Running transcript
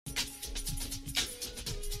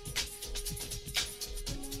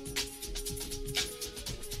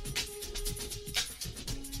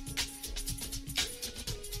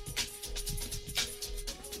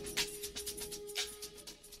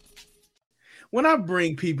when I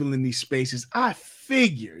bring people in these spaces, I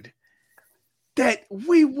figured that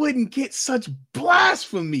we wouldn't get such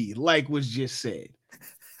blasphemy like was just said.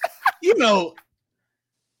 You know,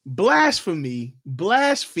 blaspheme,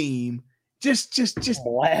 just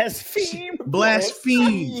blaspheme.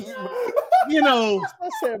 You know, I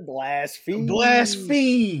said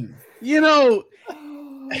blaspheme. You know.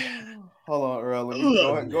 Hold on, Earl.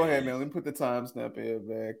 Go ahead, man. Let me put the timestamp in,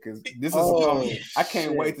 man, because this is. I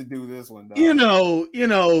can't wait to do this one. Dog. You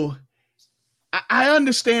know. I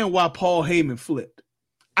understand why Paul Heyman flipped.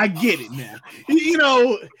 I get it now.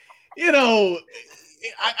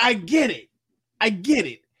 I get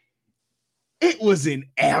it. It was an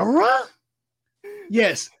era.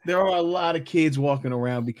 Yes, there are a lot of kids walking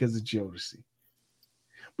around because of Jodeci.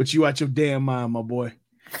 But you out your damn mind, my boy.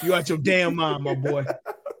 You out your damn mind, my boy.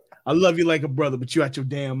 I love you like a brother, but you out your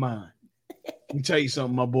damn mind. Let me tell you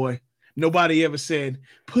something, my boy. Nobody ever said,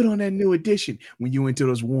 put on that New Edition when you into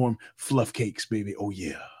those warm fluff cakes, baby. Oh,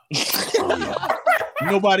 yeah. Oh, yeah.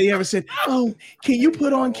 Nobody ever said, oh, can you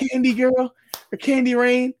put on Candy Girl or Candy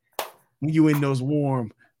Rain when you in those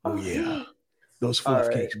warm, oh, yeah, those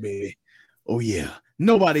fluff cakes, baby. Oh, yeah.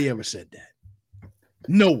 Nobody ever said that.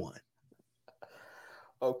 No one.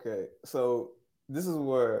 Okay, so this is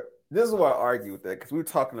where I argue with that, because we were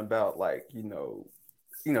talking about, like,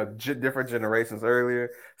 different generations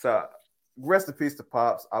earlier. So rest in peace to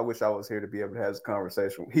Pops. I wish I was here to be able to have this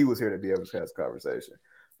conversation. He was here to be able to have this conversation.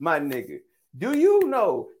 My nigga, do you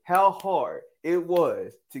know how hard it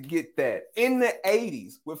was to get that in the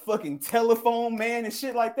 80s with fucking Telephone Man and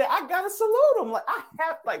shit like that? I gotta salute him. Like, I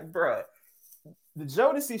have, like, bruh, the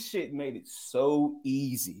Jodeci shit made it so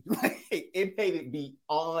easy. Like, it made it be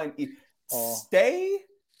on it. Stay.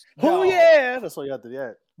 Oh yeah, that's all you have to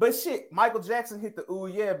do. But shit, Michael Jackson hit the ooh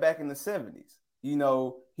yeah back in the 70s. You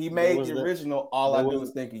know, he made the original All I Do Is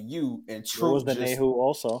Think of You, and True was the Nehu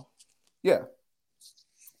also. Yeah.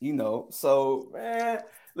 You know, so man,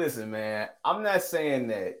 listen, man, I'm not saying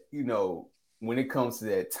that, when it comes to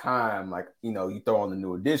that time, like, you throw on the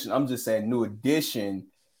New Edition. I'm just saying New Edition,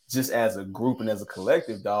 just as a group and as a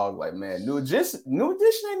collective, dog, like, man, New Edition ain't no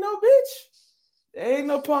bitch. They ain't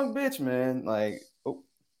no punk bitch, man. Like, oh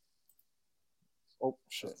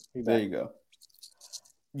shit. There you go.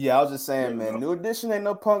 Yeah, I was just saying, man, New Edition ain't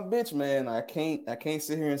no punk bitch, man. I can't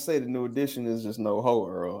sit here and say the New Edition is just no hoe,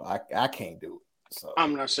 Earl. I can't do it. So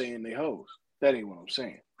I'm not saying they hoes. That ain't what I'm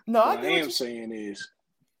saying. No, what I am saying is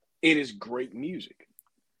it is great music.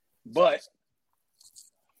 But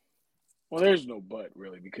there's no but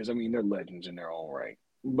really, because I mean they're legends in their own right.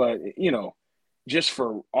 But just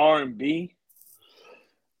for R&B,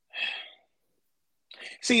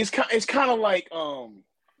 see, it's kind of like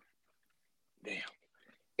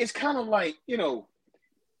it's kind of like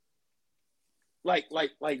like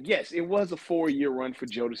yes, it was a 4-year run for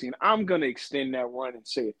Jodeci, and I'm gonna extend that run and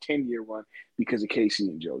say a 10-year run because of Casey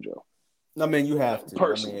and JoJo. I mean, you have to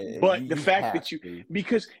personally, but the fact that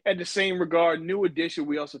because at the same regard, New Edition,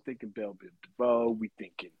 we also thinking Belle Biv DeVoe, we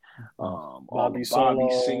thinking Bobby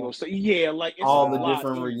singles, so yeah, like it's all the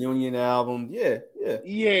different reunion albums, yeah,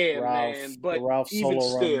 Ralph, man. But even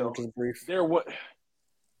still, there was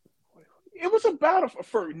it was about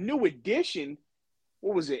for New Edition.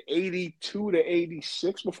 What was it, 82 to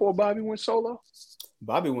 86 before Bobby went solo?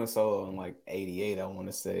 Bobby went solo in like 88, I want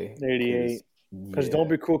to say. 88. Because Don't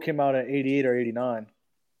Be Cool came out at 88 or 89.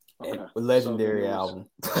 Okay. A legendary album.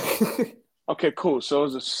 Okay, cool. So it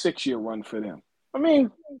was a 6-year run for them. I mean,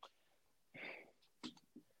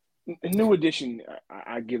 New Edition,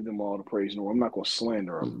 I give them all the praise in the world. I'm not going to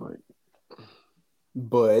slander them,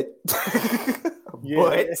 but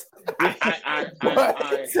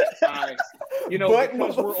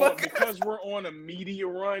because we're on a media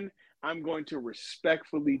run, I'm going to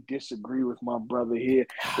respectfully disagree with my brother here,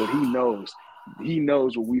 but he knows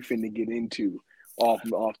what we finna get into off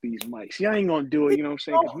these mics. See, I ain't gonna do it, you know what I'm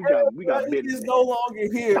saying? Because we got business. He's no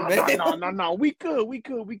longer here, man. No. We could.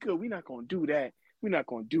 We're not gonna do that. We're not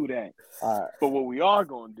gonna do that. All right. But what we are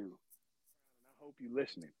gonna do, and I hope you're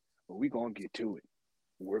listening, but we're gonna get to it.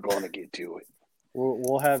 We're gonna get to it.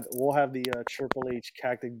 We'll have the Triple H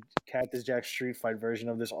Cactus Jack Street Fight version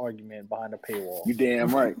of this argument behind a paywall. You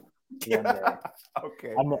damn right.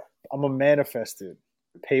 Okay. I'm a manifested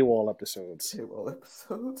paywall episodes.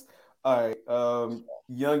 All right.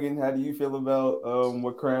 Youngin, how do you feel about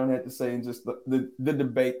what Crown had to say and just the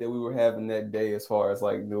debate that we were having that day as far as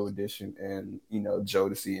like New Edition and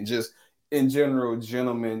Jodeci and just in general,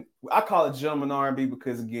 gentlemen? I call it gentleman R&B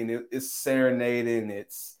because again, it's serenading,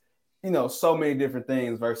 it's so many different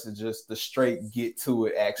things versus just the straight get to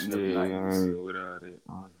it action of the 90s. Without it,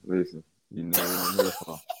 listen, what I'm here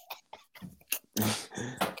for.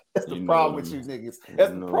 the problem with you niggas.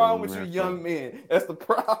 That's the problem with you young men. That's the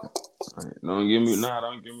problem. Don't give me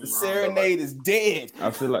wrong. The serenade is dead.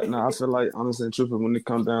 I feel like honestly and truthfully, when it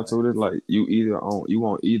comes down to it, like you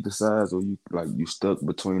want either sides, or you stuck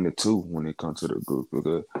between the two when it comes to the group.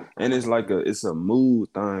 And it's like it's a mood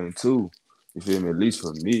thing too. You feel me? At least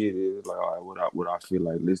for me, it is like, all right, what I feel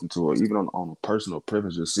like listening to, or even on a personal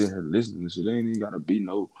preference, just sitting here listening to shit. There ain't even gotta be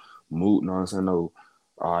no mood, no, I'm saying, no.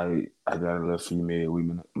 I got a little female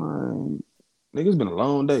women. Man, nigga, it's been a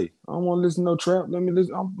long day. I don't want to listen to no trap. Let me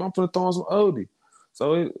listen. I'm finna throw on some oldie.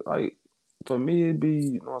 So it like for me, it'd be,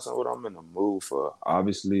 you know what I'm saying, what I'm in the mood for.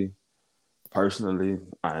 Obviously, personally,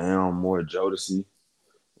 I am more Jodeci.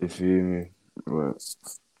 You feel me? But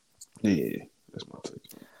yeah, that's my take.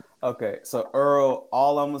 Okay, so Earl,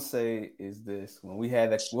 all I'm gonna say is this: when we'll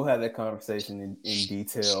have that conversation in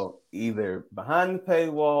detail, either behind the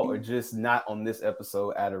paywall or just not on this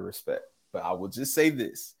episode, out of respect. But I will just say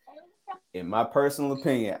this: in my personal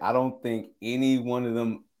opinion, I don't think any one of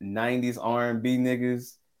them '90s R&B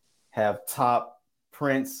niggas have top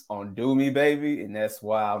Prince on "Do Me Baby," and that's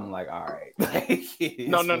why I'm like, all right.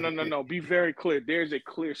 No. Be very clear. There's a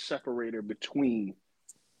clear separator between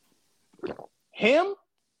him.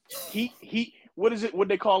 He what is it? What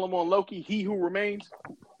they call him on Loki? He Who Remains,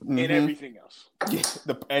 and everything else. Yeah,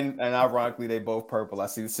 and ironically, they both purple. I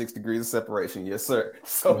see the 6 degrees of separation. Yes, sir.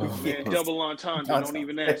 So yeah, double entendre. Don't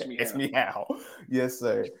even ask me. Ask me how. Yes,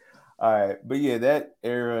 sir. All right, but yeah, that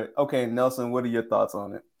era. Okay, Nelson, what are your thoughts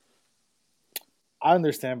on it? I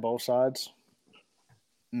understand both sides.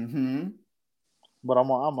 But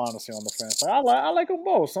I'm honestly on the fence. I like them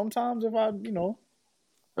both. Sometimes if I. You know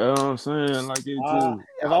what I'm saying? Like it too.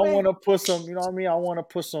 If I want to put some, you know what I mean? I want to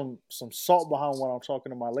put some salt behind when I'm talking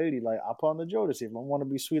to my lady. Like, I put on the Jodeci. If I want to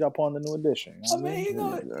be sweet, I put on the New Edition. You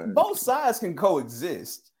know both sides can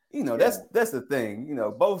coexist. That's the thing.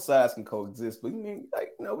 Both sides can coexist. But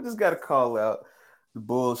we just got to call out the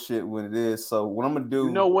bullshit when it is. So what I'm going to do.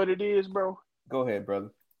 You know what it is, bro? Go ahead, brother.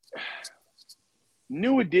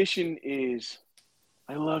 New Edition is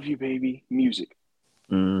I love you, baby, music.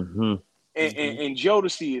 Mm-hmm. And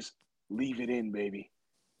Jodeci is leave it in, baby.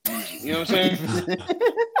 You know what I'm saying?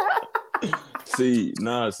 See,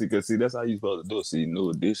 that's how you supposed to do it. See, New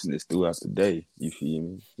Edition is throughout the day. You feel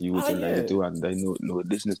me? You with your lady throughout the day. New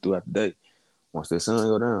Edition is throughout the day. Once that sun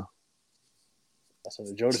go down, that's when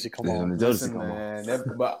the Jodeci come on.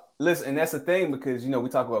 Listen, and that's the thing, because we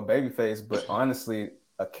talk about Babyface, but honestly,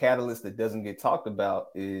 a catalyst that doesn't get talked about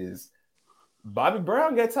is Bobby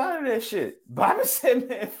Brown got tired of that shit. Bobby said,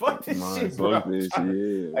 "Man, fuck this shit, bro."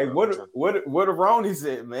 Like what Ronnie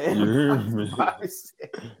said, man.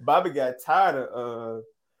 Bobby got tired of.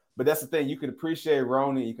 But that's the thing. You can appreciate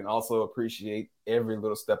Ronnie. You can also appreciate every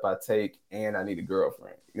little step I take, and I need a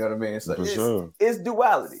girlfriend. You know what I mean? So it's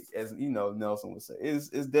duality, as Nelson would say. It's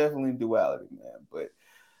definitely duality, man. But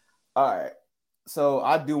all right. So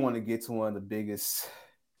I do want to get to one of the biggest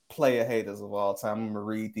player haters of all time. I'm gonna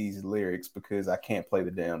read these lyrics because I can't play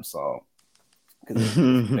the damn song because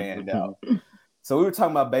it's banned out. So we were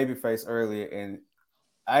talking about Babyface earlier, and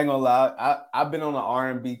I ain't gonna lie, I've been on an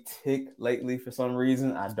R&B tick lately for some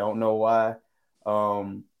reason. I don't know why.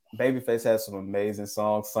 Babyface has some amazing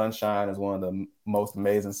songs. Sunshine is one of the most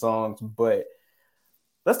amazing songs, but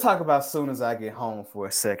let's talk about Soon As I Get Home for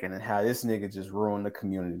a second and how this nigga just ruined the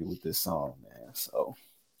community with this song, man. So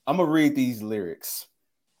I'm gonna read these lyrics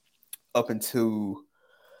up into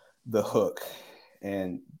the hook.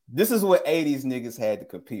 And this is what 80s niggas had to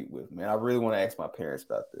compete with, man. I really want to ask my parents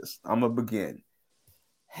about this. I'm going to begin.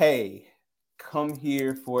 Hey, come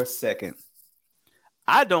here for a second.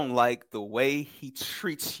 I don't like the way he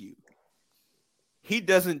treats you. He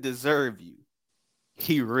doesn't deserve you.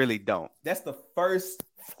 He really don't. That's the first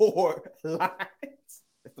 4 lines.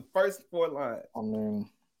 That's the first 4 lines. I mean,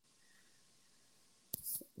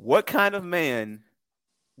 what kind of man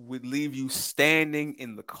would leave you standing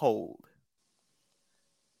in the cold?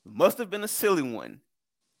 Must have been a silly one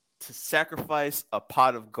to sacrifice a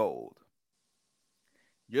pot of gold.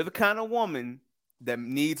 You're the kind of woman that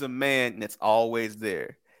needs a man that's always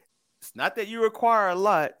there. It's not that you require a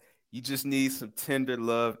lot. You just need some tender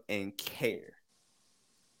love and care.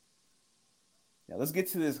 Now let's get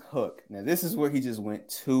to this hook. Now this is where he just went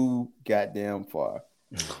too goddamn far.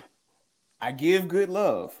 I give good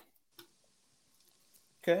love.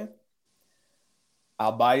 Okay.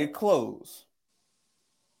 I'll buy you clothes.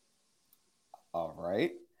 All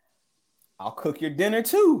right. I'll cook your dinner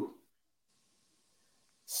too.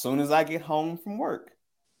 Soon as I get home from work.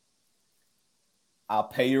 I'll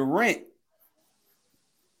pay your rent.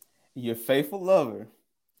 Your faithful lover.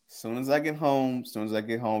 Soon as I get home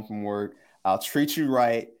from work, I'll treat you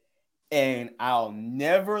right and I'll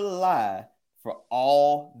never lie for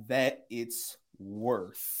all that it's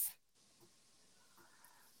worth.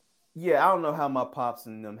 Yeah, I don't know how my pops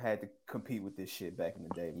and them had to compete with this shit back in the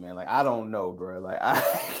day, man. Like, I don't know, bro. Like,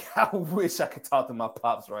 I wish I could talk to my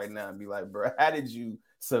pops right now and be like, bro, how did you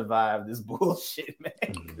survive this bullshit, man?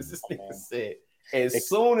 Because this nigga said, as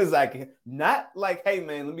soon as I can, not like, hey,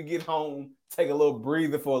 man, let me get home, take a little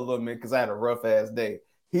breather for a little minute because I had a rough ass day.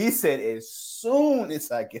 He said, as soon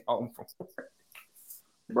as I get home from work.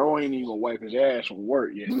 Bro ain't even gonna wipe his ass from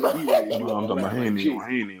work yet. He ain't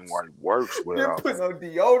even wipe work sweat Didn't off. put no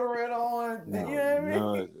deodorant on. You know what I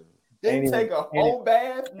mean? Didn't take a whole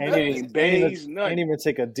bath. Ain't even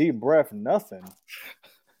take a deep breath. Nothing.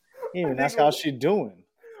 Even that's how she doing.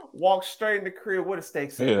 Walk straight in the crib. What a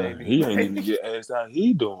steak say, baby. He ain't even get asked how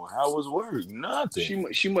he doing. How was work? Nothing.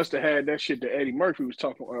 She must have had that shit that Eddie Murphy was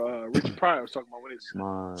talking. Richard Pryor was talking about when it's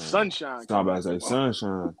sunshine. Stop about to say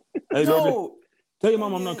sunshine. Hey, baby. Tell your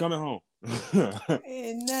mom I'm not coming home.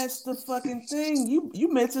 And that's the fucking thing.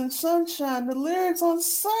 You mentioned Sunshine. The lyrics on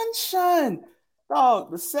Sunshine.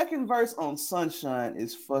 Dog, the second verse on Sunshine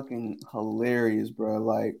is fucking hilarious, bro.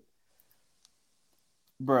 Like,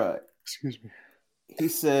 bro. Excuse me. He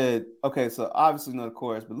said, okay, so obviously not the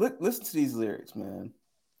chorus, but listen to these lyrics, man.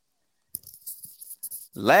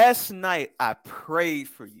 Last night I prayed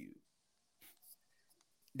for you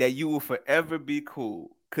that you will forever be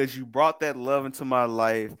cool. Because you brought that love into my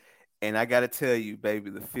life. And I got to tell you,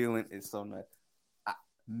 baby, the feeling is so nice.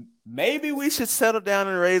 Maybe we should settle down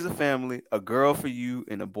and raise a family, a girl for you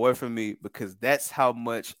and a boy for me, because that's how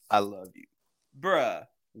much I love you. Bruh,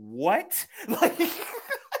 what? Like,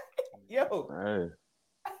 yo.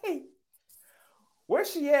 Hey. Where's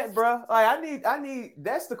she at, bruh? Like, I need,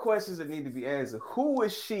 that's the questions that need to be answered. Who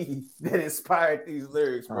is she that inspired these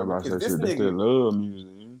lyrics, bro? Because this nigga love music.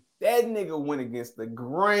 That nigga went against the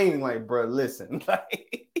grain, like, bro, listen,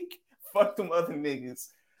 like, fuck them other niggas.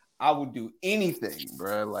 I would do anything,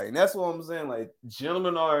 bro. Like, that's what I'm saying. Like,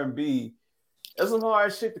 gentleman R&B, that's some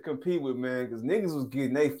hard shit to compete with, man, because niggas was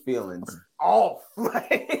getting their feelings off.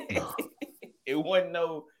 Like, it wasn't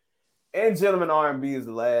no, and gentleman R&B is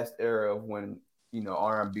the last era of when, you know,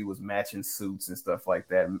 R&B was matching suits and stuff like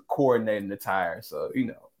that, coordinating attire. So, you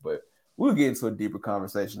know, but we'll get into a deeper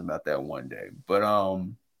conversation about that one day. But, I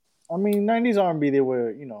mean, 90s R&B, they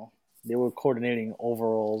were coordinating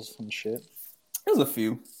overalls and shit. There's a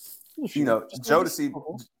few. You know,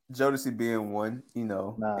 Jodeci being one, you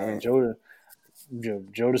know. Nah,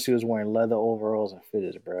 Jodeci was wearing leather overalls and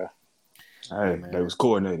fitteds, bro. Hey, they was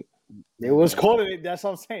coordinated. They was coordinated. That's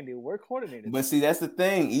what I'm saying. They were coordinated. But see, that's the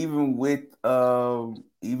thing. Even with the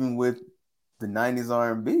 90s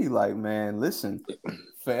R&B, like, man, listen,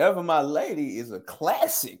 Forever My Lady is a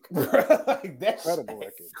classic, bro. Like, that's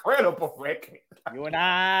incredible record. You and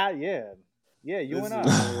I, you and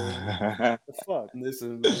I. The fuck?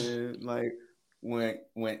 Listen, man, like, when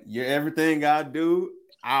you're everything I do,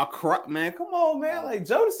 I'll cry, man. Come on, man. Like,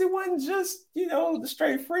 Jodeci wasn't just, you know, the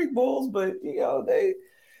straight freak bulls, but, you know, they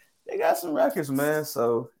got some records, man.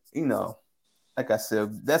 So, you know, like I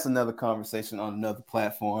said, that's another conversation on another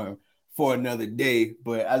platform for another day.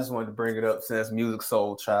 But I just wanted to bring it up since Musiq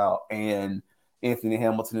Soulchild and Anthony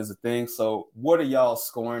Hamilton is a thing. So what are y'all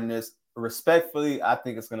scoring this? Respectfully, I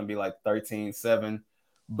think it's going to be like 13-7.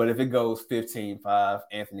 But if it goes 15-5,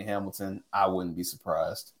 Anthony Hamilton, I wouldn't be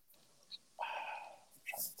surprised.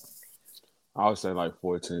 I would say like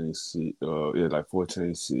 14-6. Like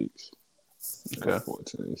 14-6. Okay.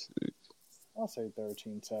 14-6. I'll say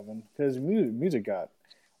 13-7 because Musiq got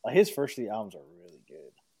his first 3 albums are really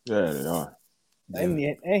good. Yeah, they are. And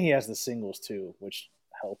he has the singles too, which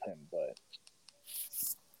help him. But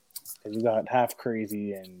because you got Half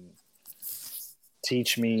Crazy and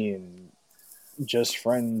Teach Me and Just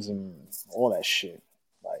Friends and all that shit.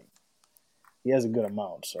 Like, he has a good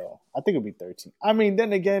amount, so I think it'll be 13. I mean,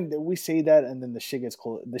 then again, we say that, and then the shit gets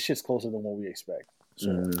close. The shit's closer than what we expect.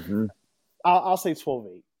 So I'll say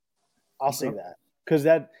 12-8. I'll say that because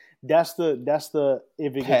that's the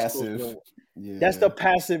if it gets passive. Closer, that's the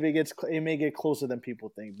passive. It may get closer than people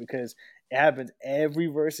think because it happens every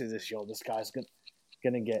verse. Is this this guy's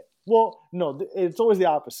gonna get? Well, no, it's always the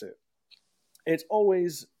opposite. It's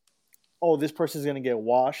always, this person's gonna get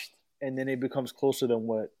washed, and then it becomes closer than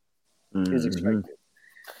what is expected.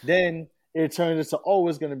 Then it turns into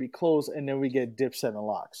it's gonna be close, and then we get Dipset and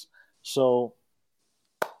Locks. So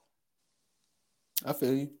I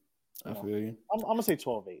feel you. I feel you. I'm gonna say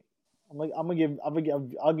 12-8.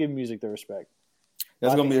 I'll give Musiq the respect.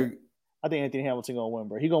 That's gonna be. I think Anthony Hamilton gonna win,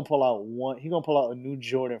 bro. He gonna pull out a new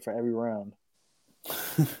Jordan for every round.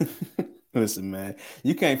 Listen, man,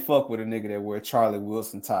 you can't fuck with a nigga that wear Charlie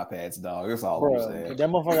Wilson top hats, dog. That's all I'm Bro, saying. that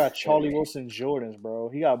motherfucker got Charlie Wilson Jordans, bro.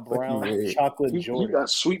 He got brown mean? chocolate He Jordans. got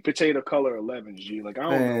sweet potato color 11s, G. Like, I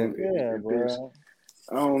don't Man, know. Yeah, if there's- bro.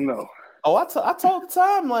 I don't know. Oh, I told the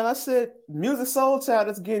timeline. I said, Music Soul Child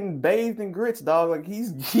is getting bathed in grits, dog. Like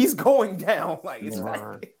he's going down. Like it's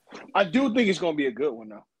Right. I do think it's going to be a good one,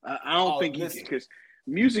 though. I don't Oh, think listen. because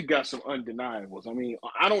music got some undeniables. I mean,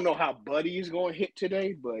 I don't know how Buddy is going to hit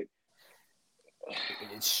today, but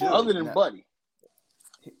it should. other than Now, Buddy,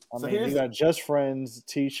 I So mean, here's he got Just Friends,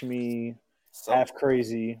 Teach Me, so- Half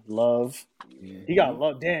Crazy, Love. He got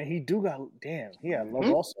Love. Damn, he had Love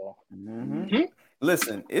Mhm. also. Mhm.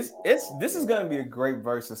 Listen, this is gonna be a great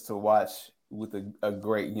versus to watch with a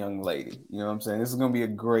great young lady. You know what I'm saying? This is gonna be a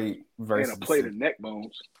great versus. and a plate of neck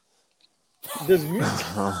bones. Does music,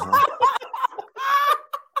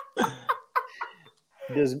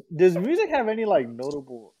 does music have any like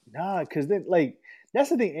notable? Nah, because then like that's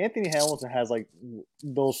the thing. Anthony Hamilton has like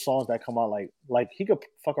those songs that come out like he could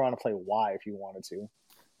fuck around and play Y if he wanted to.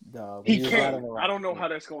 Dog, He He's can. not in the I don't know how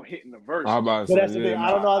that's going to hit in the verse. I'm about to But say, that's the thing. yeah, I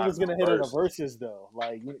don't know nah, how it's gonna hit in the verse. verses though,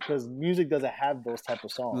 like because music doesn't have those type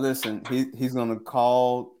of songs. Listen, he's gonna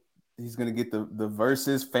call. He's gonna get the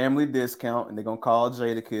versus family discount, and they're gonna call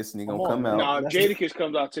Jadakiss, and he's gonna Come on, come man. out. Nah, if That's- Jadakiss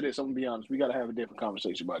comes out to this, I'm going to be honest. We got to have a different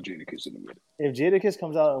conversation about Jadakiss in a minute. If Jadakiss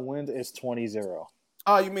comes out and wins, it's 20-0.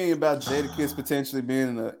 Oh, you mean about Jadakiss potentially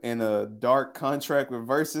being in a dark contract with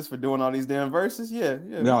Versus for doing all these damn verses? Yeah.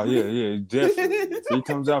 No, yeah, definitely. If he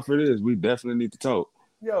comes out for this, we definitely need to talk.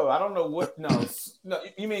 Yo, I don't know what. No,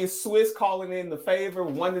 you mean Swiss calling in the favor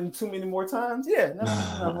one and too many more times? Yeah, no,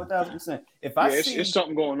 1,000%. If I Yeah, see, it's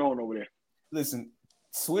something going on over there. listen,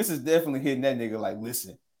 Swiss is definitely hitting that nigga. Like,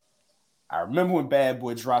 listen, I remember when Bad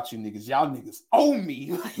Boy dropped you niggas. Y'all niggas owe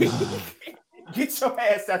me. Get your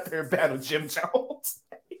ass out there and battle Jim Jones.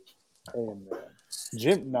 Oh man,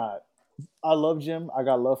 Jim, not. I love Jim. I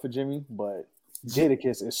got love for Jimmy, but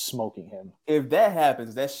Jadakiss is smoking him. If that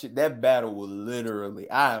happens, that battle will literally.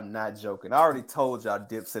 I am not joking. I already told y'all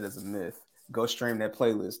Dipset is a myth. Go stream that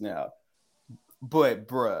playlist now. But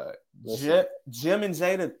bruh, Listen. Jim and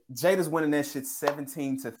Jada's winning that shit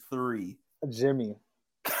 17-3. Jimmy,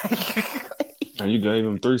 And you gave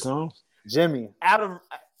him 3 songs? Jimmy, I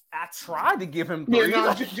tried to give him Yeah, 3.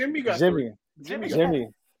 no, Jimmy got Jimmy, Jimmy got Jimmy.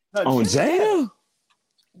 No, Oh, Jimmy- Jada?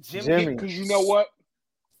 Jimmy. Because you know what?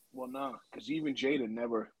 Well, nah, because even Jada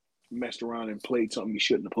never messed around and played something he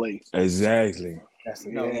shouldn't have played. Exactly. That's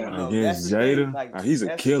the No, Yeah. no, Against that's the thing, Jada, like, he's a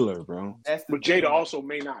that's- killer, bro. That's the But Jada thing. also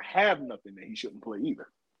may not have nothing that he shouldn't play either.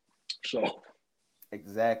 So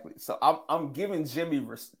Exactly. So I'm giving Jimmy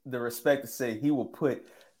the respect to say he will put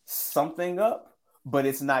something up, but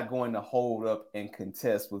it's not going to hold up and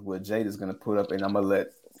contest with what Jada's going to put up, and I'm gonna let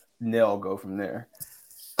Nell go from there.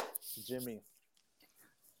 Jimmy.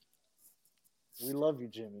 We love you,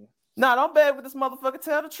 Jimmy. Nah, don't beg with this motherfucker.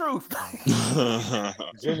 Tell the truth.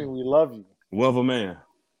 Jimmy, we love you. Weather man.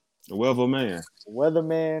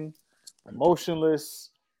 Weatherman, Emotionless,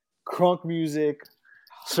 Crunk Music,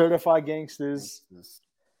 Certified Gangsters,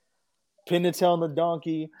 Pin the Tail on the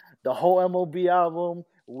Donkey, the whole MOB album,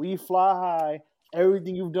 We Fly High,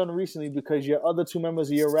 everything you've done recently because your other 2 members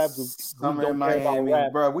of your rap group Summer in don't care about Miami,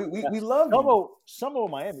 rap. bro. We love you. Summer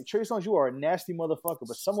of Miami. Trey Songz, you are a nasty motherfucker,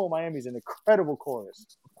 but Summer of Miami is an incredible chorus.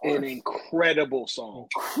 an incredible song.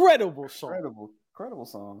 Incredible song, Incredible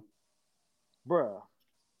song. bruh.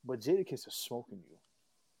 But Jadakiss is smoking you.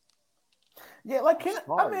 Yeah, like I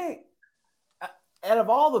Sorry. mean, out of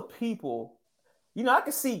all the people, I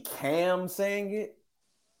can see Cam saying it,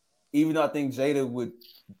 even though I think Jada would,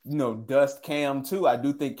 dust Cam too. I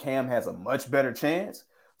do think Cam has a much better chance,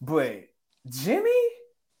 but Jimmy,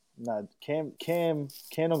 Nah, Cam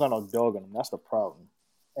don't got no dog in him. That's the problem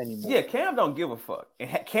anymore. yeah, Cam don't give a fuck.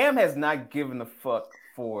 And Cam has not given a fuck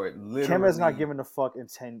for literally Cam has not given a fuck in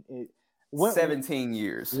 17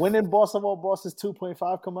 years. When did Boss of All Bosses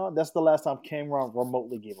 2.5 come out? That's the last time Cameron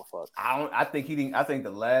remotely gave a fuck. I think he didn't. I think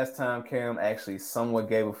the last time Cam actually somewhat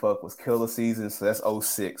gave a fuck was Killer Season, so that's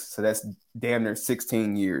 06. So that's damn near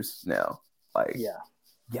 16 years now. Like,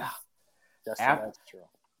 Yeah, that's true.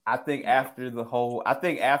 I think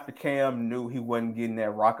after Cam knew he wasn't getting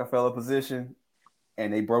that Rockefeller position,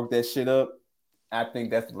 and they broke that shit up, I think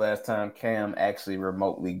that's the last time Cam actually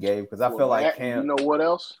remotely gave, because I feel like Cam. You know what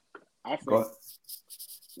else? I think. Go,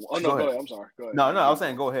 Oh no, go ahead. I'm sorry. Go ahead. no, I was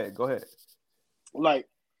saying go ahead. Like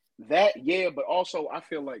that, yeah, but also I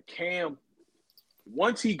feel like Cam,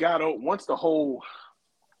 once he got out, once the whole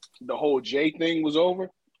Jay thing was over,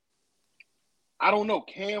 I don't know.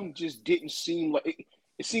 Cam just didn't seem like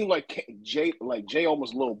it seemed like Jay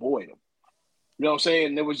almost little boyed him. You know what I'm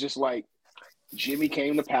saying? It was just like Jimmy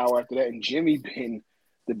came to power after that, and Jimmy been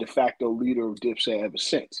the de facto leader of Dipset ever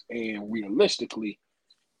since. And realistically,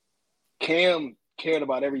 Cam cared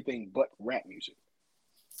about everything but rap music.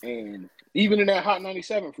 And even in that Hot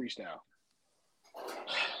 97 freestyle,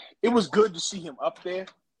 it was good to see him up there.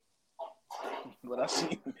 But I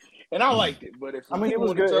see, and I liked it. But if I mean, it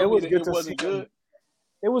was good. it It was good it to see wasn't good.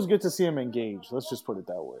 It was good to see him engaged. Let's just put it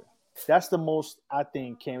that way. That's the most I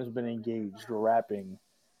think Cam's been engaged with rapping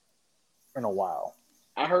in a while.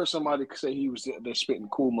 I heard somebody say he was there spitting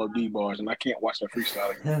Cool Mo D bars, and I can't watch that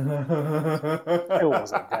freestyle again. It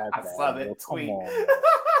wasn't that I bad. saw bro. that Come tweet. on, man.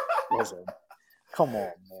 Listen, come on,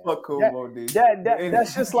 man. Fuck Cool That- Mo D.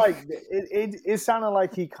 That's just like it sounded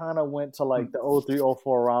like he kind of went to like the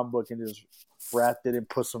 03-04 rhyme book and just rapped it and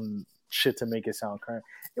put some shit to make it sound current.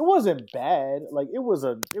 It wasn't bad. Like it was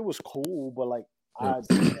cool, but like I'm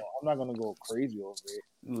not gonna go crazy over it.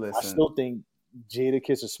 I Listen, still think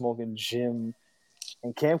Jadakiss is smoking Jim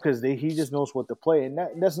and Cam because he just knows what to play, and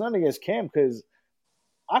that's nothing against Cam because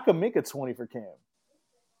I could make a 20 for Cam,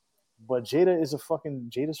 but Jada's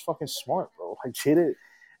fucking smart, bro. Like Jada,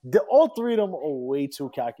 all three of them are way too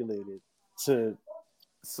calculated to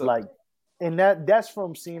so like, and that's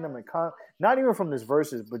from seeing them in not even from this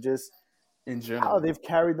verses, but just in how general, they've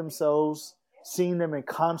carried themselves, seeing them in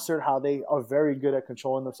concert, how they are very good at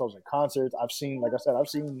controlling themselves in concerts. I've seen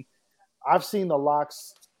the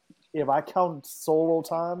Locks. If I count solo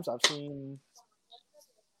times, I've seen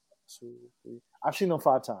 2, 3. I've seen them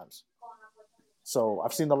 5 times. So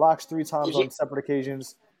I've seen the Locks 3 times on separate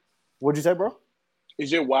occasions. What'd you say, bro?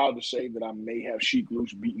 Is it wild to say that I may have Sheek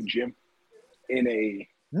Louch beating Jim in a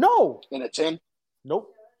No. 10?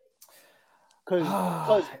 Nope.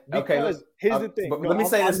 Because Okay, here's the thing. but No, let me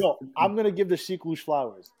say this. No, I'm gonna give the Sheek Louch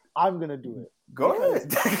flowers. I'm gonna do it. Go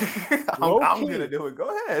ahead. I'm gonna do it.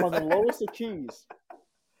 Go ahead. On the lowest of keys,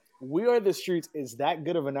 We Are the Streets is that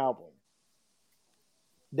good of an album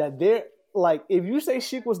that they're like, if you say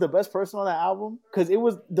Sheek was the best person on that album, because it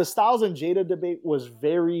was the Styles and Jada debate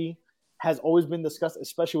has always been discussed,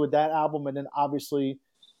 especially with that album, and then obviously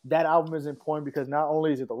that album is important because not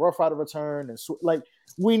only is it the Rough Rider return and like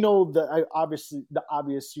we know the obvious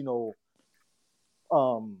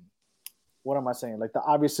what am I saying, like the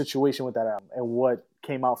obvious situation with that album and what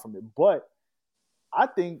came out from it, but I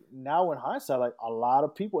think now in hindsight, like a lot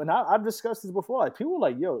of people, and I've discussed this before, like people were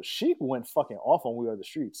like, yo, Sheek went fucking off on We Are the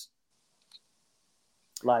Streets.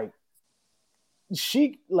 Like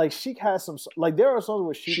Sheek has some, like there are songs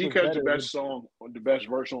where Sheek has the best song, the best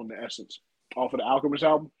verse on The Essence. Off of the Alchemist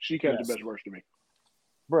album, Sheek has the best verse to me.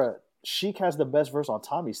 Bruh, Sheek has the best verse on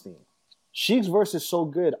Tommy's theme. Sheek's verse is so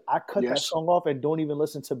good, I cut that song off and don't even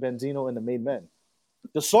listen to Benzino and the Made Men.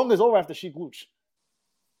 The song is over after Sheek Louch.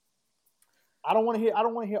 I don't want to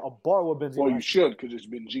hear a bar with Benzino. Well, you should because it's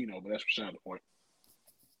Benzino, but that's beside the point.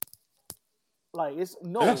 Like it's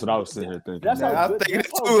no. That's what I was sitting here thinking. That's how good.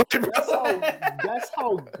 That's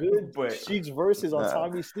how good But, Sheek's verse is on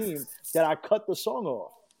Tommy's theme that I cut the song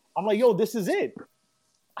off. I'm like, yo, this is it.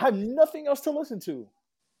 I have nothing else to listen to.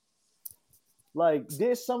 Like,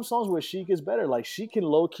 there's some songs where Sheek is better. Like, she can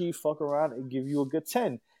low key fuck around and give you a good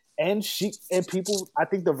 10. And people, I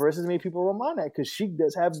think the verses made people remind that because Sheek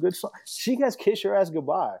does have good songs. Sheek has Kiss Your Ass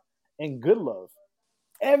Goodbye and Good Love.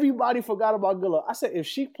 Everybody forgot about Good Love. I said, if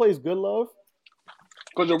Sheek plays Good Love,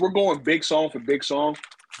 because if we're going big song for big song,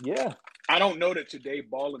 yeah, I don't know that today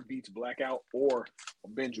Ballin beats Blackout or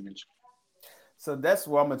Benjamin's. So that's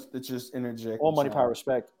where I'm going to just interject. All Money, Power,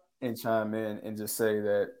 Respect. And chime in and just say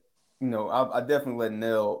that, I definitely let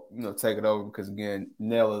Nell, take it over because, again,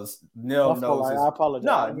 Nell knows I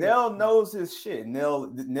apologize. Nell knows his shit.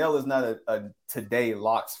 Nell is not a today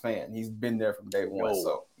Locks fan. He's been there from day one.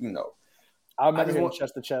 So, I remember him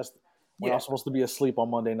chest to chest when I was supposed to be asleep on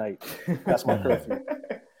Monday night. That's my curfew.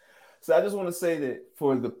 So I just want to say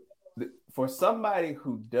that for somebody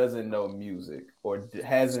who doesn't know music or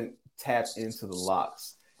hasn't tapped into the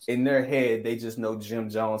Locks, in their head, they just know Jim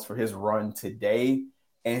Jones for his run today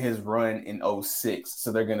and his run in 06.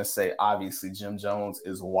 So they're going to say, obviously, Jim Jones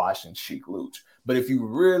is washing Sheek Louch. But if you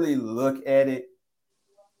really look at it,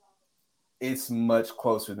 it's much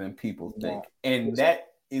closer than people think. And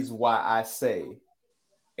that is why I say,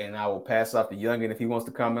 and I will pass off to Youngin if he wants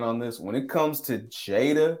to comment on this, when it comes to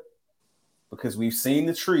Jada, because we've seen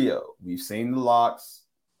the trio, we've seen the Locks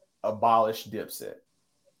abolish Dipset.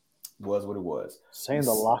 Was what it was. Saying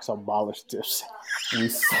the Locks abolished Dipset.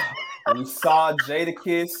 We saw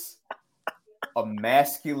Jadakiss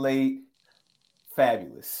emasculate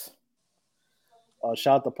Fabulous.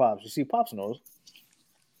 Shout out to Pops. You see, Pops knows.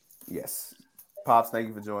 Yes. Pops, thank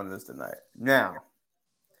you for joining us tonight. Now,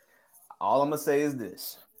 all I'm going to say is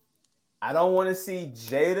this. I don't want to see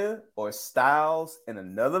Jada or Styles in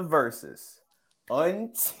another versus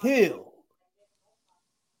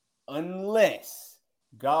unless,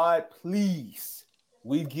 God please,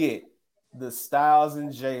 we get the Styles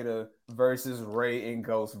and Jada versus Ray and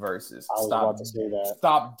Ghost versus. I was about to say that.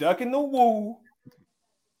 Stop ducking the woo.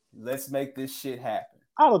 Let's make this shit happen.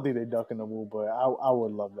 I don't think they're ducking the woo, but I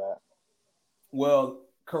would love that. Well,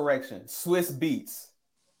 correction. Swiss Beats.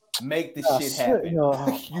 Make this shit happen.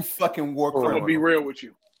 You fucking war criminal. I'm gonna be real with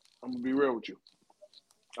you.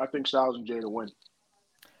 I think Styles and Jada win.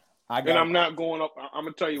 I'm not going up. I'm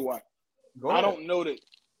gonna tell you why. I don't know that.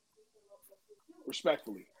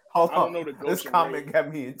 Respectfully, hold on. I don't know that. This comment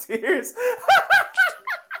got me in tears.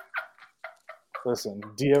 Listen,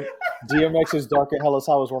 DMX's Dark and Hell is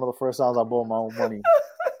High was one of the first times I bought my own money.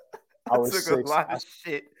 I was took 6. a lot of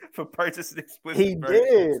shit for purchasing explicit. He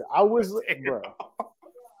did. I was, bro.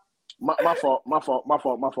 My fault.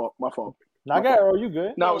 Now, Earl, you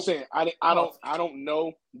good? No, I was saying I don't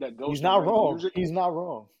know that Ghost. He's not wrong. He's not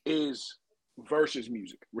wrong. Is versus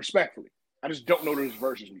music. Respectfully, I just don't know that it's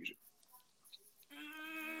versus music.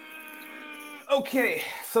 Okay,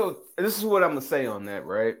 so this is what I'm gonna say on that,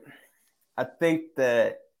 right? I think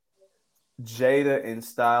that Jada and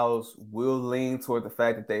Styles will lean toward the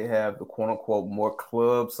fact that they have the quote unquote more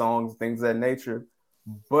club songs, things of that nature.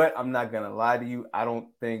 But I'm not gonna lie to you, I don't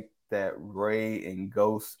think that Ray and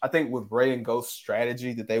Ghost, I think with Ray and Ghost's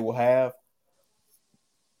strategy that they will have,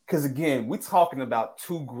 because again, we're talking about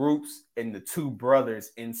two groups and the two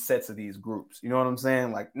brothers in sets of these groups. You know what I'm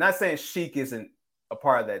saying? Like, not saying Sheik isn't a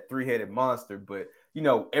part of that three-headed monster, but you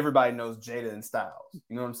know, everybody knows Jada and Styles.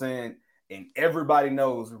 You know what I'm saying? And everybody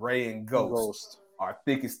knows Ray and Ghost are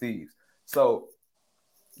thick as thieves. So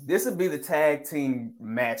this would be the tag team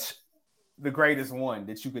match, the greatest one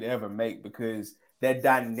that you could ever make, because that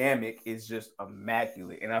dynamic is just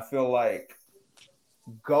immaculate. And I feel like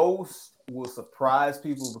Ghost will surprise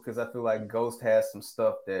people, because I feel like Ghost has some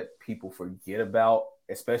stuff that people forget about,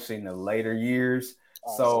 especially in the later years.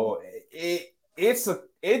 So that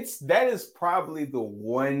is probably the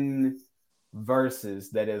one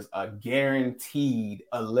versus that is a guaranteed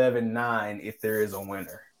 11-9 if there is a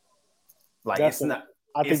winner. Like, I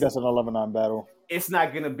think that's an 11-9 battle. It's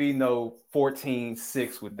not gonna be no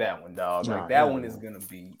 14-6 with that one, dog. Like, that one is gonna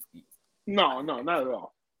be no, not at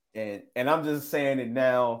all. And I'm just saying it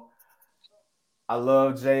now. I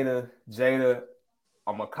love Jada. Jada,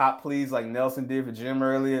 I'm a cop, please, like Nelson did for Jim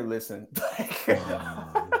earlier. Listen.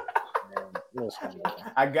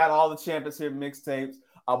 I got all the Champions Here mixtapes.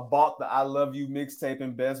 I bought the I Love You mixtape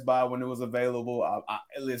in Best Buy when it was available.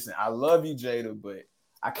 Listen, I love you, Jada, but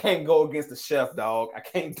I can't go against the chef, dog. I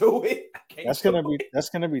can't do it. That's gonna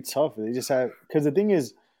be tough. They just have, because the thing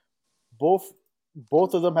is, both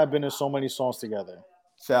of them have been in so many songs together.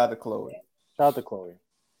 Shout out to Chloe.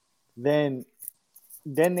 Then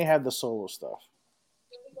they have the solo stuff.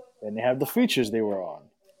 Then they have the features they were on.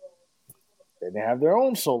 Then they have their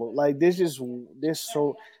own solo. Like, this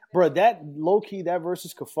so, bro. That low key, that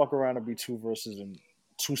versus could fuck around and be two verses in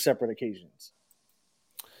two separate occasions.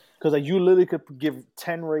 Because like, you literally could give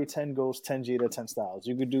 10 Ray, 10 Ghost, 10 Jada, 10 Styles.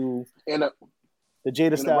 You could do the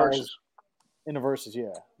Jada Styles in the verses,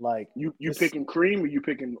 yeah. Like, you picking Cream or you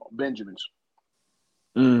picking Benjamins?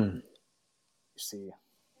 You see.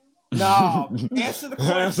 No, answer the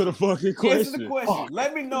question. Answer the fucking question. Answer the question. Oh.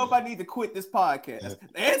 Let me know if I need to quit this podcast.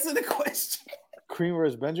 Answer the question. Cream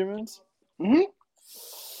versus Benjamins? Mm-hmm.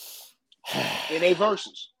 In a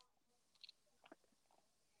verses.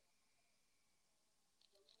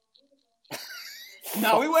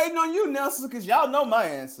 No, we waiting on you, Nelson, because y'all know my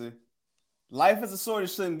answer. Life is a sword, it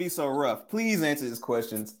shouldn't be so rough. Please answer these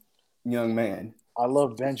questions, young man. I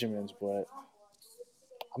love Benjamins, but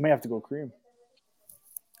I may have to go Cream.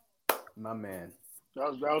 My man.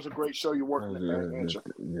 That was a great show you working that answer.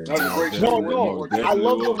 Yeah. That was a great show. No, I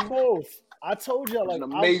love them both. I told you, like, an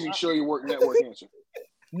amazing show you work network answer.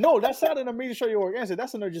 No, that's not an amazing show you work answer.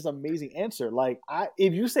 That's another just amazing answer. Like,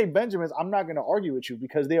 if you say Benjamins, I'm not gonna argue with you,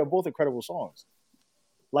 because they are both incredible songs.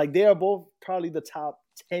 Like, they are both probably the top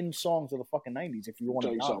 10 songs of the fucking 90s, if you want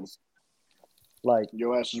to be honest. Like,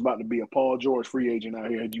 your ass is about to be a Paul George free agent out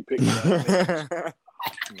here. Had you picked I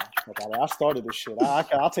started this shit.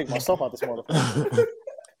 I'll take myself out this motherfucker.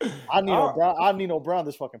 I need no Brown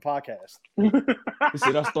this fucking podcast. He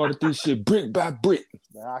said I started this shit brick by brick.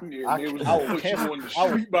 I will cancel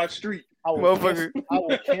street by street. I will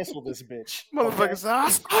cancel this bitch. Motherfucker said, I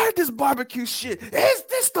started this barbecue shit. Is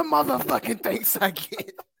this the motherfucking things I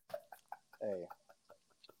get? Hey.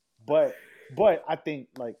 But I think,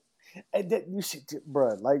 like, And that, you see,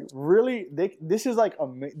 bro, like really, this is like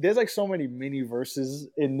there's like so many mini verses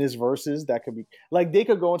in this verses that could be like they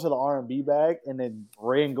could go into the R&B bag, and then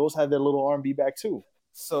Ray and Ghost have their little R&B bag too.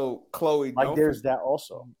 So Chloe, Like there's that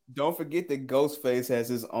also. Don't forget that Ghostface has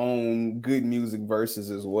his own good music verses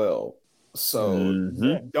as well. So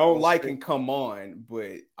don't like and come on,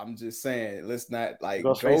 but I'm just saying, let's not like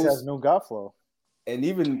Ghostface has no God flow, and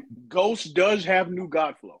even Ghost does have new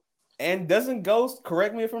God flow. And doesn't Ghost,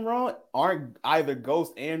 correct me if I'm wrong, aren't either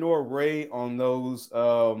Ghost and or Ray on those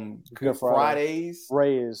Good Fridays?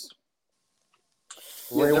 Ray is.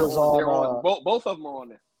 Yeah, Ray was on. Both of them are on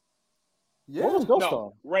there. Yeah. What was Ghost no,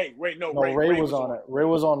 on? Ray was on it. Ray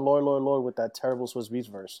was on Lord with that terrible Swiss Beats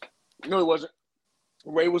verse. No, he wasn't.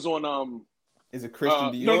 Ray was on Is it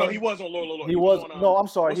Christian Dior? No, he was on Lord. He was on, no, I'm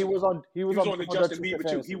sorry. He was on the Justin Bieber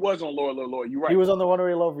too. He was on Lord. You're right. He was on the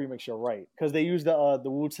Runaway Love remix. You're right, because they used the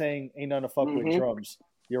Wu-Tang Ain't Nothing to Fuck with drums.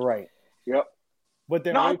 You're right. Yep. But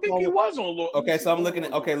then I think he was on Lord. Okay, so I'm looking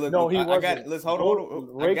at. Okay, look. No, he was. I got it. Let's hold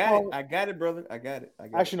on. I got it, brother. I got it.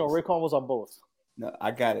 Actually, no. Raycon was on both. No,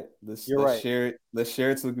 I got it. Let's right. share it. Let's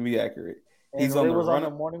share it so it can be accurate. And Ray was on the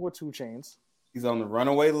Morning with 2 Chainz. He's on the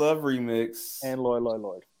Runaway Love remix. And Lord.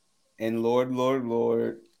 And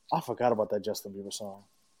Lord. I forgot about that Justin Bieber song.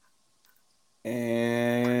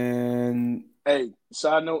 And hey,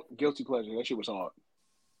 side note, guilty pleasure. That shit was hard.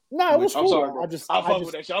 No, it was cool. I'm sorry, bro. I fuck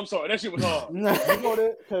with that shit. I'm sorry. That shit was hard. You know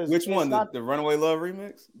that? Which one? The Runaway Love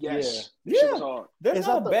remix? Yes. Yeah. Shit was hard. That's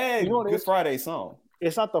not a bad Good Friday song.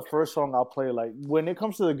 It's not the first song I'll play. Like when it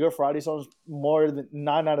comes to the Good Friday songs, more than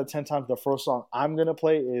 9 out of 10 times the first song I'm gonna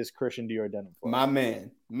play is Christian Dior Denim. My man.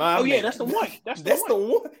 Yeah, that's the one. That's the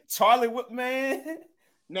one. Charlie Whip, man.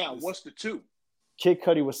 Now, what's the 2? Kid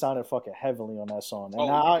Cudi was sounding fucking heavily on that song,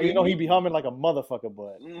 and he be humming like a motherfucker.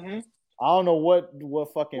 But I don't know what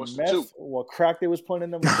fucking meth, what crack they was putting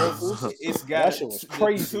in them vocals. That shit was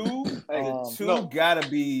crazy. The two gotta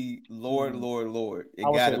be Lord. It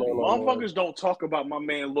gotta be. Motherfuckers don't talk about my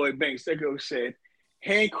man Lloyd Banks. They go said,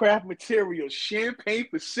 handcraft material, champagne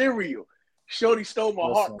for cereal. Shorty stole my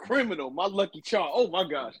heart, criminal, my lucky charm. Oh my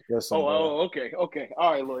gosh. Okay.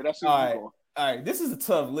 All right, Lloyd. That's all right. This is a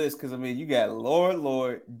tough list because I mean you got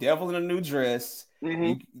Lord, Devil in a New Dress.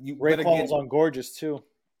 You Raycon's on Gorgeous too.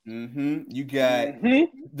 You got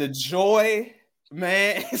The Joy,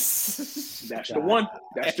 man. That's the one.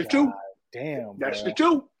 That's the 2. Damn. That's the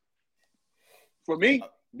 2. For me,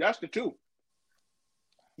 that's the 2.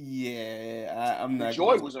 Yeah, I'm not. The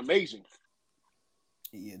Joy was amazing.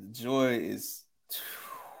 Yeah, The Joy is.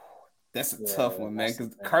 That's a tough one, man.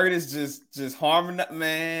 Because Curtis just harmonized,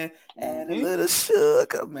 man, and a little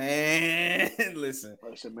sugar, man. Listen,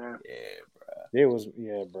 man. Yeah, bro. It was,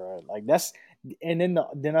 bro. Like that's, and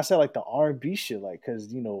then I said like the R&B shit, like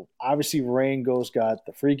because obviously Ray and Ghost got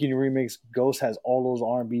the Freaking remix. Ghost has all those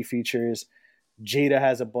R&B features. Jada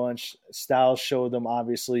has a bunch. Styles showed them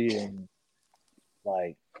obviously, and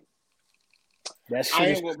like that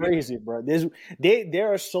shit is crazy, bro.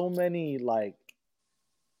 There are so many like.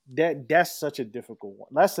 That's such a difficult one.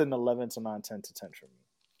 That's an 11 to 9, 10 to 10 for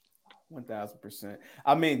me. 1000%.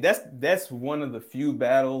 I mean, that's one of the few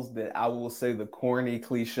battles that I will say the corny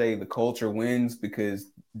cliche, the culture wins,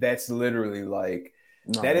 because that's literally like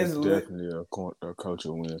that is definitely a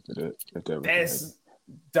culture win for that. That's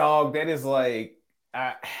dog. That is like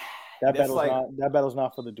that battle's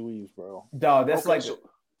not for the dweebs, bro. Dog, that's like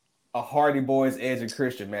a Hardy Boys Edge and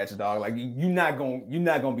Christian match, dog. Like you're not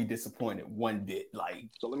gonna be disappointed one bit. Like,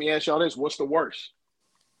 so let me ask y'all this: what's the worst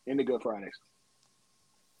in the Good Fridays?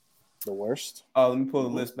 The worst? Oh, let me pull the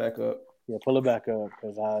list back up. Yeah, pull it back up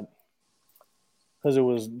because it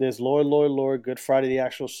was this Lord, Good Friday, the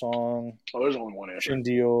actual song. Oh, there's only one answer.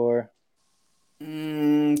 Christian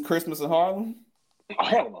Dior. Christmas in Harlem. Oh,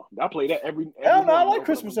 hell no! I play that every hell no! I like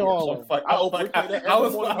Christmas in Harlem. I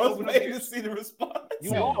was waiting to see the response.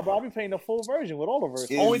 You know, but I'll be playing the full version with all the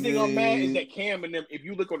versions. Only thing I'm mad is that Cam and them. If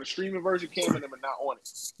you look on the streaming version, Cam and them are not on it.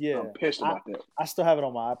 Yeah, I'm pissed about that. I still have it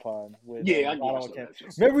on my iPod. With, I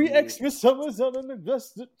get Merry Xmas Summer's on the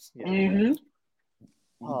distance. Yeah.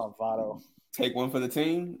 Oh, Vado. Take one for the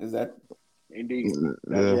team. Is that indeed?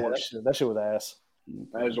 That shit was ass.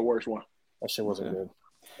 That is the worst one. That shit wasn't good.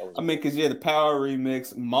 I mean, because the Power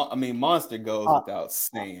remix. Monster goes without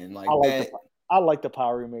saying. Like that. I like the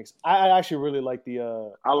Power remix. I actually really like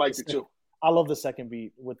the. I liked it too. I love the second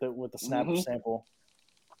beat with the snap sample.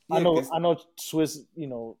 Yeah, I know Swiss.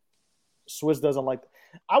 Swiss doesn't like.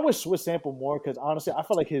 I wish Swiss sampled more because honestly, I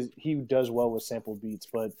feel like he does well with sample beats,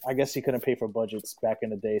 but I guess he couldn't pay for budgets back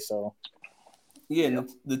in the day. So. Yeah,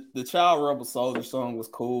 the Child Rebel Soldier song was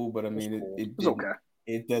cool, but I mean, it was okay.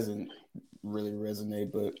 It doesn't. really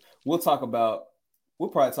resonate. But we'll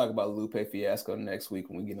probably talk about Lupe Fiasco next week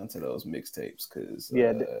when we get into those mixtapes. Because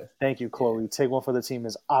thank you, Chloe. Take One for the Team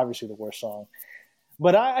is obviously the worst song.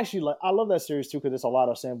 But I love that series too because there's a lot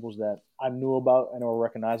of samples that I knew about and are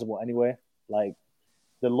recognizable anyway. Like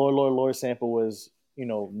the Lord sample was,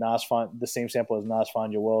 the same sample as Nas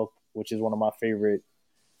Find Your Wealth, which is one of my favorite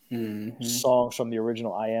songs from the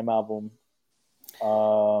original I Am album.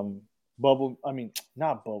 Bubble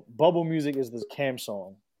Music is the Cam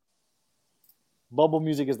song. Bubble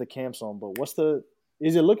Music is the Cam song, but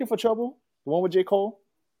is it Looking for Trouble? The one with J. Cole?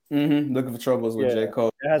 Looking for Trouble is with J.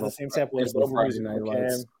 Cole. It has the same sample as Bubble Music for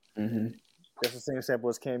Cam. Mm-hmm. That's the same sample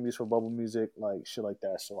as Cam used for Bubble Music, like shit like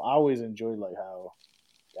that. So I always enjoyed like how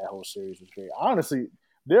that whole series was great. Honestly,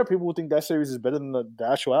 there are people who think that series is better than the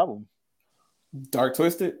actual album. Dark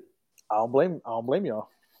Twisted? I don't blame y'all.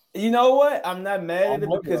 You know what? I'm not mad at it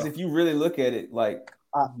because if you really look at it, like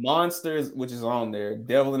Monsters, which is on there,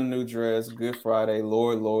 Devil in a New Dress, Good Friday,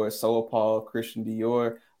 Lord, So Paul, Christian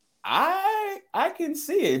Dior, I can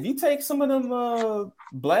see it. If you take some of them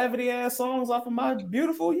Blavity ass songs off of My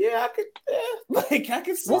Beautiful, I can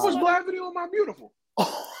see. What was Blavity on My Beautiful?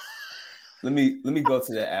 Let me go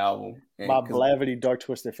to the album. My Blavity Dark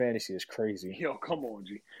Twisted Fantasy is crazy. Yo, come on,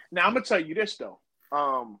 G. Now I'm gonna tell you this though.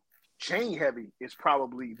 Chain Heavy is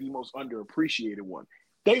probably the most underappreciated one.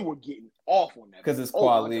 They were getting off on that because it's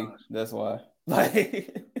quality. That's why.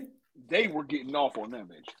 Like they were getting off on that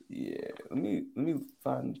bitch. Yeah, let me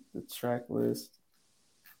find the track list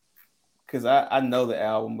because I know the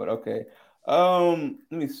album, but okay. Let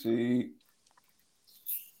me see.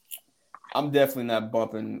 I'm definitely not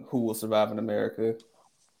bumping Who Will Survive in America,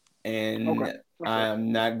 and I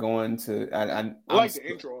am not going to. I like the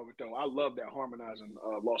intro of it though. I love that harmonizing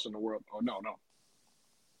 "Lost in the World." Oh no.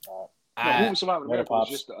 Who Will Survive in America is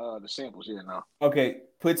just the samples here now. Okay,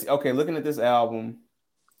 looking at this album.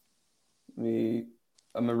 I'm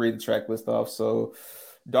gonna read the track list off. So,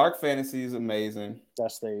 Dark Fantasy is amazing.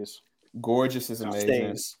 That stays. Gorgeous is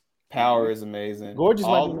amazing. Power is amazing. Gorgeous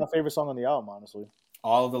might be my favorite song on the album, honestly.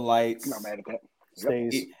 All of the Lights. I'm not mad at that.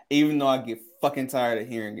 Stays. Even though I get fucking tired of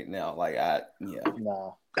hearing it now,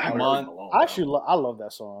 Nah. I love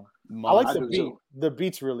that song. I like the beat. Too. The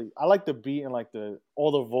beat's really. I like the beat and like the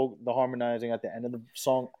harmonizing at the end of the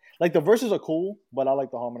song. Like the verses are cool, but I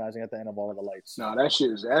like the harmonizing at the end of All of the Lights. No,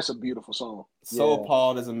 that's a beautiful song. So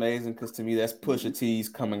Appalled is amazing because to me that's Pusha T's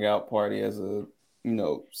coming out party as a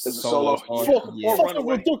solo song.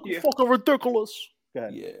 Fucking ridiculous.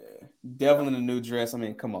 Yeah. Devil in a New Dress. I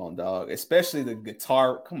mean, come on, dog. Especially the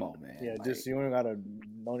guitar. Come on, man. Yeah,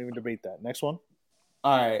 don't even debate that. Next one.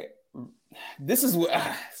 All right. This is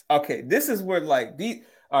where like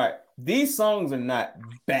these songs are not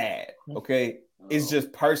bad. Okay. It's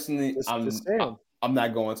just personally, I'm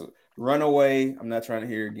not going to Runaway. I'm not trying to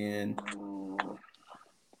hear again.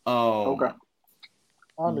 Okay.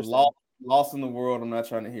 I understand. Lost in the World. I'm not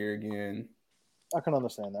trying to hear again. I can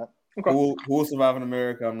understand that. Okay. Who Will Survive in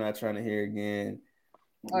America? I'm not trying to hear again.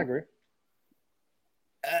 I agree.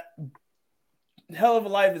 Hell of a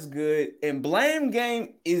Life is good, and Blame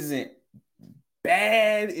Game isn't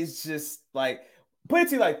bad. It's just like put it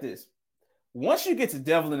to you like this. Once you get to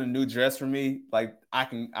Devil in a New Dress for me, like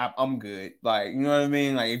I'm good. Like, you know what I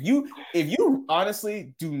mean? Like if you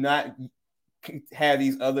honestly do not have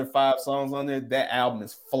these other 5 songs on there, that album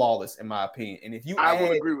is flawless in my opinion. And if you I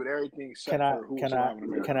would agree with everything. Can I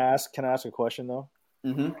ask a question though?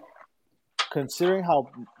 Mm-hmm. Considering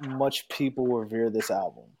how much people revere this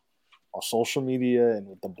album on social media and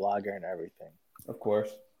with the blogger and everything, of course,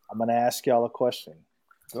 I'm gonna ask y'all a question.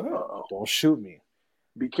 Go ahead. Don't shoot me.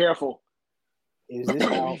 Be careful. Is this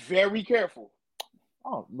be very careful?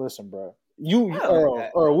 Oh, listen, bro.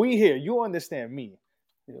 Earl, we here. You understand me.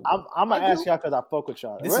 I'm gonna ask y'all because I fuck with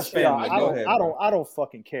y'all. This is family. I don't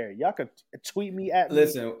fucking care. Y'all could tweet me at me.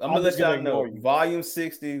 Listen, I'm gonna let y'all know. Volume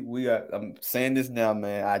 60. I'm saying this now,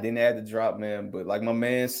 man. I didn't add the drop, man, but like my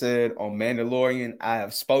man said on Mandalorian, I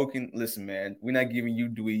have spoken. Listen, man, we're not giving you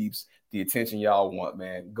dweebs the attention y'all want,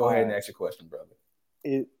 man. Go ahead and ask your question, brother.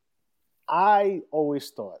 I always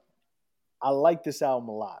thought I like this album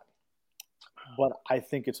a lot, but I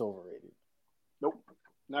think it's overrated. Nope,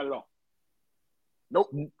 not at all. Nope,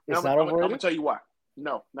 it's not overrated. I'm gonna tell you why.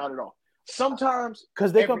 No, not at all. Sometimes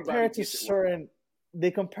because they compare it to certain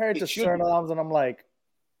albums, and I'm like,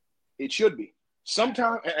 it should be.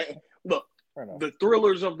 Sometimes, look, the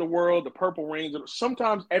Thrillers of the world, the Purple Rains.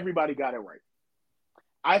 Sometimes everybody got it right.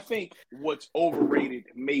 I think what's overrated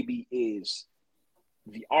maybe is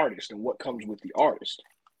the artist and what comes with the artist.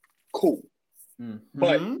 Cool. Mm-hmm.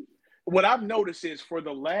 But what I've noticed is for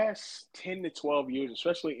the last 10 to 12 years,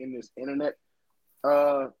 especially in this internet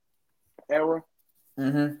era,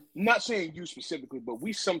 not saying you specifically, but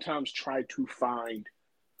we sometimes try to find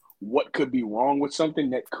what could be wrong with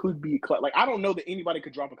something that could be like, I don't know that anybody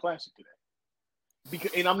could drop a classic today.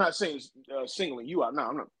 Because, and I'm not saying singling you out. No,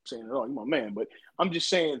 I'm not saying at all. You're my man, but I'm just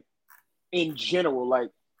saying in general, like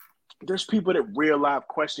there's people that real life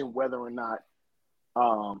question whether or not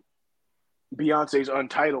Beyonce's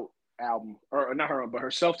Untitled album, or not her, but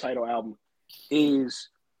her self-titled album, is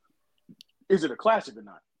it a classic or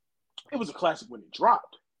not? It was a classic when it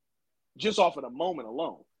dropped, just off of the moment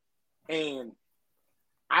alone. And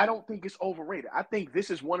I don't think it's overrated. I think this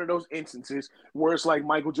is one of those instances where it's like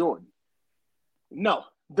Michael Jordan. No,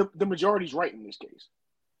 the majority's right in this case.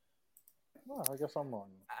 Well, I guess I'm wrong.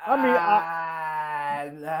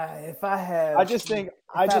 If I have, I just think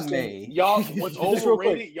y'all, what's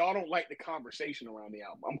overrated, y'all don't like the conversation around the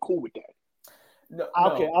album. I'm cool with that.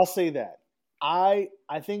 Okay, I'll say that. I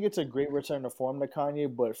think it's a great return to form to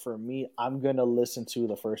Kanye, but for me, I'm gonna listen to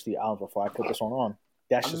the first 3 albums before I put this one on.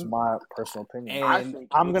 That's just my personal opinion. And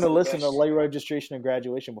I'm gonna listen to Late Registration and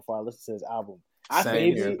Graduation before I listen to his album. I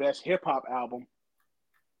think it's the best hip hop album.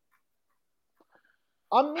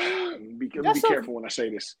 I mean, be careful when I say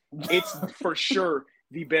this. It's for sure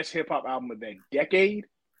the best hip hop album of that decade,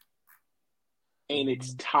 and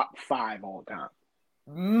it's top 5 all time.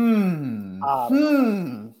 I don't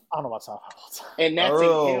know about top 5 all time. And that's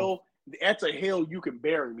a hill. That's a hill you can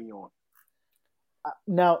bury me on.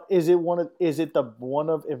 Now, is it one of, if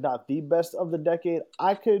not the best of the decade?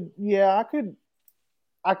 I could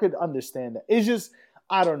understand that. It's just,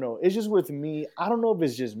 I don't know. It's just with me. I don't know if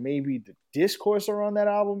it's just maybe the discourse around that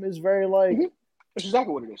album is very like. Mm-hmm. That's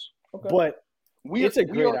exactly what it is. Okay. But it's a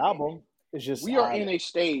great album. It's just we are in a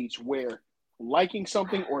stage where liking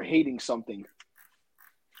something or hating something,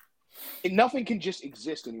 and nothing can just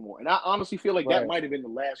exist anymore. And I honestly feel like that might have been the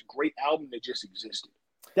last great album that just existed.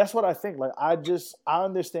 That's what I think. Like I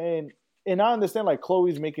understand, and I understand. Like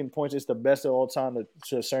Chloe's making points. It's the best of all time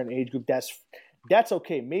to a certain age group. That's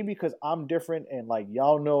okay. Maybe because I'm different, and like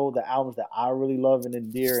y'all know the albums that I really love and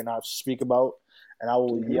endear, and I speak about, and I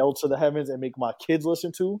will yell to the heavens and make my kids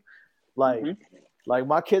listen to. Like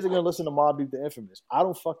my kids are gonna listen to Mobb Deep the Infamous. I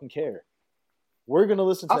don't fucking care. We're gonna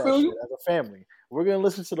listen to that shit as a family. We're gonna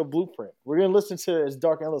listen to The Blueprint. We're gonna listen to It's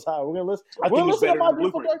Dark Endless High. We're gonna listen. I think it's better than The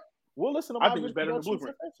Blueprint. We'll listen to. I think it's better than The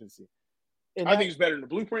Blueprint. I think it's better than The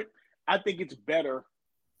Blueprint. I think it's better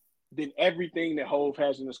than everything that Hove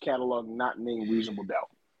has in his catalog, not named Reasonable Doubt.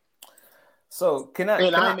 So can I?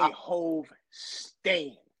 And I'm a Hove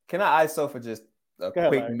stan. Can I ISO for just a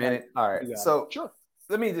quick minute? All right. So sure.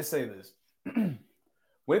 Let me just say this.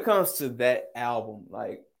 When it comes to that album,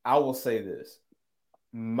 like I will say this.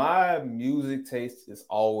 My music taste is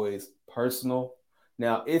always personal.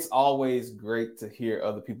 Now, it's always great to hear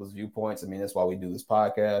other people's viewpoints. I mean, that's why we do this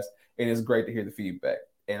podcast. And it's great to hear the feedback.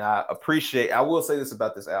 And I will say this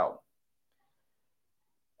about this album.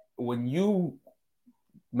 When you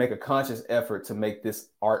make a conscious effort to make this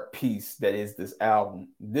art piece that is this album,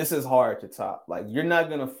 this is hard to top. Like, you're not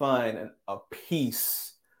going to find a piece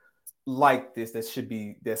like this that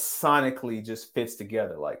sonically just fits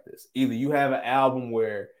together like this. Either you have an album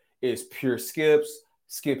where it's pure skips,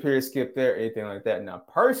 skip here, skip there, anything like that. Now,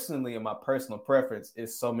 personally, in my personal preference,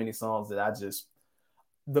 is so many songs that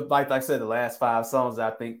like I said, the last 5 songs I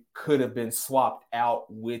think could have been swapped out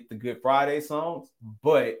with the Good Friday songs,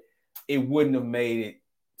 but it wouldn't have made it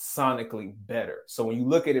sonically better. So when you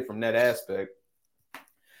look at it from that aspect,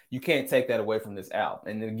 you can't take that away from this album.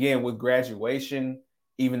 And then again, with Graduation,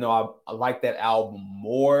 even though I like that album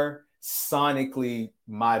more, sonically,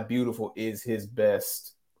 My Beautiful is his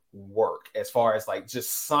best work as far as like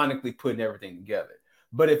just sonically putting everything together.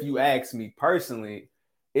 But if you ask me personally,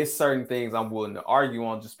 it's certain things I'm willing to argue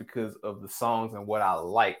on just because of the songs and what I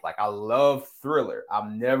like. Like I love Thriller.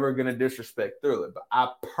 I'm never going to disrespect Thriller, but I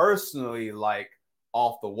personally like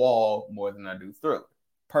Off the Wall more than I do Thriller,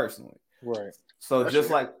 personally. Right. So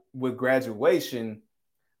just like with Graduation,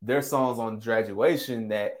 there's songs on Graduation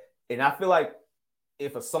that, and I feel like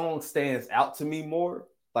if a song stands out to me more,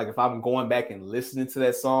 like if I'm going back and listening to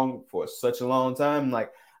that song for such a long time,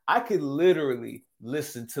 like I could literally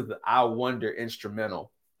listen to the I Wonder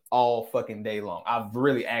instrumental all fucking day long. I've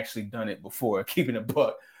really actually done it before, keeping a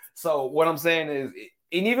buck. So what I'm saying is,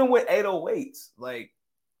 and even with 808s, like,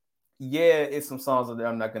 yeah, it's some songs that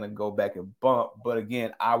I'm not going to go back and bump. But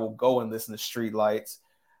again, I will go and listen to Streetlights.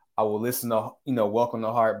 I will listen to, Welcome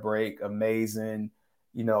to Heartbreak, Amazing,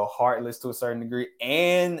 Heartless to a certain degree.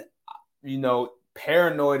 And,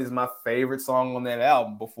 Paranoid is my favorite song on that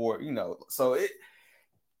album before, so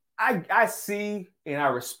I see and I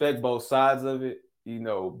respect both sides of it,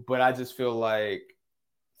 but I just feel like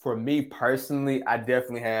for me personally, I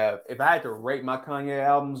definitely have, if I had to rate my Kanye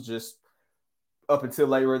albums just up until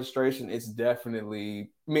Late Registration, it's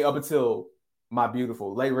definitely, up until My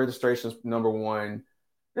Beautiful. Late Registration's number one.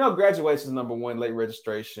 Graduation's number one, Late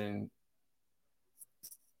Registration.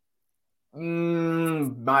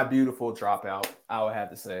 My Beautiful, Dropout, I would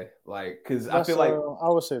have to say. Because I feel like I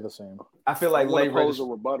would say the same. I feel like I'm going to pose a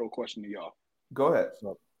rebuttal question to y'all. Go ahead.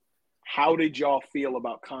 How did y'all feel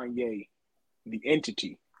about Kanye, the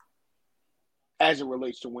entity, as it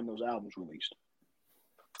relates to when those albums released?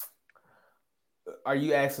 Are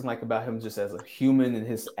you asking about him just as a human and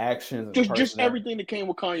his actions? Just everything that came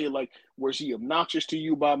with Kanye. Was he obnoxious to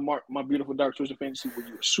you by My Beautiful Dark Twisted Fantasy? Were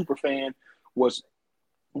you a super fan? Was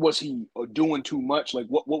he doing too much?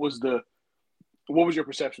 What was your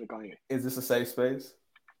perception of Kanye? Is this a safe space?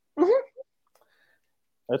 Mm-hmm.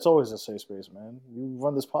 It's always a safe space, man. You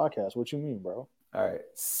run this podcast. What you mean, bro? All right.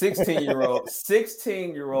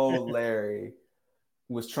 16-year-old Larry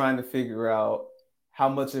was trying to figure out how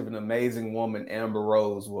much of an amazing woman Amber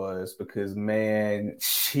Rose was because, man,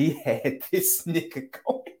 she had this nigga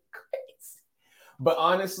going crazy. But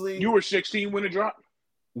honestly... You were 16 when it dropped?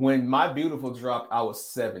 When My Beautiful dropped, I was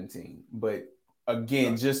 17. But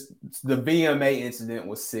again, just the VMA incident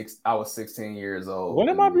was I was 16 years old. When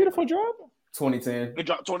did My Beautiful drop? 2010. It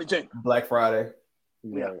dropped 2010. Black Friday.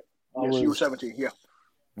 Yeah. Yes, you were 17. Yeah.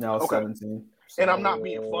 Now I was 17. And I'm not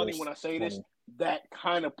being funny when I say this. That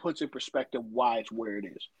kind of puts in perspective why it's where it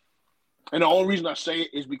is. And the only reason I say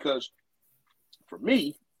it is because for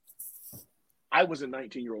me, I was a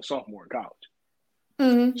 19-year-old sophomore in college.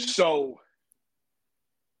 Mm-hmm. So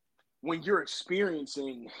when you're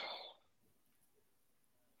experiencing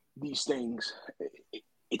these things,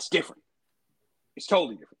 it's different. It's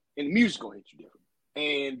totally different. And the music's going to hit you different.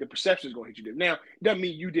 And the perception is going to hit you different. Now, it doesn't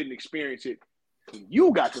mean you didn't experience it when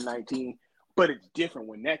you got to 19, but it's different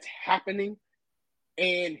when that's happening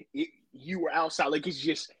and you were outside. It's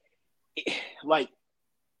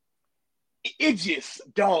just,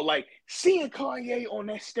 dog, seeing Kanye on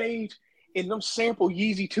that stage in them sample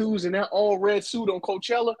Yeezy 2s and that all red suit on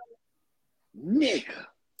Coachella, nigga.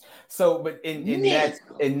 So, but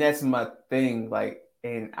that's my thing,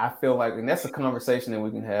 and I feel like, and that's a conversation that we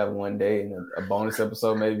can have one day in a bonus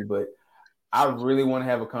episode maybe, but I really want to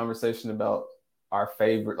have a conversation about our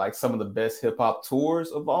favorite, some of the best hip hop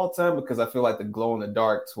tours of all time, because I feel like the Glow in the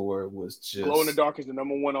Dark tour was just... Glow in the Dark is the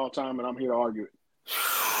number one all time, and I'm here to argue it.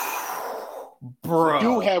 Bro. You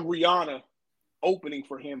do have Rihanna opening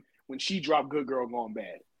for him when she dropped Good Girl Gone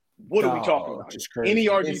Bad. What are we talking about? Any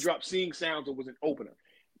RG dropped Seeing Sounds and was an opener.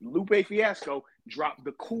 Lupe Fiasco dropped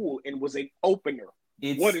The Cool and was an opener.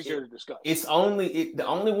 What is there to discuss? It's only the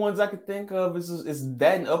only ones I could think of is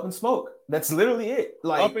that and Up in Smoke. That's literally it.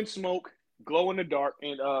 Up in Smoke, Glow in the Dark,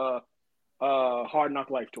 and Hard Knock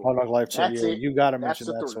Life tour. Hard Knock Life tour. That's it. You got to mention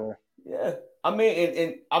that tour. Yeah, I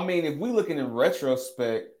mean, if we looking in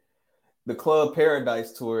retrospect, the Club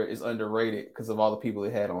Paradise tour is underrated because of all the people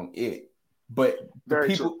it had on it. But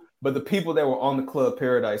the people that were on the Club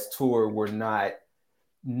Paradise tour were not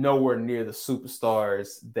nowhere near the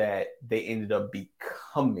superstars that they ended up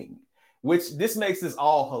becoming, which this makes this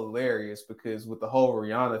all hilarious because with the whole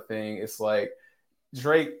Rihanna thing, it's like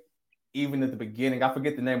Drake, even at the beginning, I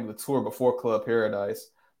forget the name of the tour before Club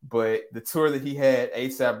Paradise, but the tour that he had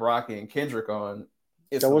A$AP Rocky and Kendrick on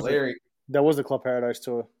is hilarious. That was the Club Paradise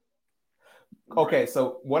tour. Okay,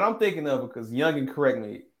 so what I'm thinking of, because Young can correct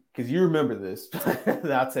me, because you remember this,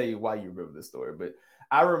 I'll tell you why you remember this story, but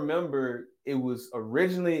I remember it was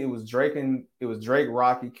Drake,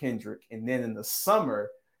 Rocky, Kendrick, and then in the summer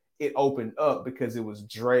it opened up because it was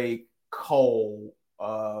Drake, Cole,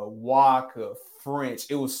 Waka, French.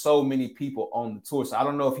 It was so many people on the tour. So I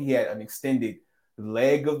don't know if he had an extended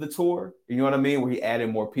leg of the tour, you know what I mean, where he added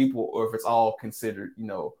more people, or if it's all considered,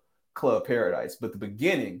 Club Paradise. But the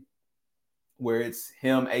beginning, where it's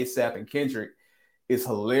him, A$AP, and Kendrick, is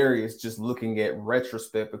hilarious just looking at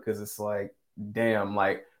retrospect because it's like, damn,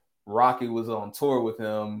 Rocky was on tour with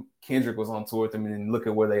him, Kendrick was on tour with him, and then look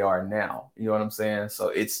at where they are now. You know what I'm saying? So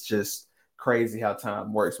it's just crazy how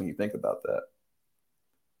time works when you think about that.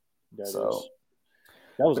 That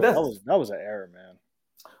was an error, man.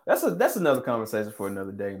 That's another conversation for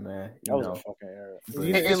another day, man. That was a fucking error.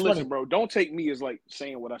 And listen, bro, don't take me as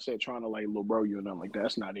saying what I said, trying to little bro you and nothing like that.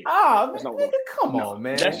 That's not it. That's not come on,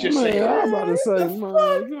 man. That's just saying. I'm about to say, man,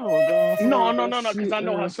 no, because I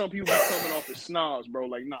know how some people be coming off as snobs, bro.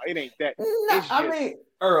 No, it ain't that. I mean,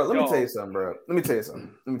 Earl, let me tell you something, bro. Let me tell you something.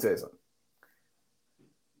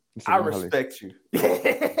 I respect you.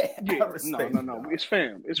 Yeah, no. It's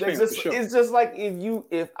fam. It's fam. Just, for sure. It's just like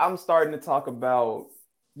if I'm starting to talk about,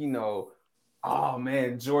 oh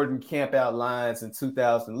man, Jordan camp out lines in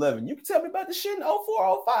 2011. You can tell me about the shit in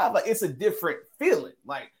 04, 05. Like it's a different feeling.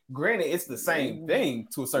 Like granted, it's the same thing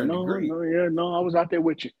to a certain degree. I was out there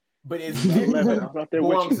with you. But it's different.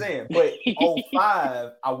 What I'm saying. But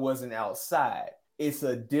 05, I wasn't outside. It's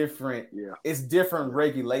a different, it's different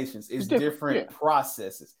regulations, it's different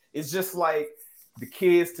processes. It's just like the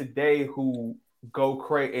kids today who go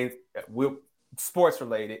crazy with sports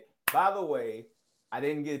related. By the way, I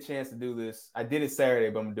didn't get a chance to do this. I did it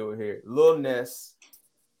Saturday, but I'm gonna do it here. Lil Ness,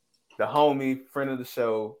 the homie, friend of the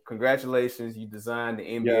show. Congratulations, you designed the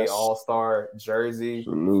NBA All-Star jersey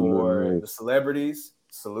for the celebrities.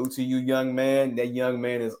 Salute to you, young man. That young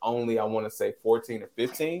man is only, I want to say, 14 or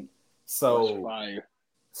 15. So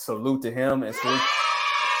salute to him and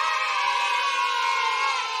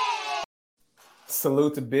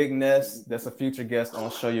salute to Big Ness. That's a future guest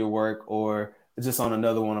on Show Your Work or just on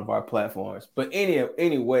another one of our platforms. But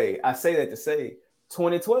anyway, I say that to say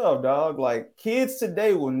 2012, dog. Like kids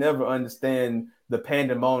today will never understand the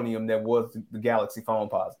pandemonium that was the Galaxy phone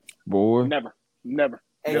positive. Boy, never.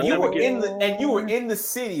 And you were in the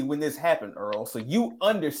city when this happened, Earl. So you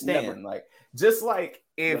understand, like, just like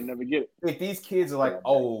if these kids are like,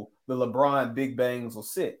 oh, the LeBron Big Bangs will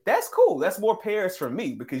sit. That's cool. That's more Paris for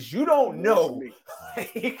me because you don't know.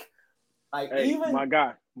 Like hey, even my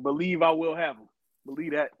guy, believe I will have them.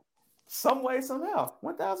 Believe that. Some way, somehow,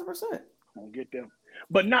 1,000%. I'll get them.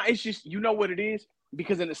 But not. It's just what it is.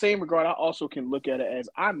 Because in the same regard, I also can look at it as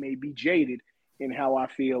I may be jaded in how I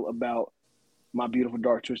feel about My Beautiful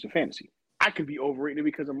Dark Twisted Fantasy. I could be overrated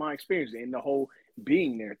because of my experience and the whole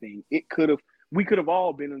being there thing. We could have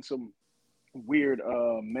all been in some weird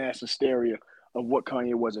mass hysteria of what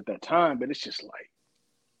Kanye was at that time, but it's just like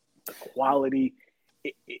the quality,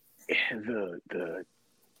 I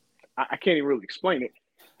can't even really explain it.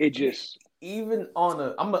 It just even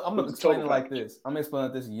on I'm gonna explain it like this. I'm gonna explain it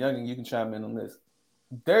like this, Young, and you can chime in on this.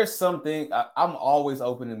 There's something I'm always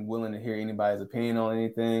open and willing to hear anybody's opinion on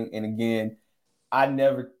anything, and again. I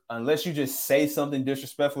never, unless you just say something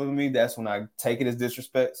disrespectful to me, that's when I take it as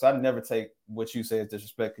disrespect. So I never take what you say as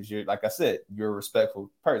disrespect because you're, like I said, you're a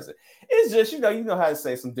respectful person. It's just, you know how to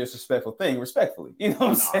say some disrespectful thing respectfully. You know what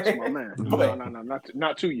I'm saying? My man. No,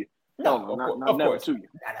 not to you. No, not never to you.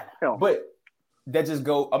 No. But that just I'm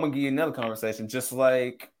going to give you another conversation. Just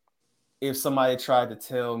like if somebody tried to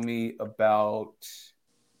tell me about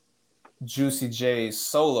Juicy J's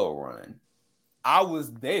solo run, I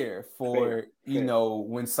was there for,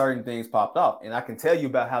 when certain things popped up. And I can tell you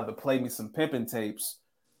about how the Play Me Some Pimpin' tapes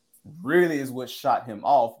really is what shot him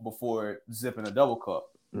off before zipping a double cup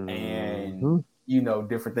and,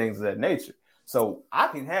 different things of that nature. So I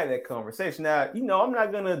can have that conversation. Now, I'm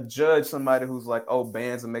not going to judge somebody who's like, oh,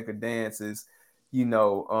 bands and make a dance is,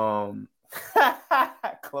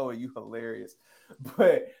 Chloe, you hilarious.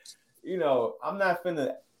 But, I'm not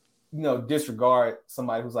finna disregard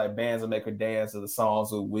somebody who's like bands that make her dance or the songs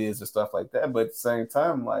with Wiz or stuff like that. But at the same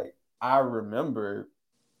time, like I remember,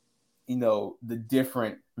 the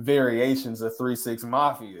different variations of 3 6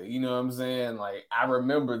 Mafia. You know what I'm saying? Like I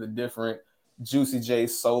remember the different Juicy J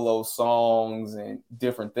solo songs and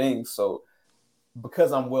different things. So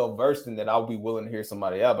because I'm well versed in that, I'll be willing to hear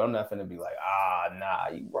somebody out, but I'm not gonna be like, nah,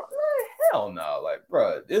 you bro. Hell no. Like,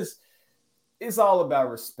 bro, it's all about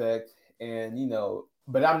respect and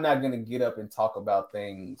but I'm not going to get up and talk about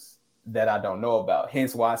things that I don't know about.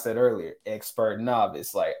 Hence why I said earlier, expert,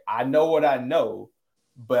 novice. Like, I know what I know,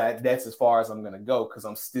 but that's as far as I'm going to go because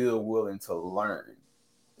I'm still willing to learn.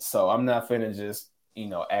 So I'm not finna just,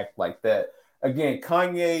 act like that. Again,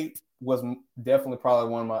 Kanye was definitely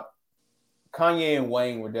probably Kanye and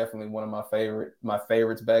Wayne were definitely one of my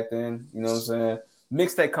favorites back then. You know what I'm saying?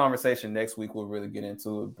 Mixtape conversation next week, we'll really get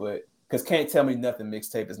into it, but because Can't Tell Me Nothing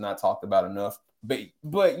mixtape is not talked about enough. But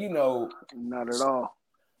not at all.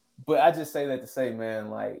 But I just say that to say, man,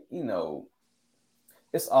 like,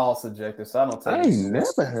 it's all subjective. So I don't take I ain't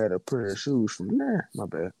never had a pair of shoes from there. My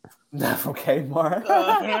bad. Not from Kmart.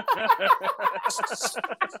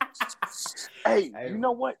 Hey, you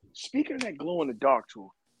know what? Speaking of that glow in the dark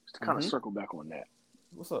tool, just to kind of circle back on that.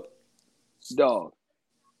 What's up? Dog,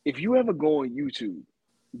 if you ever go on YouTube,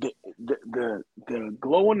 the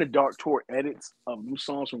glow in the dark tour edits of new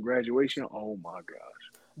songs from Graduation, oh my gosh.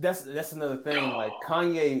 That's another thing. Like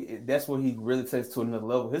Kanye, that's what he really takes to another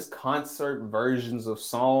level. His concert versions of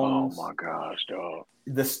songs. Oh my gosh, dog.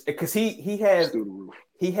 Because he has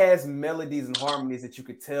melodies and harmonies that you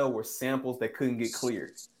could tell were samples that couldn't get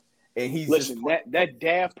cleared. And he's that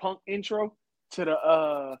Daft Punk intro.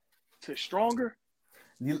 to Stronger.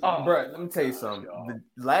 Bro, let me tell you something.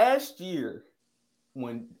 Last year,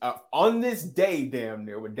 when on this day, damn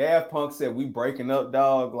near, when Daft Punk said we breaking up,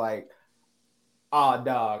 dog, like,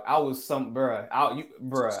 dog, I was bro, I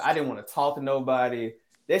didn't want to talk to nobody.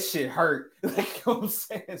 That shit hurt. Like, you know what I'm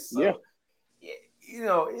saying? So, yeah. You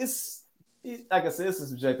know, it's like I said, it's a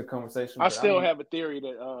subjective conversation. I still have a theory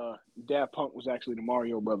that Daft Punk was actually the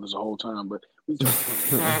Mario Brothers the whole time, but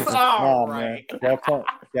all right. Man.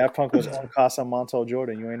 Daft Punk was on Casa Montel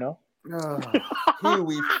Jordan. You ain't know? Here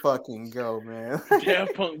we fucking go, man.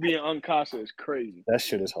 Daft Punk being Uncasa is crazy. That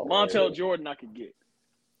shit is hilarious. Montel Jordan, I could get.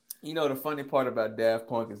 You know, the funny part about Daft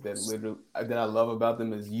Punk is that I love about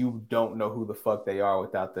them is you don't know who the fuck they are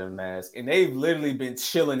without their mask, and they've literally been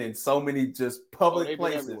chilling in so many just public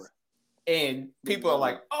places, and people are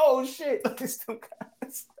like, "Oh shit, it's them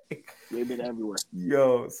guys." They've been everywhere.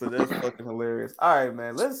 Yo, so that's fucking hilarious. All right,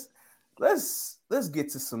 man, let's get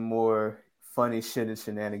to some more funny shit and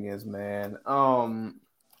shenanigans, man. Oh my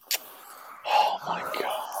god, bro.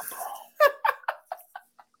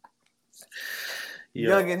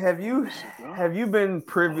 Youngin, have you been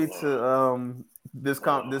privy to this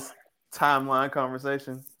timeline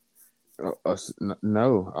conversation?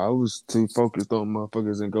 No, I was too focused on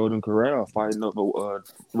motherfuckers in Golden Corral fighting up a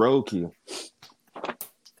roadkill.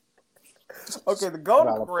 Okay, the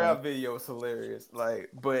Golden Corral video is hilarious.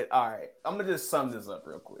 But all right, I'm gonna just sum this up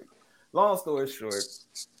real quick. Long story short,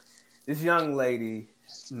 this young lady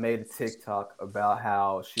made a TikTok about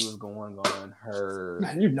how she was going on her.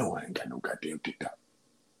 Man, you know I ain't got no goddamn TikTok.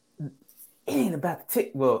 It ain't about the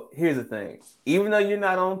TikTok. Well, here's the thing. Even though you're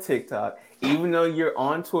not on TikTok, even though you're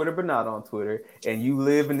on Twitter but not on Twitter, and you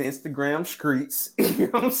live in the Instagram streets, you know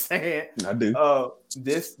what I'm saying? I do.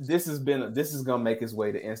 This is gonna make its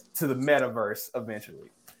way to the metaverse eventually,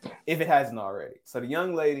 if it hasn't already. So the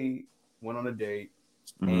young lady went on a date,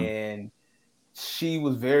 and she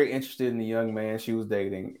was very interested in the young man she was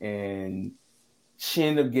dating, and she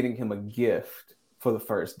ended up getting him a gift for the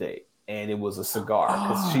first date. And it was a cigar.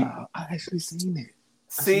 I actually seen it.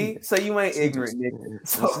 See? So you ain't ignorant, Nick.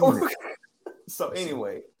 So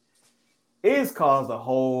anyway, it has caused a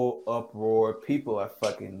whole uproar. People are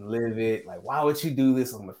fucking livid. Like, why would you do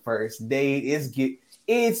this on the first date? It's the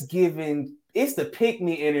pick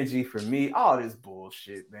me energy for me. All this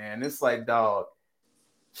bullshit, man. It's like, dog,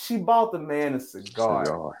 she bought the man a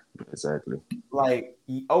cigar. Exactly. Like,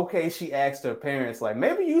 okay, she asked her parents, like,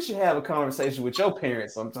 maybe you should have a conversation with your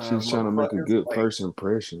parents sometimes. She's trying to make a good first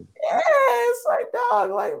impression. Yeah, it's like,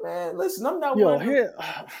 dog, like, man, listen, I'm not go ahead.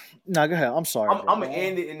 I'm sorry. I'm gonna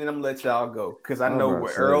end it and then I'm gonna let y'all go because I know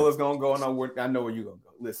where Earl is gonna go and I know where you're gonna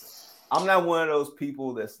go. Listen, I'm not one of those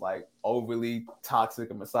people that's like overly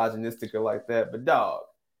toxic or misogynistic or like that, but dog,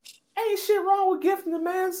 ain't shit wrong with gifting the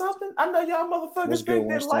man something. I know y'all motherfuckers think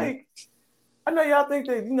that like. I know y'all think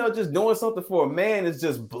that, just doing something for a man is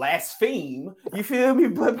just blaspheme. You feel me?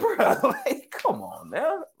 But, bro, like, come on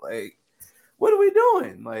now. Like, what are we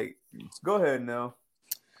doing? Like, go ahead now.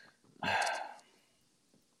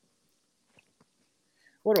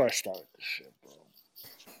 Where do I start with this shit, bro?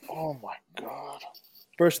 Oh, my God.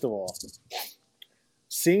 First of all,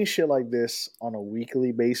 seeing shit like this on a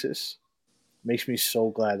weekly basis makes me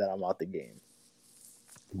so glad that I'm out the game.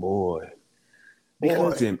 Boy.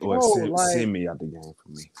 Because send me out the game for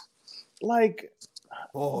me. Like,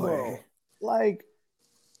 boy, bro,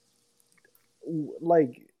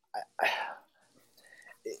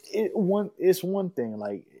 it's one thing.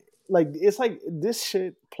 Like it's like this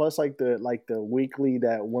shit plus like the weekly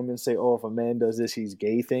that women say, oh, if a man does this, he's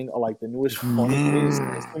gay thing, or like the newest funny things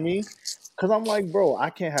to me. Because I'm like, bro,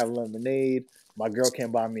 I can't have lemonade. My girl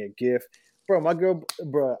can't buy me a gift, bro. My girl,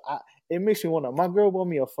 bro, it makes me wonder. My girl bought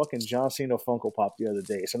me a fucking John Cena Funko Pop the other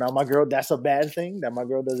day. So now my girl, that's a bad thing that my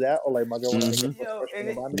girl does that, or like my girl when the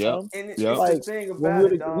thing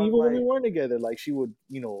about even when we weren't together, like she would,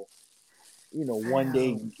 one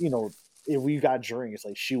day, if we got drinks,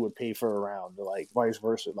 like she would pay for a round, or like vice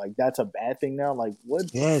versa. Like that's a bad thing now. Like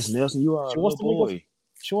what? Yes, Nelson, you are a little boy.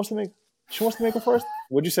 She wants to make a first.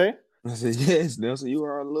 What'd you say? I said, yes, Nelson, you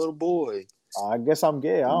are a little boy. I guess I'm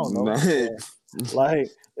gay. I don't know. Like,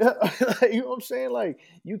 you know what I'm saying? Like,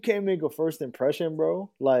 you can't make a first impression, bro.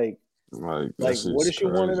 Like what if she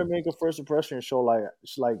wanted to make a first impression and show like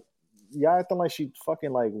y'all acting like she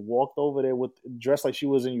fucking like walked over there dressed like she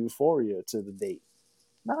was in Euphoria to the date.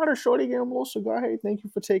 Nah, the shorty gave him a little cigar. Hey, thank you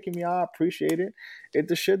for taking me out. I appreciate it. If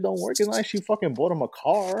the shit don't work, it's like she fucking bought him a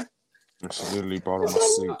car. She literally bought him a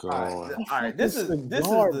cigar. All right, this is the thing.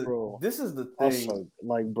 Like, bro,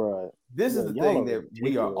 this is the thing that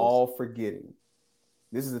we are all forgetting.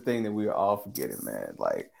 This is the thing that we are all forgetting, man.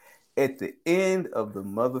 Like, at the end of the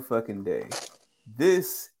motherfucking day,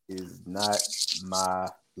 this is not my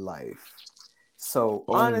life. So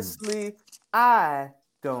honestly, I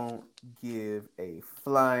don't give a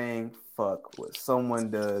flying fuck what someone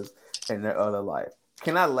does in their other life.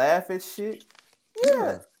 Can I laugh at shit?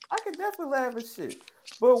 Yeah, I can definitely laugh at shit.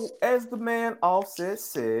 But as the man Offset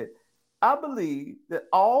said, I believe that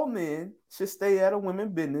all men should stay out of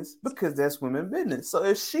women's business because that's women's business. So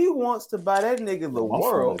if she wants to buy that nigga the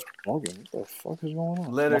world, what the fuck is going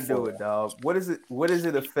on? let her do it, dog. What does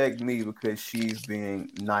it affect me because she's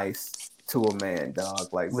being nice to a man,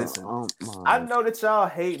 dog? Like, listen, I know that y'all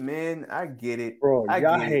hate men. I get it, bro.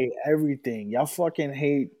 Y'all hate everything. Y'all fucking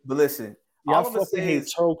hate. But listen, y'all fucking hate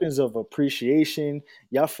tokens of appreciation.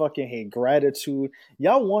 Y'all fucking hate gratitude.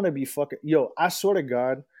 Y'all want to be fucking. Yo, I swear to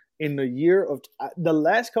God, in the year of the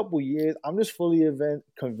last couple years, I'm just fully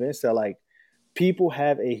convinced that like people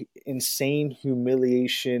have a insane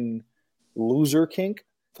humiliation loser kink.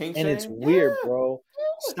 And it's weird, bro.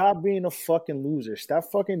 Stop being a fucking loser. Stop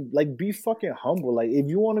fucking like be fucking humble. Like if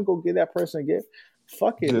you want to go get that person a gift,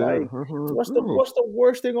 fuck it. Like what's the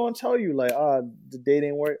worst they're gonna tell you? Like, the date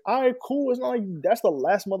ain't work. All right, cool. It's not like that's the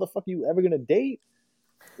last motherfucker you ever gonna date.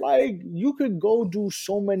 Like you could go do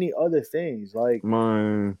so many other things. Like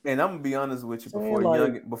and I'm gonna be honest with you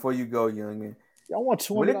before you go, youngin. Y'all want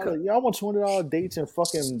 $200? Y'all want $200 dates and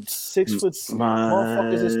fucking 6 foot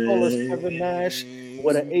motherfuckers as tall as Kevin Nash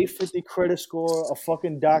with an 850 credit score, a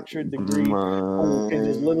fucking doctorate degree, who can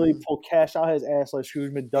just literally pull cash out his ass like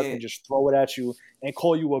Scrooge McDuck and just throw it at you and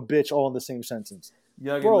call you a bitch all in the same sentence.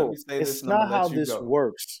 Youngin, bro, let me say it's not how this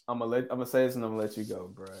works. I'm gonna say this and I'm gonna let you go,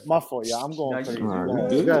 bro. My fault, yeah. I'm going crazy. I'm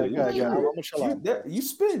gonna chill out. You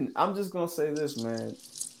spitting. I'm just gonna say this, man.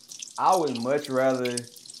 I would much rather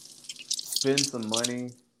spend some money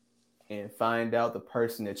and find out the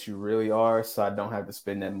person that you really are, so I don't have to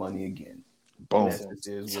spend that money again. Boom.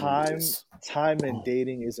 Time and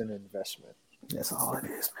dating is an investment. That's all it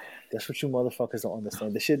is, man. That's what you motherfuckers don't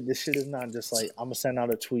understand. This shit is not just like I'm gonna send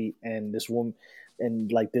out a tweet and this woman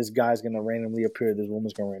and like this guy's gonna randomly appear, this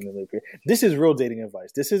woman's gonna randomly appear. This is real dating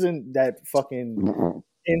advice. This isn't that fucking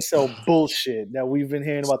incel bullshit that we've been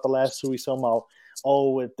hearing about the last 2 weeks. Somehow,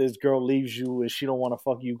 if this girl leaves you and she don't want to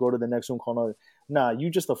fuck you, go to the next one. Call another. Nah,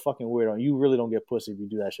 you just a fucking weirdo. You really don't get pussy if you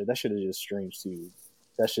do that shit. That shit is just strange to you.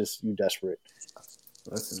 That's just you desperate.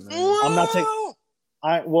 Listen, man. I'm not taking.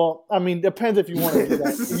 I mean, depends if you want to do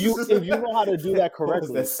that. If you know how to do that correctly.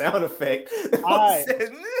 What was that sound effect?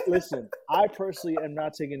 Listen, I personally am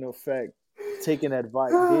not taking dating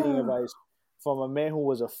advice from a man who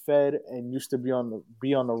was a Fed and used to be on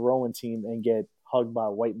the rowing team and get hugged by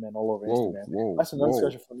white men all over Instagram. That's another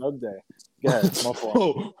discussion for another day. Go ahead, my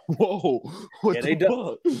fault. What they dug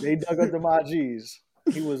up the IGs.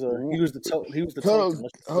 He was the token.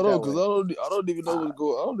 Hold on, because I don't even know what's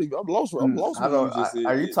going on. I'm lost.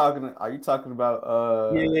 Are you talking about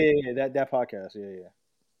that podcast? Yeah.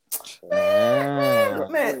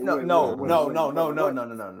 Man, no,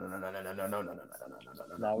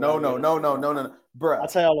 bro. I'll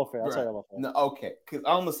tell y'all off air. No, okay, because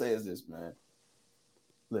I'm gonna say is this, man.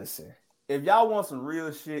 Listen, if y'all want some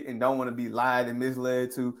real shit and don't want to be lied and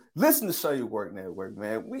misled to, listen to Show Your Work Network,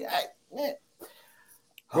 man.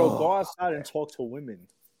 Bro, go outside and talk to women.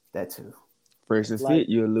 That too. First and fit,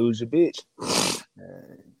 you'll lose your bitch.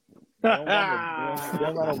 Don't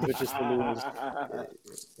want no bitches to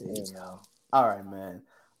lose. Yeah. All right, man.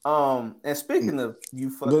 And speaking of you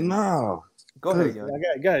fucking, but now, go ahead,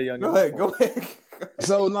 young. Go ahead.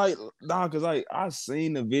 So because I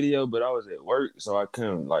seen the video, but I was at work, so I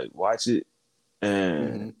couldn't watch it,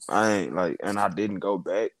 and I ain't and I didn't go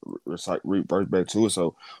back, revert back to it.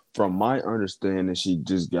 So from my understanding, she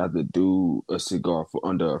just got to do a cigar for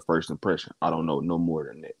under a first impression. I don't know no more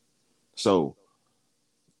than that. So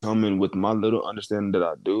coming with my little understanding that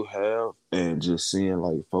I do have, and just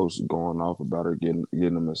seeing folks going off about her getting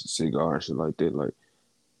them a cigar and shit like that,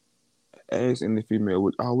 ask any female,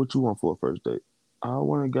 what you want for a first date? I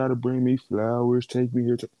want a guy to bring me flowers, take me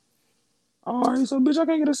here. All right, so bitch, I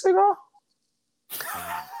can't get a cigar.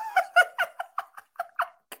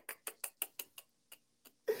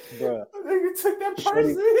 Bruh, you took that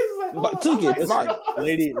person. Took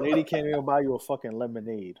it. Lady can't even buy you a fucking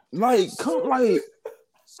lemonade.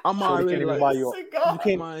 I'm already you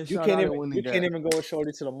can't even go with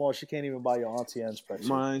shorty to the mall. She can't even buy your auntie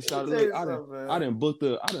inspection. I didn't book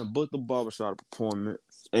the barbershop appointment.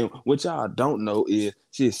 And what y'all don't know is,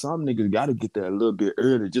 some niggas got to get there a little bit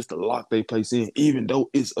early just to lock their place in, even though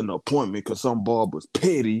it's an appointment, because some barber's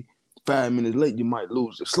petty. 5 minutes late, you might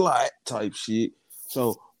lose the slot type shit.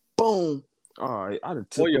 So, boom. All right, I done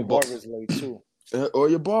took your barber's late too. or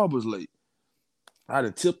your barber's late. I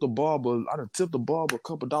done tipped the barber a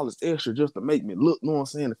couple dollars extra just to make me look, you know what I'm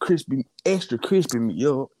saying, extra crispy me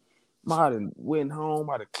up. I done went home,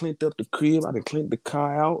 I done cleaned up the crib, I done cleaned the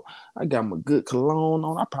car out. I got my good cologne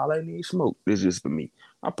on. I probably ain't need smoke. This just for me.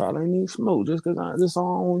 I probably ain't need smoke just because I just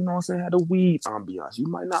don't, you know what I'm saying, had the weed ambiance. You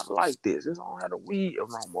might not like this. Just don't have the weed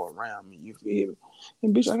aroma around me. You feel me?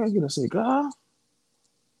 And bitch, I gotta get a cigar.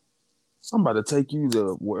 I'm about to take you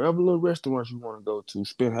to wherever little restaurants you want to go to,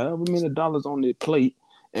 spend however many dollars on their plate,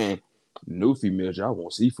 and new females, y'all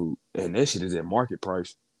want seafood. And that shit is at market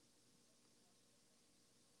price.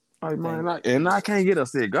 Like, man, I can't get a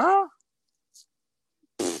cigar?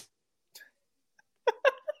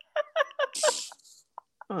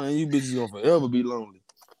 Man, you bitches gonna forever be lonely.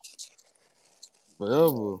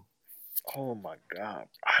 Forever. Oh my God,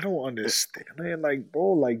 I don't understand, man. Like,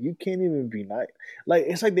 bro, like you can't even be nice. Like,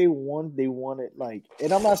 it's like they want it. Like,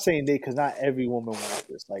 and I'm not saying they, because not every woman wants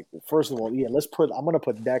this. Like, first of all, yeah, I'm gonna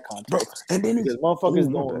put that context, bro. And then because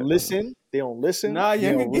motherfuckers don't listen. They don't listen. Nah,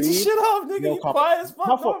 Youngin, get your shit off, nigga. You quiet as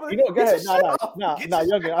fuck. You know, go ahead. Nah,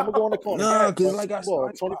 Youngin, I'm gonna go in the corner. Nah, because like I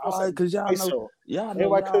said, because y'all know.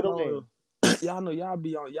 Y'all know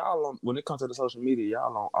y'all on when it comes to the social media,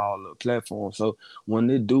 y'all on all the platforms. So when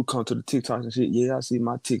they do come to the TikToks and shit, yeah, I see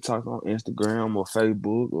my TikTok on Instagram or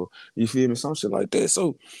Facebook or you feel me, some shit like that.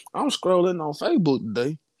 So I'm scrolling on Facebook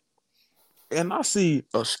today, and I see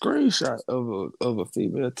a screenshot of a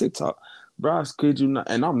female TikTok. Bro, I kid you not,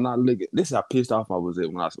 and I'm not looking. This is how pissed off I was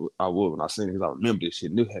at when I seen it, because I remember this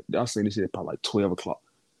shit. I seen this shit at probably like 12 o'clock.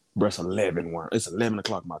 Bro, it's 11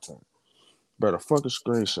 o'clock my time. Bro, the fucking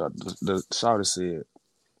screenshot, the shouter said,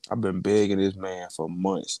 I've been begging this man for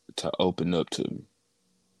months to open up to me.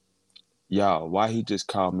 Y'all, why he just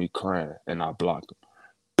called me crying and I blocked him?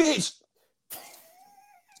 Bitch!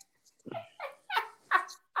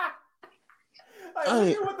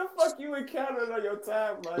 Like, what the fuck you encountered on your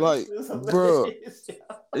timeline? Like, bro,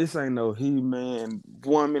 this ain't no He-Man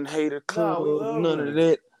woman hater club, none of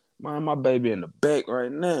that. Man, my baby in the back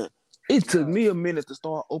right now. It took me a minute to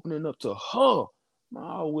start opening up to her. Man,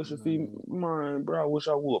 I wish I wish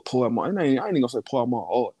I would pour out my. I ain't even gonna say pour out my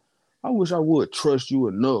heart. I wish I would trust you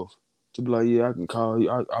enough to be like, yeah, I can call you.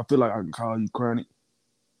 I feel like I can call you chronic.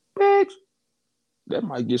 Bitch, that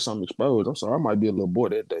might get something exposed. I'm sorry, I might be a little boy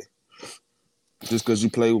that day. Just because you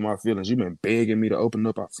play with my feelings, you've been begging me to open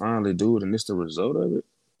up. I finally do it, and it's the result of it.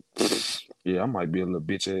 Yeah, I might be a little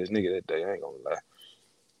bitch ass nigga that day. I ain't gonna lie.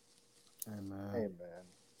 Hey man.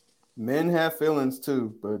 Men have feelings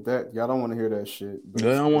too, but that y'all don't want to hear that shit. But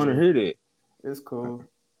they don't want to hear that. It's cool.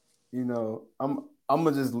 You know, I'm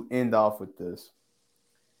gonna just end off with this.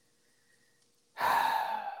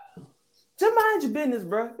 Just mind your business,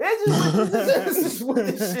 bro. That's just what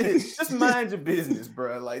this shit is. Just mind your business,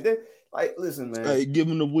 bro. Like that. Like, listen, man. Hey, give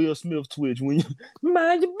him the Will Smith twitch when you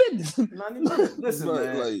mind your business. Listen,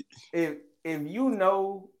 man. Like, if you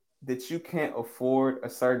know that you can't afford a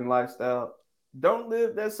certain lifestyle, don't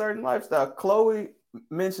live that certain lifestyle. Chloe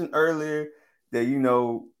mentioned earlier that, you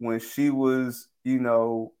know, when she was, you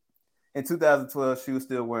know, in 2012, she was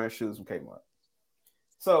still wearing shoes from Kmart.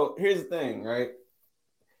 So here's the thing, right?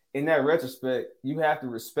 In that retrospect, you have to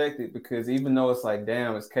respect it, because even though it's like,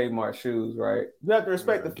 damn, it's Kmart shoes, right? You have to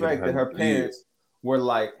respect the fact that her parents were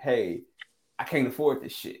like, hey, I can't afford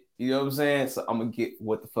this shit. You know what I'm saying? So I'm going to get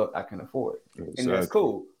what the fuck I can afford. Exactly. And that's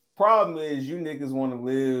cool. Problem is, you niggas want to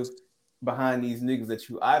live behind these niggas that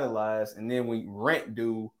you idolize, and then when rent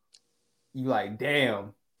due, you like,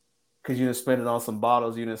 damn, because you didn't spend it on some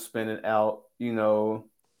bottles, you didn't spend it out, you know,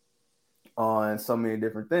 on so many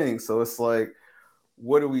different things. So it's like,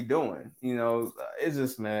 what are we doing? You know, it's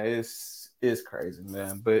just, man, it's crazy,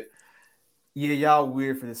 man. But yeah, y'all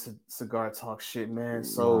weird for this cigar talk shit, man.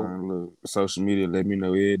 So look, social media let me know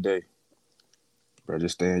every day, bro.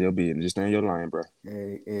 Just stay in your business, just stay in your line, bro.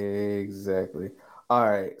 Exactly. All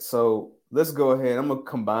right, so let's go ahead. I'm gonna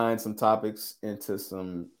combine some topics into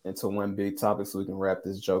one big topic so we can wrap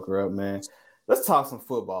this joker up, man. Let's talk some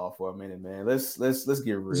football for a minute, man. Let's get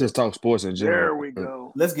real. Let's just talk sports in general. There we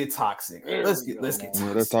go. Let's get toxic. Let's get toxic.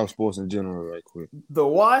 Yeah, let's talk sports in general right quick. The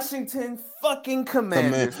Washington fucking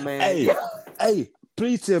Commanders, man. Hey,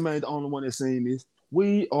 please tell me I ain't the only one that's saying this.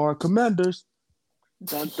 We are Commanders.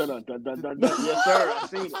 Dun, dun, dun, dun, dun, dun, dun. Yes, sir. I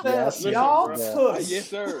seen it. Yes, y'all took. Yes,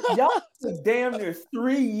 sir. Y'all took damn near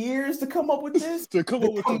 3 years to come up with this. To come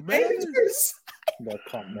up with Commanders.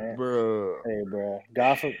 Bro. Hey, bro.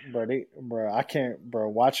 Bro, I can't, bro.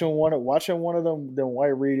 Watching one of them white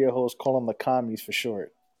radio hosts call them the commies for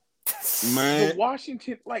short. Man, the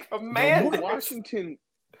Washington,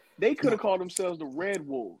 they could have called themselves the Red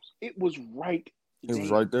Wolves. It was right. It was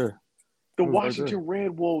right there. The It was right Washington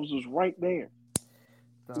Red Wolves was right there.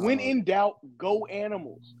 When in doubt, go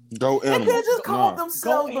animals. Go They could have animals. just called Nah.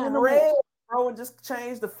 themselves Go the animals. Red, bro, and just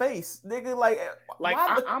changed the face, nigga. Like Like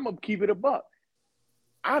why the- I'm gonna keep it a buck.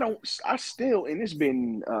 I still, and it's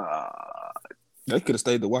been They could have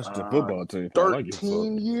stayed the Washington football team. I like it.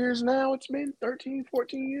 13 years now. It's been 13,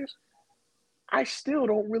 14 years. I still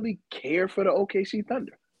don't really care for the OKC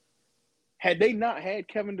Thunder. Had they not had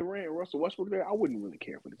Kevin Durant and Russell Westbrook there, I wouldn't really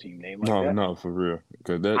care for the team name like that. No, for real.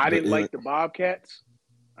 Because I didn't like the Bobcats.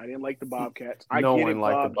 I No get one it.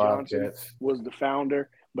 liked Bob the Johnson Bobcats. was the founder,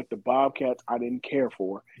 but the Bobcats I didn't care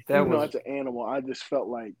for. That Even though was it's an animal, I just felt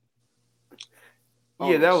like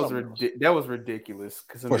yeah, that was something else. that was ridiculous.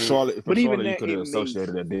 Because For Charlotte, But even you that, could have it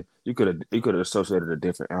associated a you could have associated a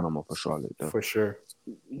different animal for Charlotte. Though. for sure.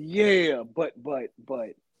 Yeah, but the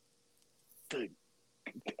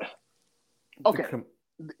okay.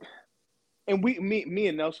 And me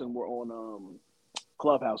and Nelson were on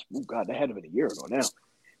Clubhouse. Oh God, that had to been a year ago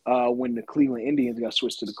now. When the Cleveland Indians got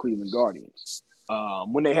switched to the Cleveland Guardians.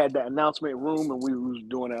 When they had that announcement room and we was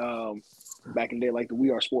doing back in the day like the We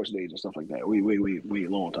Are Sports days and stuff like that. We a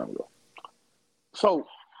long time ago. So,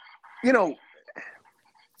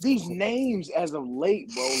 these names as of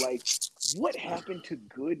late, bro, like what happened to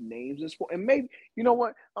good names in sport? And maybe, you know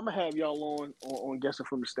what? I'm gonna have y'all on Guessing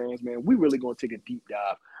from the Stands, man. We really gonna take a deep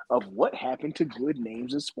dive of what happened to good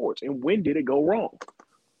names in sports and when did it go wrong?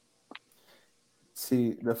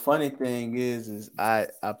 See, the funny thing is I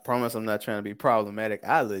promise I'm not trying to be problematic.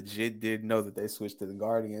 I legit didn't know that they switched to the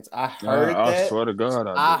Guardians. I heard I that. swear to God,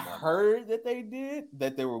 I heard that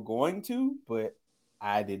they were going to, but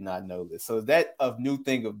I did not know this. So is that a new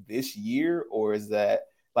thing of this year, or is that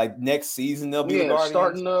like next season they'll be the Guardians?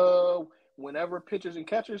 Starting whenever pitchers and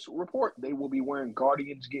catchers report, they will be wearing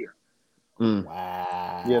Guardians gear.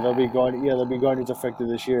 Wow. Yeah, they'll be Guardians effective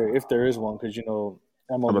this year if there is one, because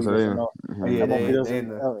MLB doesn't know. Yeah, MLB doesn't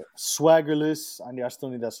swaggerless. I still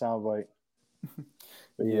need that soundbite.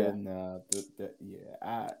 But yeah,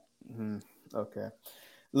 okay.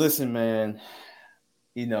 Listen, man.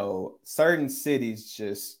 Certain cities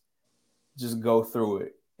just go through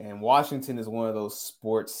it, and Washington is one of those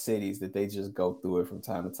sports cities that they just go through it from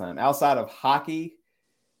time to time. Outside of hockey,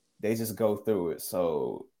 they just go through it.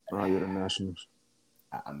 So, you're the Nationals.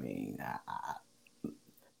 I mean,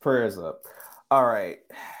 prayers up. All right.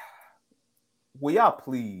 Will y'all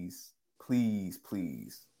please leave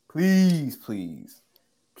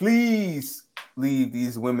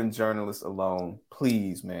these women journalists alone?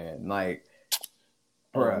 Please, man. Like,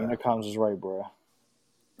 bruh. Mina Kimes is right, bro.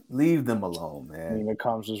 Leave them alone, man. Mina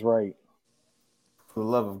Kimes is right. For the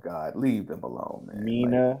love of God, leave them alone, man.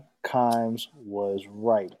 Mina Kimes was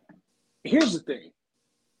right. Here's the thing.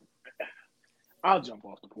 I'll jump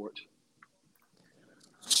off the porch.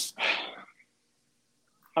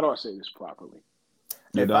 How do I say this properly?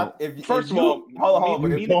 First of all, hold on.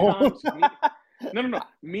 Mina Kimes, no.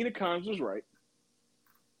 Mina Kimes was right.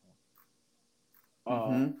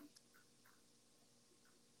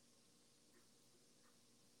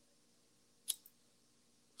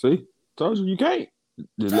 See? Told you can't.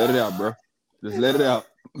 Just let it out, bro. Just let it out.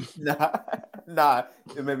 Nah.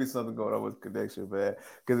 It may be something going on with connection, man.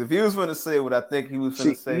 Because if he was going to say what I think he was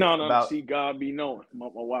going to say See, God be knowing. My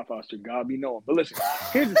Wi-Fi said God be knowing. But listen,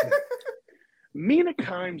 here's the thing. Mina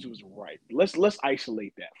Kimes was right. Let's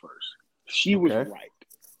isolate that first. She was right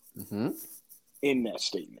in that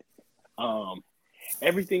statement.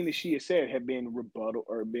 Everything that she had said had been rebutted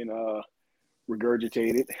or been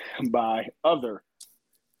regurgitated by other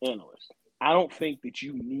analysts. I don't think that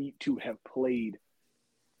you need to have played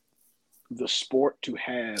the sport to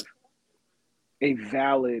have a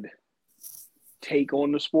valid take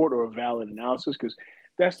on the sport or a valid analysis, because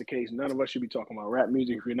if that's the case, none of us should be talking about rap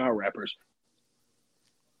music if you're not rappers.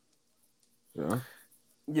 Yeah.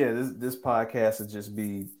 Yeah, this podcast would just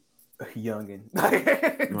be a youngin.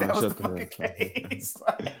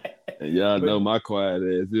 And y'all know my quiet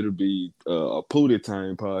ass. It'll be a Pootie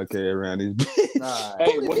Time podcast around this bitch.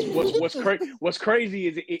 Hey, what's crazy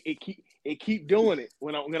is it keep doing it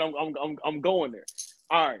when I'm going there.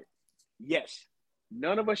 All right, yes,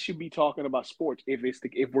 none of us should be talking about sports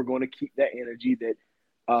if we're going to keep that energy that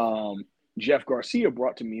Jeff Garcia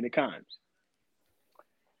brought to Mina Kimes.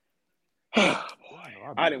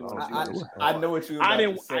 I didn't want to do this. I know what you were about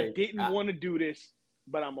to say. I didn't want to do this,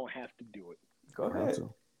 but I'm gonna have to do it. Go ahead.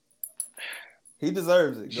 He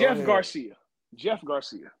deserves it. Jeff Garcia.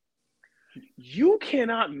 You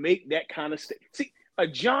cannot make that kind of statement. See, a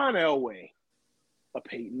John Elway, a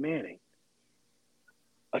Peyton Manning,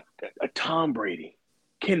 a Tom Brady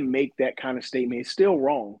can make that kind of statement. It's still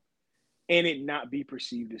wrong. and it not be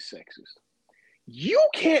perceived as sexist. You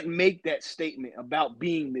can't make that statement about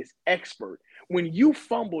being this expert when you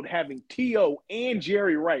fumbled having T.O. and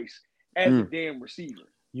Jerry Rice as a damn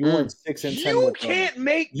receiver. You went 6 and 10 You with them. can't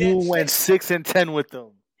make that You went statement. 6 and 10 with them.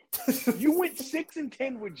 You went 6 and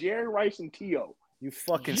 10 with Jerry Rice and T.O. You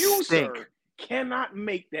fucking You, stink. sir, cannot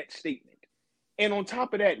make that statement. And on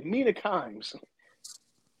top of that, Mina Kimes,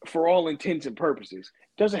 for all intents and purposes,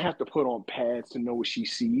 doesn't have to put on pads to know what she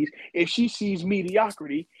sees. If she sees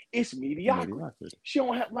mediocrity, it's mediocrity. She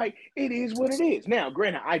don't have, like, it is what it is. Now,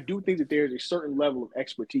 granted, I do think that there's a certain level of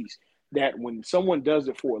expertise that when someone does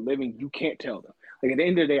it for a living, you can't tell them. Like, at the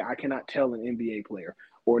end of the day, I cannot tell an NBA player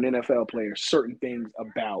or an NFL player certain things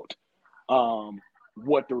about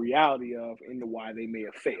what the reality of and why they may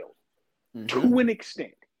have failed. To an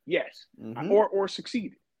extent, yes. Or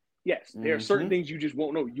succeeded. Yes, there are certain things you just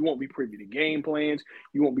won't know. You won't be privy to game plans.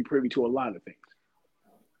 You won't be privy to a lot of things.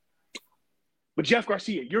 But Jeff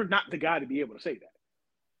Garcia, you're not the guy to be able to say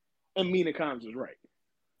that. And Mina Kimes is right.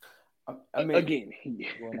 I mean, again,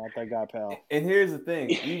 You're not that guy, pal. And here's the thing: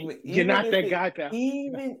 you're not that guy, pal.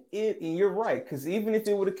 Even if, and you're right, because even if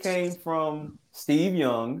it would have came from Steve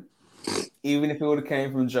Young, even if it would have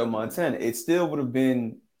came from Joe Montana, it still would have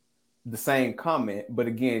been the same comment. But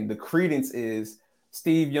again, the credence is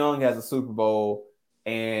Steve Young has a Super Bowl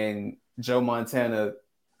and Joe Montana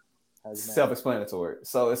self-explanatory.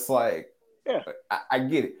 So it's like, yeah, I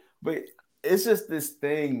get it. But it's just this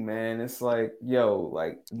thing, man. It's like, yo,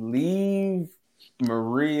 like, leave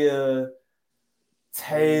Maria,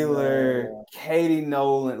 Taylor, Katie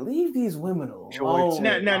Nolan, leave these women alone.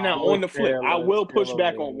 Now, on the flip, I will push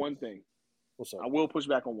back on one thing. What's up? I will push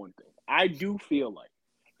back on one thing. I do feel like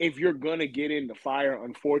if you're going to get in the fire,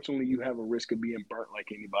 unfortunately, you have a risk of being burnt like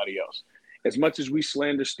anybody else. As much as we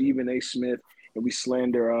slander Stephen A. Smith and we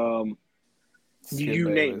slander, you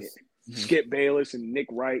name it, Skip Bayless and Nick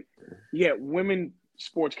Wright, yeah, women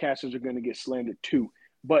sportscasters are going to get slandered too.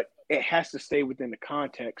 But it has to stay within the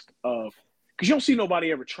context of, because you don't see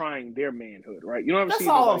nobody ever trying their manhood, right? You don't ever see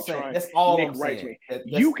nobody trying That's all Nick I'm Wright's saying. man.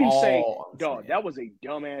 You can say, dog, that was a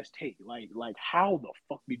dumbass take. Like, how the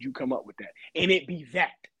fuck did you come up with that? And it be that.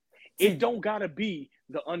 It don't gotta be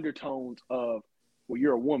the undertones of, well,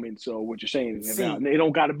 you're a woman, so what you're saying is about. It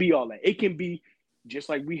don't gotta be all that. It can be just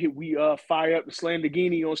like we fire up the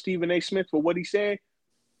Slandergini on Stephen A. Smith for what he said.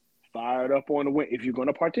 Fire it up on the win. If you're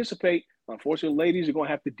gonna participate, unfortunately, ladies are gonna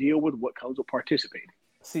have to deal with what comes with participating.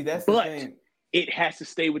 See, that's the thing. It has to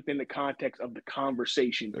stay within the context of the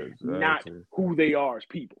conversation, not who they are as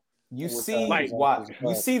people. You see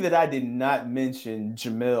that I did not mention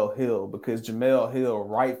Jemele Hill because Jemele Hill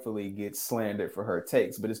rightfully gets slandered for her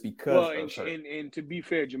takes, but it's because of her. And to be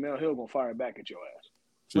fair, Jemele Hill gonna fire back at your ass.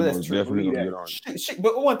 Well, that's true. Definitely gonna get on.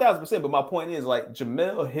 But 1,000%. But my point is, like,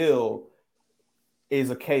 Jemele Hill is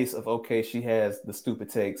a case of, okay, she has the stupid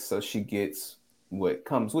takes, so she gets what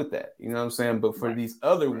comes with that. You know what I'm saying? But for these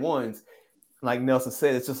other ones, like Nelson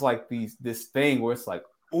said, it's just like this thing where it's like,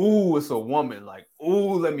 ooh, it's a woman. Like,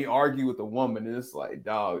 ooh, let me argue with a woman. And it's like,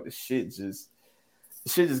 dog, the shit just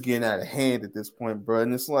getting out of hand at this point, bro.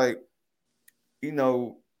 And it's like, you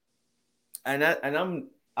know, and I don't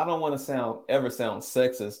want to ever sound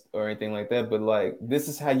sexist or anything like that, but like, this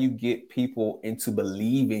is how you get people into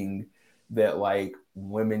believing that like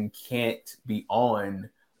women can't be on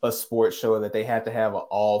a sports show, that they have to have an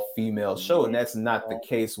all-female show, and that's not the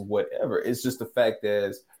case. Whatever, it's just the fact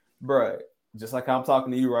that, bro, just like I'm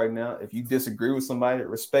talking to you right now, if you disagree with somebody,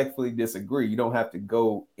 respectfully disagree. You don't have to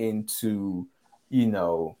go into,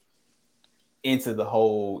 into the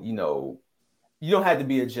whole, you don't have to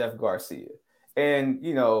be a Jeff Garcia. And,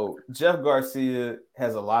 Jeff Garcia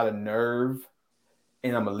has a lot of nerve,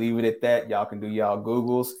 and I'm going to leave it at that. Y'all can do y'all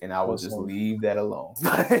Googles, and I will just leave that alone.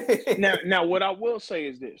 Now, what I will say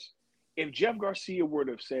is this. If Jeff Garcia were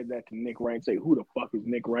to have said that to Nick Wright, say, who the fuck is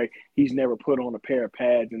Nick Wright? He's never put on a pair of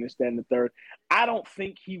pads and this, that, and the third. I don't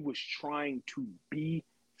think he was trying to be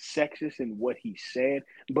sexist in what he said,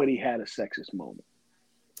 but he had a sexist moment.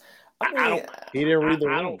 He didn't read the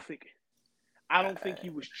room. I don't think he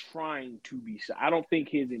was trying to be. I don't think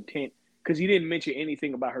his intent, because he didn't mention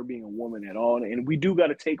anything about her being a woman at all. And we do got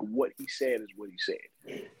to take what he said as what he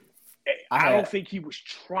said. I don't think he was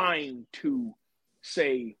trying to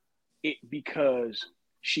say it because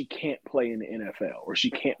she can't play in the NFL or she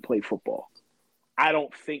can't play football. I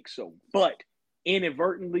don't think so. But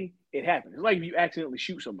inadvertently, it happens. It's like if you accidentally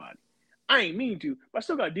shoot somebody. I ain't mean to, but I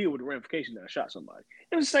still got to deal with the ramifications that I shot somebody.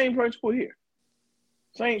 It's the same principle here.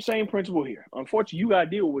 Same principle here. Unfortunately, you got to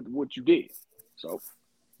deal with what you did. So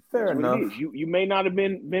fair enough. You may not have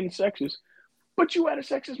been sexist, but you had a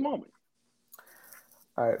sexist moment.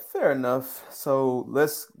 All right, fair enough. So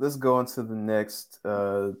let's go into the next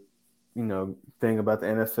thing about the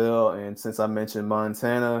NFL. And since I mentioned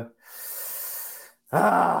Montana,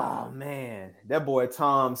 man, that boy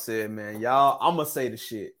Tom said, man, y'all, I'm gonna say the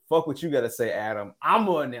shit. Fuck what you gotta say, Adam. I'm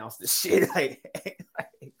gonna announce the shit. like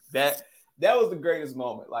that. That was the greatest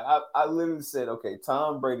moment. Like I literally said, okay,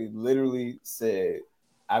 Tom Brady literally said,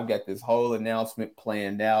 I've got this whole announcement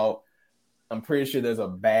planned out. I'm pretty sure there's a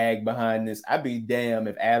bag behind this. I'd be damned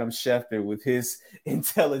if Adam Schefter, with his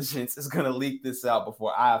intelligence, is gonna leak this out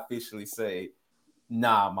before I officially say,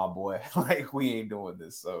 nah, my boy, like we ain't doing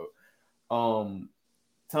this. So, Tom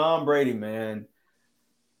Brady, man,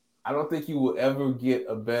 I don't think you will ever get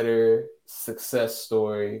a better success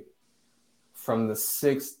story from the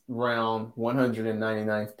 6th round,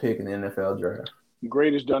 199th pick in the NFL draft.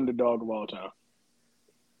 Greatest underdog of all time.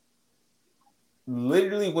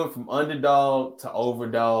 Literally went from underdog to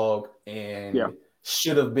overdog and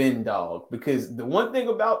should have been dog. Because the one thing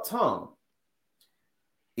about Tom,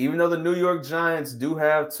 even though the New York Giants do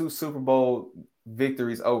have 2 Super Bowl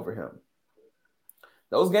victories over him,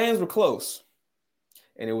 those games were close.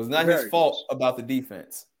 And it was not his fault about the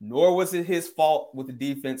defense, nor was it his fault with the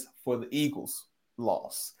defense for the Eagles'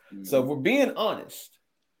 loss. Mm-hmm. So if we're being honest,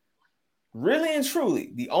 really and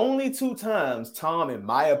truly, the only 2 times Tom, in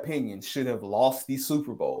my opinion, should have lost the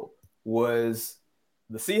Super Bowl was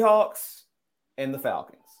the Seahawks and the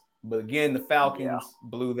Falcons. But again, the Falcons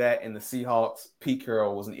blew that, and the Seahawks, Pete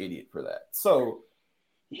Carroll was an idiot for that. So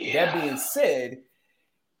that being said,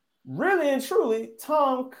 really and truly,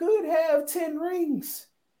 Tom could have 10 rings.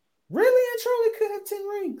 Really and truly could have 10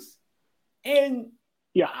 rings. And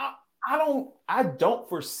I don't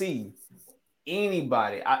foresee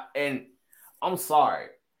anybody. I'm sorry.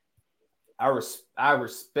 I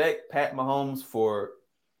respect Pat Mahomes for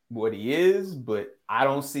what he is, but I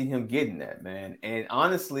don't see him getting that, man. And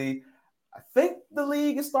honestly, I think the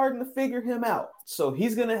league is starting to figure him out. So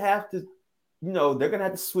he's going to have to, they're going to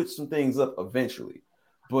have to switch some things up eventually.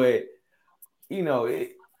 But,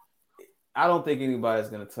 I don't think anybody's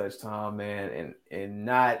going to touch Tom, man. And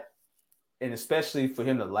especially for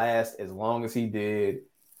him to last as long as he did,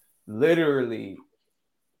 literally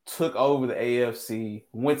took over the AFC,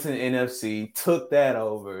 went to the NFC, took that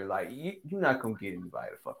over. Like, you're not going to get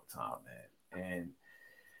anybody to fuck with Tom, man. And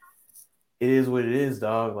it is what it is,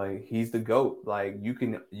 dog. Like, he's the GOAT. Like, you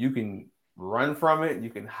can run from it, you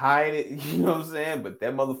can hide it, you know what I'm saying? But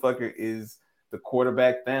that motherfucker is the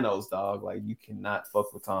quarterback Thanos, dog. Like, you cannot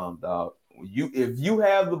fuck with Tom, dog. If you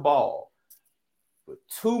have the ball with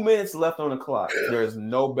 2 minutes left on the clock, there's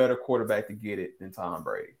no better quarterback to get it than Tom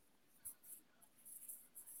Brady.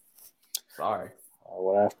 Sorry. I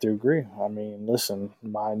would have to agree. I mean, listen,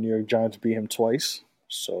 my New York Giants beat him twice,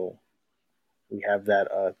 so we have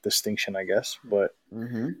that distinction, I guess. But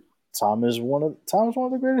Tom is one of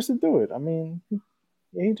the greatest to do it. I mean,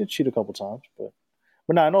 he did cheat a couple times, but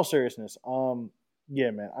no, in all seriousness, man.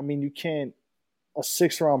 I mean, you can't. A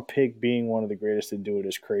 6th round pick being one of the greatest to do it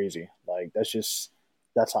is crazy. Like,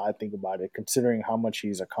 that's how I think about it, considering how much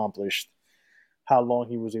he's accomplished, how long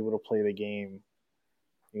he was able to play the game.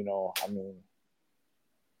 I mean,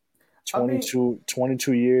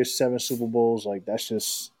 22 years, 7 Super Bowls. Like, that's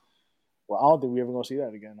just, I don't think we're ever going to see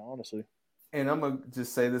that again, honestly. And I'm going to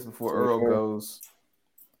just say this before Earl goes.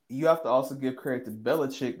 You have to also give credit to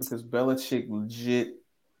Belichick, because Belichick legit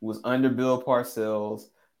was under Bill Parcells.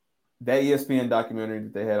 That ESPN documentary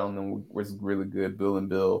that they had on them was really good. Bill and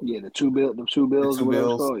Bill. Yeah, the two bills.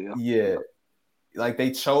 Yeah. Like, they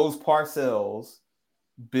chose Parcells.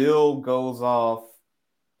 Bill goes off,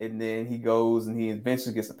 and then he goes and he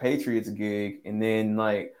eventually gets a Patriots gig. And then,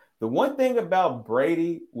 like, the one thing about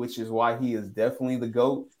Brady, which is why he is definitely the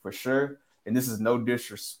GOAT for sure, and this is no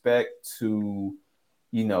disrespect to,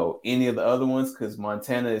 any of the other ones, because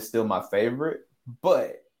Montana is still my favorite,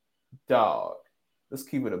 but, dog, let's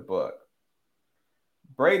keep it a buck.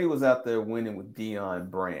 Brady was out there winning with Deion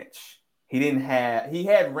Branch. He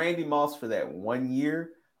had Randy Moss for that 1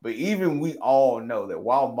 year, but even we all know that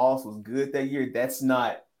while Moss was good that year, that's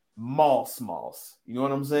not Moss. You know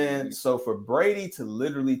what I'm saying? So for Brady to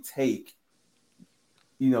literally take,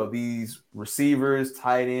 these receivers,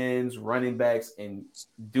 tight ends, running backs, and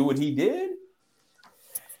do what he did,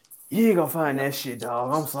 you ain't gonna find that shit,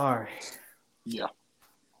 dog. I'm sorry. Yeah.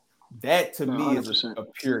 That to me is a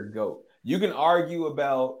pure GOAT. You can argue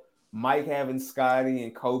about Mike having Scotty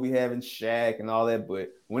and Kobe having Shaq and all that,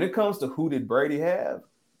 but when it comes to who did Brady have,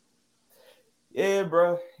 yeah,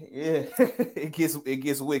 bro, yeah, it gets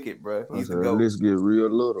wicked, bro. He's the GOAT. Let's get real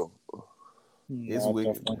little. It's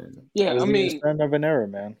wicked, man. Yeah, I mean, end of an era,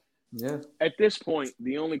 man. Yeah. At this point,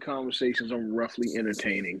 the only conversations I'm roughly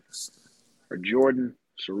entertaining are Jordan,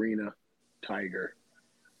 Serena, Tiger,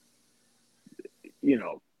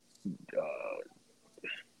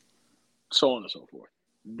 so on and so forth.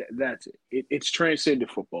 That's it. It's transcended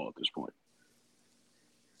football at this point.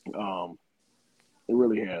 It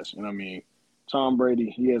really has. And I mean, Tom Brady,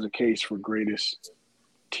 he has a case for greatest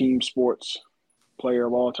team sports player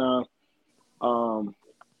of all time.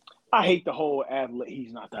 I hate the whole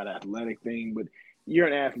he's not that athletic thing, but you're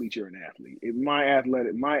an athlete, you're an athlete. My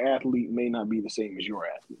athlete may not be the same as your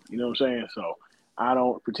athlete. You know what I'm saying? So I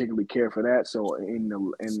don't particularly care for that. So in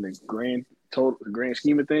the grand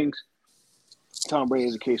scheme of things, Tom Brady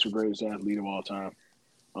is a case for greatest athlete of all time.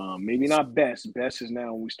 Maybe not best. Best is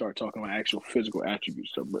now when we start talking about actual physical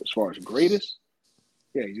attributes. So, but as far as greatest,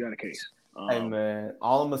 yeah, he's got a case. Hey man,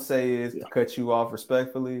 all I'm gonna say is to cut you off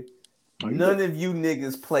respectfully. you None good. of you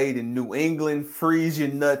niggas played in New England, freeze your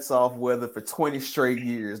nuts off weather for 20 straight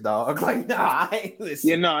years, dog. Like, nah, I ain't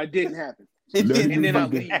listening. Yeah, no, it didn't happen. It None of didn't you then I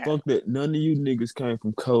niggas, leave. fuck that. None of you niggas came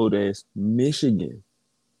from cold ass Michigan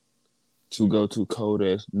to go to cold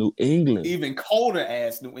ass New England even colder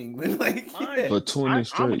ass New England. Like, Mind for you, 20 I'm a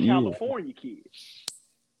straight years. California kid.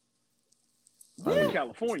 I'm Yeah. a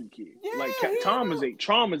California kid. Yeah, Like yeah, Tom is a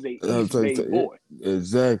I'm East saying, Bay boy.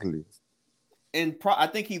 Exactly. And I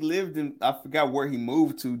think he lived in, I forgot where he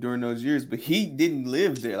moved to during those years, but he didn't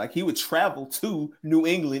live there. Like, he would travel to New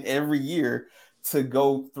England every year to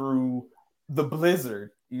go through the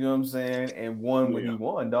blizzard, you know what I'm saying? And won when he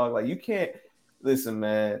won, dog. Like, you can't, listen,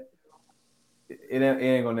 man, it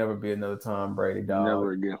ain't gonna never be another Tom Brady, dog.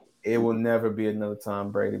 Never again. It will never be another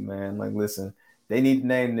Tom Brady, man. Like, listen, they need to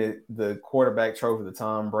name the quarterback trophy the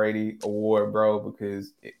Tom Brady Award, bro,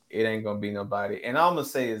 because it ain't gonna be nobody. And all I'm gonna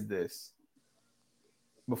say is this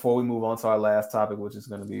before we move on to our last topic, which is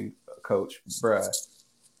gonna be coach, bruh.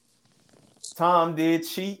 Tom did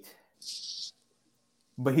cheat,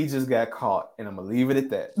 but he just got caught, and I'm gonna leave it at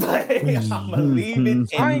that. I'm gonna leave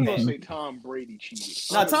it. I ain't gonna say Tom Brady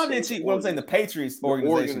cheated. No, Tom didn't cheat. What I'm saying, the Patriots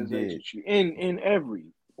organization did. cheated. In every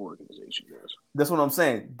organization does. That's what I'm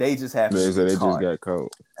saying. They just have They to. said they caught. just got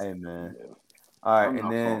caught. Hey man. Yeah. All right, I'm and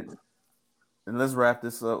not then falling. and let's wrap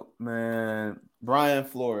this up, man. Brian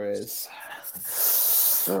Flores.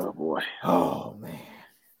 Oh boy. Oh man.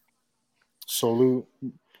 Salute.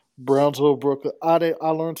 Brownsville, Brooklyn. I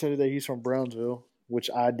learned today that he's from Brownsville,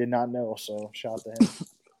 which I did not know. So shout out to him.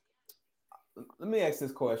 Let me ask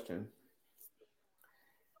this question,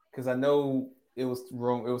 because I know it was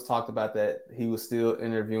wrong. It was talked about that he was still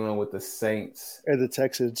interviewing with the Saints and the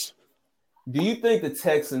Texans. Do you think the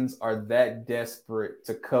Texans are that desperate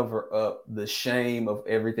to cover up the shame of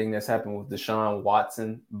everything that's happened with Deshaun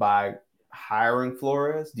Watson by hiring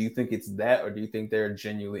Flores? Do you think it's that, or do you think they're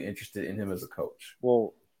genuinely interested in him as a coach?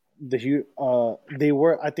 Well, they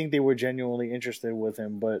were. I think they were genuinely interested with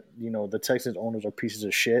him, but the Texans owners are pieces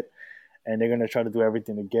of shit, and they're gonna try to do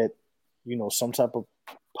everything to get some type of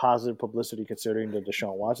positive publicity considering the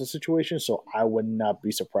Deshaun Watson situation. So I would not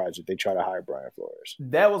be surprised if they try to hire Brian Flores.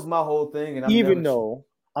 That was my whole thing, and even though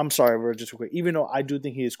just real quick, even though I do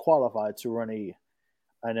think he is qualified to run an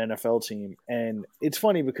NFL team, and it's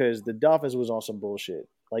funny because the Dolphins was on some bullshit.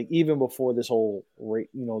 Like even before this whole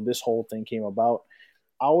this whole thing came about,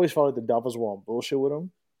 I always felt like the Dolphins were on bullshit with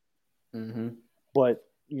him. Mm-hmm. But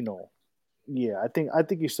yeah, I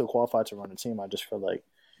think he's still qualified to run a team. I just feel like,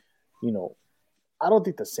 I don't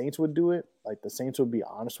think the Saints would do it. Like the Saints would be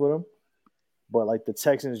honest with him, but like the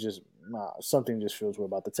Texans something just feels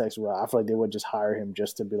weird about the Texans. I feel like they would just hire him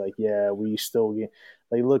just to be like, yeah, we still get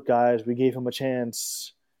look guys, we gave him a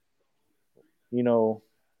chance. You know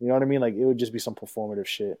what I mean? Like it would just be some performative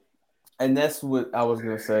shit. And that's what I was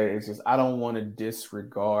gonna say. It's just I don't want to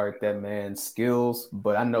disregard that man's skills,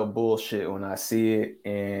 but I know bullshit when I see it,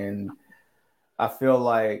 and I feel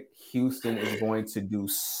like Houston is going to do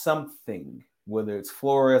something, whether it's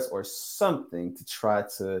Flores or something, to try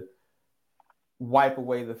to wipe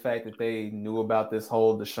away the fact that they knew about this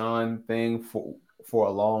whole Deshaun thing for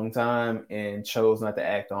a long time and chose not to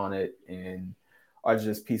act on it and are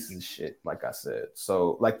just pieces of shit, like I said.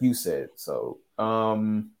 So, like you said. So,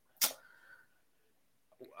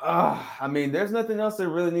 I mean, there's nothing else that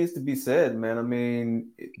really needs to be said, man. I mean,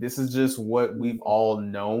 this is just what we've all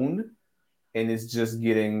known, and it's just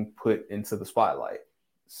getting put into the spotlight.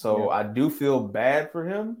 So yeah. I do feel bad for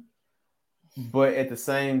him, but at the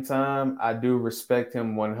same time, I do respect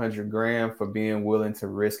him 100 grand for being willing to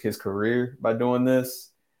risk his career by doing this.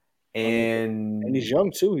 And he's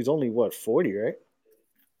young too. He's only 40, right?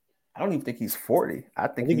 I don't even think he's 40. I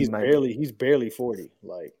think he's barely 40.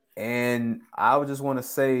 Like, and I would just want to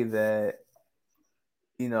say that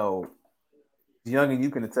Youngin, you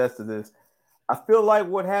can attest to this. I feel like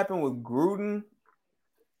what happened with Gruden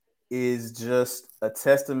is just a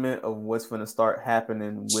testament of what's going to start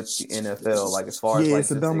happening with the NFL. Like as far as like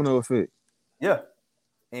it's a domino effect. Yeah,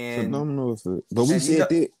 It's a and domino effect. But we said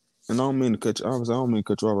that, and I don't mean to cut you. Obviously, I don't mean to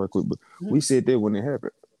cut you off right quick, but we said that when it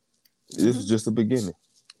happened. This is just the beginning.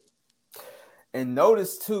 And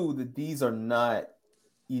notice too that these are not,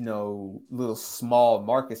 little small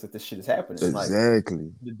markets that this shit is happening. Exactly.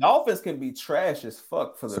 Like, the Dolphins can be trash as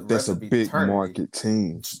fuck for the rest of the big eternity. Market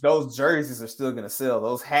team. Those jerseys are still gonna sell.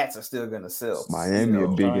 Those hats are still gonna sell. Miami, a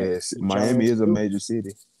big ass. Miami is a major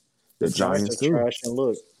city. The Giants are trash and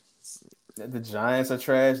look. The Giants are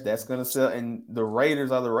trash. That's gonna sell, and the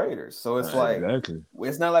Raiders are the Raiders. So it's like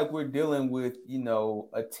it's not like we're dealing with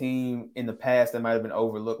a team in the past that might have been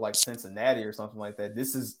overlooked, like Cincinnati or something like that.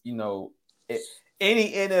 This is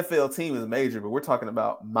any NFL team is major, but we're talking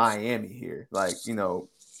about Miami here. Like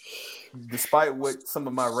despite what some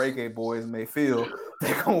of my reggae boys may feel,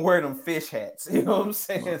 they're gonna wear them fish hats. You know what I'm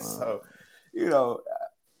saying? So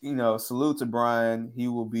salute to Brian. He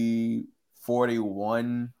will be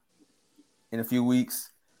 41. In a few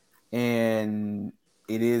weeks, and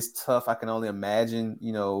it is tough. I can only imagine,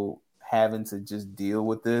 having to just deal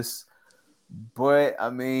with this. But I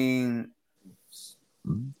mean,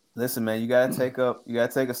 listen, man, you gotta take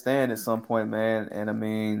a stand at some point, man. And I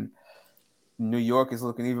mean, New York is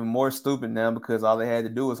looking even more stupid now because all they had to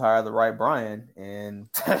do was hire the right Brian, and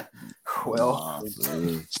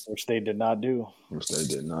which they did not do.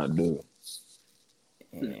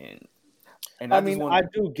 And I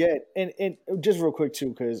do get, and just real quick too,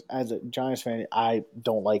 because as a Giants fan, I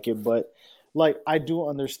don't like it, but like I do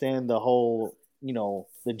understand the whole, the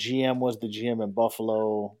GM was the GM in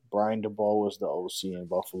Buffalo, Brian DeBoer was the OC in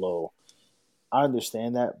Buffalo. I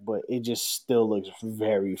understand that, but it just still looks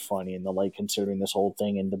very funny in the light considering this whole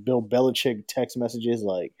thing and the Bill Belichick text messages,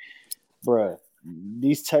 like, bruh,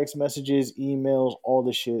 these text messages, emails, all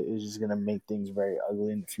this shit is just gonna make things very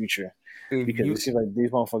ugly in the future. Because it seems like these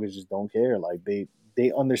motherfuckers just don't care. Like they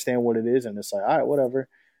understand what it is, and it's like, all right, whatever.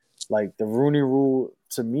 Like the Rooney Rule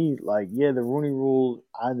to me, like the Rooney Rule,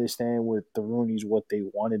 I understand with the Rooneys what they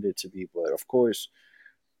wanted it to be, but of course,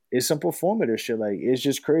 it's some performative shit. Like it's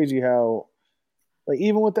just crazy how, like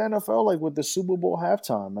even with the NFL, like with the Super Bowl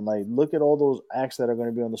halftime, and like look at all those acts that are going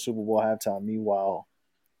to be on the Super Bowl halftime. Meanwhile,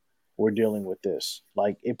 we're dealing with this.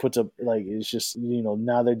 Like it puts up, like it's just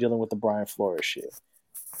now they're dealing with the Brian Flores shit.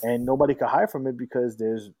 And nobody could hide from it because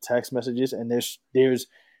there's text messages and there's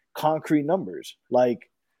concrete numbers. Like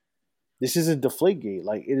this isn't Deflategate.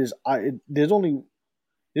 Like it is. There's only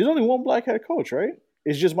one black head coach, right?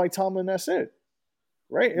 It's just Mike Tomlin. That's it,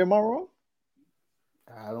 right? Am I wrong?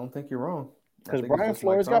 I don't think you're wrong. Because Brian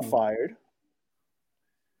Flores got fired.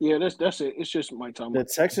 Yeah, that's it. It's just Mike Tomlin. The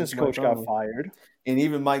Texans coach got fired, and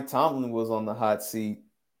even Mike Tomlin was on the hot seat.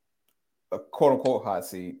 A quote unquote hot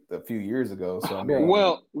seat a few years ago. So I mean,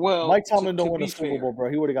 well, Mike Tomlin don't win a Super Bowl, bro.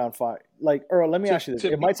 He would have gotten fired. Like, Earl, let me ask you this: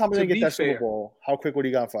 if Mike Tomlin didn't get that Super Bowl, how quick would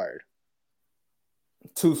he got fired?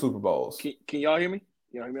 2 Super Bowls. Can y'all hear me?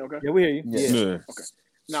 Y'all hear me? Okay. Yeah, we hear you. Yeah. Okay.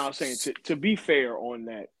 Now I'm saying to be fair on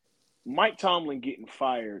that, Mike Tomlin getting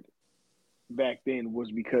fired back then was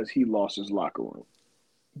because he lost his locker room.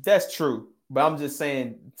 That's true, but I'm just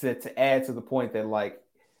saying to add to the point that like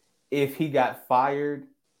if he got fired.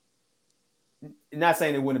 Not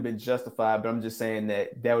saying it wouldn't have been justified, but I'm just saying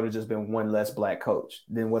that would have just been one less black coach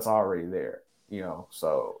than what's already there,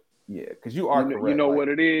 So yeah, because you are correct. You know what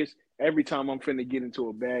it is? Every time I'm finna get into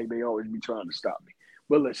a bag, they always be trying to stop me.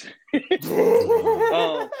 But listen,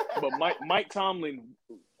 but Mike Tomlin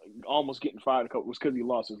almost getting fired was because he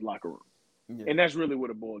lost his locker room, and that's really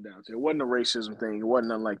what it boiled down to. It wasn't a racism thing. It wasn't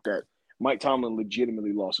nothing like that. Mike Tomlin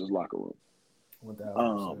legitimately lost his locker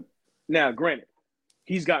room. Now, granted.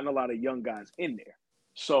 He's gotten a lot of young guys in there.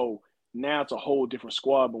 So now it's a whole different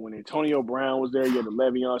squad. But when Antonio Brown was there, you had the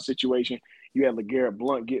Le'Veon situation. You had LeGarrette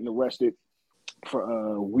Blount getting arrested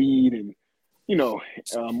for weed and,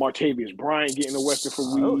 Martavius Bryant getting arrested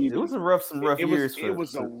for weed. It was some rough years. It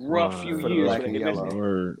was a rough few years.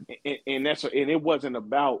 And it wasn't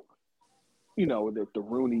about, that the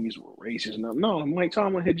Rooneys were racist. No, Mike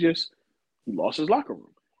Tomlin had just lost his locker room.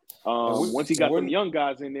 Once he got them young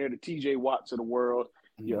guys in there, the TJ Watts of the world,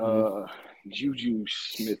 Juju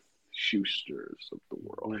Smith-Schusters of the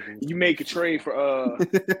world. You make a trade for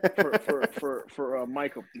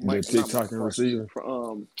Michael. TikTok and receiver.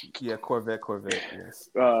 Corvette. Yes.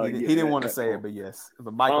 He didn't want to say it, but yes.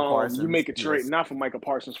 But Michael Parsons. You make a trade not for Michael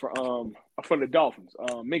Parsons for the Dolphins.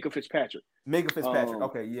 Minka Fitzpatrick.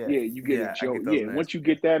 Okay, yeah. Yeah, you get it, Joe. Yeah, once you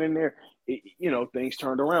get that in there, things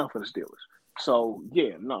turned around for the Steelers. So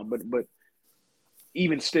yeah, no, but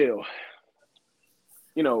even still,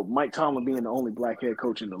 Mike Tomlin being the only black head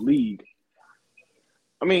coach in the league.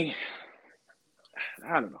 I mean,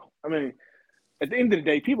 I don't know. I mean, at the end of the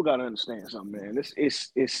day, people got to understand something, man.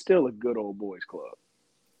 It's still a good old boys club.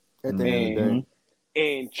 At the end of the day.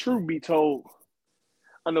 And truth be told,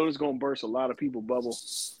 I know this is going to burst a lot of people's bubble.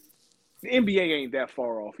 The NBA ain't that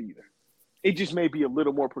far off either. It just may be a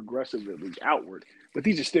little more progressively outward, but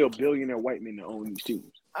these are still billionaire white men that own these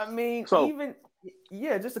teams. I mean, So,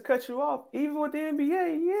 just to cut you off, even with the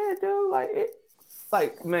NBA,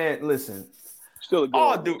 dude, man, listen. Still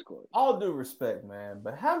a good club. All due respect, man,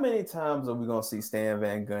 but how many times are we gonna see Stan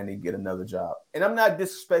Van Gundy get another job? And I'm not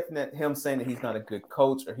disrespecting him saying that he's not a good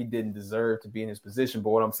coach or he didn't deserve to be in his position, but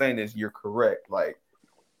what I'm saying is you're correct. Like,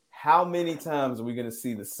 how many times are we gonna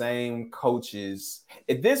see the same coaches?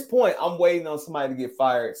 At this point, I'm waiting on somebody to get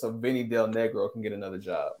fired so Vinny Del Negro can get another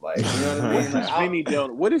job. Like, you know what I mean?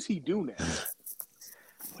 What does he do now?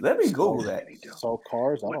 Let me Google that. Sell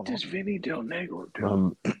cars. What does Vinny Del Negro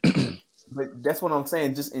do? But that's what I'm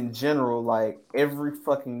saying. Just in general, like every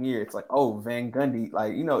fucking year, it's like, oh, Van Gundy,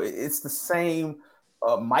 like, it's the same.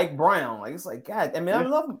 Mike Brown, like, it's like, God, I mean, I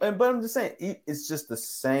love him, but I'm just saying, it's just the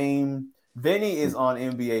same. Vinny is on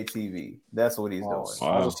NBA TV. That's what he's doing. Wow.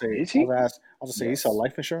 I'll just say, is he? I'll just say, he sell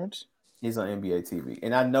life insurance. He's on NBA TV,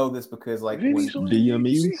 and I know this because like Vinny's on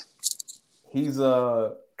DME. He's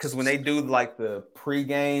because when they do like the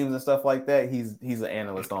pre-games and stuff like that, he's an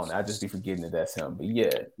analyst on it. I just be forgetting that that's him. But yeah,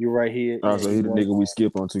 you're right here. So he the nigga we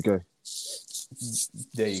skip on 2K.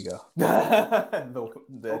 There you go.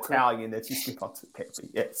 the Italian that you skip on 2K. But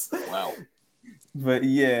yes. Wow. But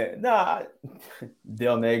yeah,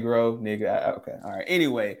 Del Negro, nigga. Okay, all right.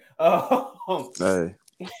 Anyway,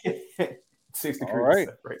 Hey, 60 all right.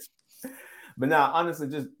 But honestly,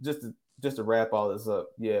 just to wrap all this up,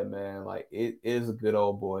 yeah, man, like it is a good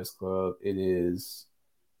old boys club. It is,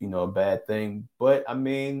 a bad thing. But I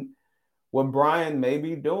mean, what Brian may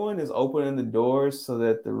be doing is opening the doors so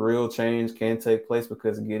that the real change can take place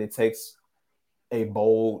because, again, it takes a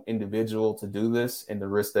bold individual to do this and to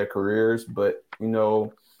risk their careers. But,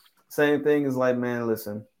 same thing is like, man,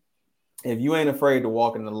 listen, if you ain't afraid to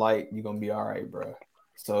walk in the light, you're going to be all right, bro.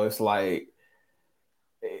 So it's like,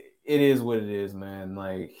 it is what it is, man.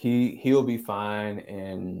 Like he'll be fine.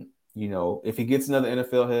 And, if he gets another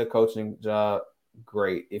NFL head coaching job,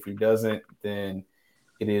 great. If he doesn't, then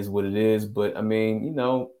it is what it is. But I mean,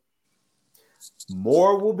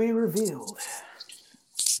 more will be revealed.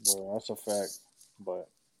 Well, that's a fact. But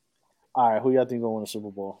all right, who y'all think gonna win the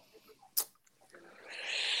Super Bowl?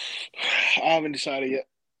 I haven't decided yet.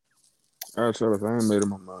 I ain't made up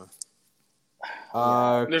my mind.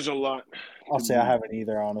 There's a lot. I'll say I haven't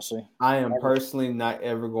either, honestly. I am personally not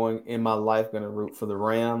ever going in my life going to root for the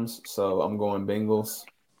Rams, so I'm going Bengals.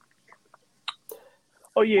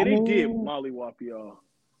 Oh yeah, they did mollywop y'all.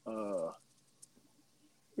 What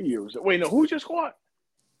year was it? Wait, no, who's your squad?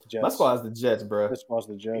 Jets. My squad's the Jets, bro. This squad's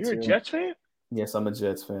the Jets. You're a Jets fan? Yes, I'm a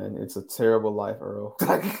Jets fan. It's a terrible life, Earl.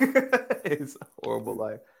 It's a horrible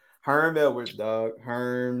life. Herm Edwards, dog.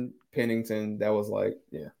 Herm Pennington. That was like,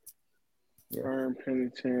 yeah. Herm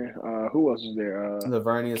Pennington. Who else is there?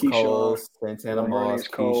 Lavernius Coles, Santana Moss,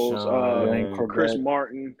 Keyshawn, Chris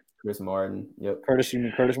Martin. Chris Martin. Yep. Curtis, you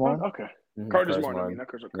mean Curtis Martin? Okay. Curtis Martin. I mean, not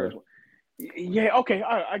Curtis Martin. Yeah, okay.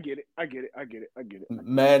 I get it.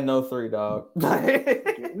 Madden 03, dog. No.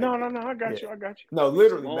 I got you. No,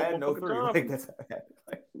 literally, Madden 03. Like, that's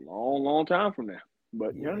long time from now.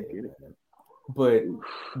 But yeah, I get it. But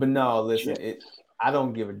no, listen, I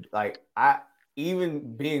don't give a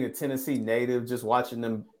even being a Tennessee native, just watching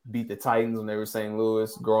them beat the Titans when they were St.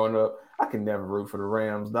 Louis growing up, I can never root for the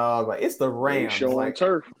Rams, dog. Like, it's the Rams. Show like on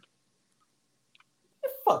turf.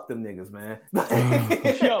 Fuck them niggas, man.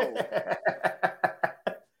 Yo.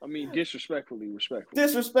 I mean, disrespectfully.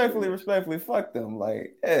 Respectfully, fuck them.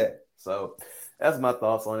 Like, yeah. So that's my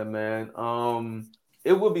thoughts on it, man.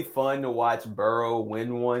 It would be fun to watch Burrow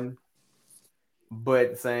win one. But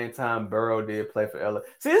at the same time, Burrow did play for LSU.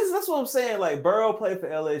 See, that's what I'm saying. Like, Burrow played for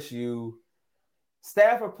LSU.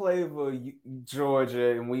 Stafford played for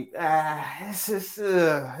Georgia. And that's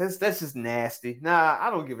just nasty. Nah, I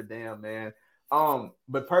don't give a damn, man.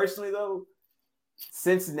 But personally, though,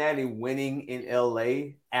 Cincinnati winning in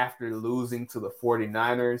LA after losing to the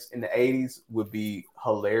 49ers in the 80s would be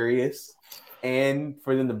hilarious. And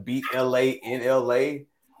for them to beat LA in LA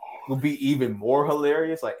will be even more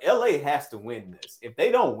hilarious. Like, LA has to win this. If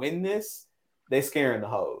they don't win this, they scaring the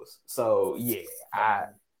hoes. So yeah.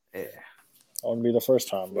 Won't be the first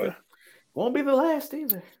time, but won't be the last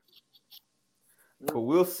either. But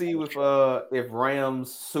we'll see if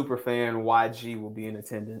Rams super fan YG will be in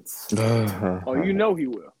attendance. Oh, you know he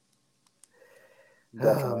will.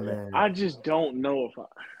 Oh, man. I just don't know if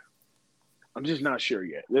I'm just not sure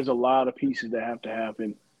yet. There's a lot of pieces that have to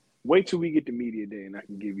happen. Wait till we get to media day, and I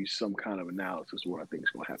can give you some kind of analysis of what I think is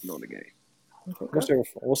going to happen on the game.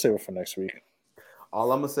 We'll save it for next week.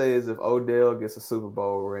 All I'm gonna say is if Odell gets a Super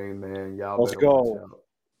Bowl ring, man, y'all Let's better go. watch out.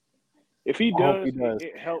 If he I hope does, he does.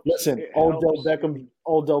 it helps. Listen, it Odell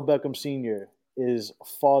helps. Beckham Sr. is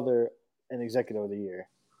father and executive of the year.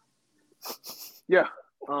 Yeah.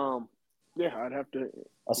 I'd have to.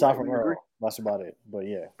 Aside from agree. Earl, that's about it. But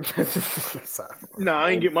yeah, No,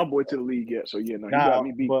 I ain't get my boy to the league yet. So yeah, no, you got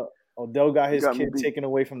me beat. but Odell got his got me kid beat. taken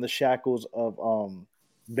away from the shackles of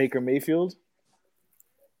Baker Mayfield,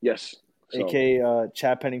 Yes. So, aka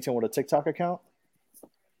Chad Pennington with a TikTok account.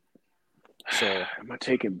 So am I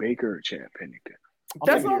taking Baker or Chad Pennington?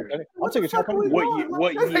 That's I'm taking Chad Pennington.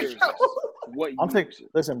 What year is this? What I'm year taking. is it?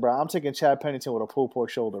 Listen, bro. I'm taking Chad Pennington with a pulled pork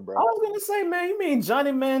shoulder, bro. I was gonna say, man, you mean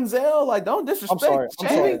Johnny Manziel? Like, don't disrespect. I'm Chad. sorry.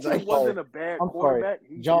 Pennington wasn't a bad I'm quarterback.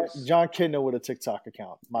 sorry. He John just- Kidner with a TikTok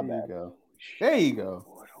account. My There you bad. go. There you go.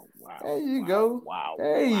 Wow. There you go. Wow.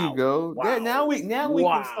 There you go. Wow. There- now we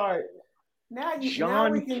Wow. can start. Now we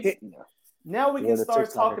John can Kitna. now we Yeah, can the start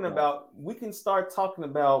TikTok talking account.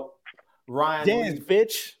 about Ryan Dance, Leaf.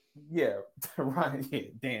 bitch. Yeah, Ryan. Yeah,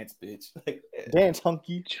 dance, bitch. Like, Dance,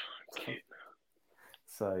 hunky.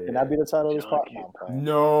 so yeah. Can that be the title of this John podcast?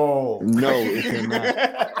 No, No, it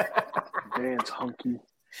cannot. Dance hunky.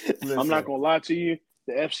 Listen, I'm not gonna lie to you.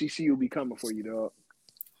 The FCC will be coming for you, dog.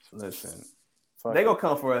 listen. Fuck They it. gonna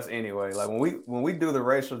come for us anyway. Like when we do the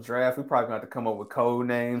racial draft, we probably gonna have to come up with code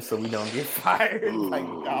names so we don't get fired. Like,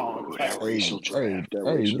 oh, that okay. racial draft. That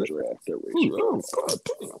hey, racial let- draft. That Ooh, racial oh, draft. God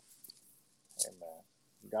damn. Hey, man.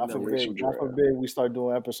 God No forbid, racial God draft. forbid we start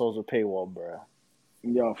doing episodes with paywall, bro.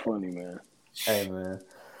 Y'all funny, man. Hey man.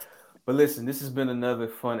 But listen, this has been another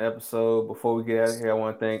fun episode. Before we get out of here, I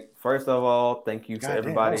want to thank thank you to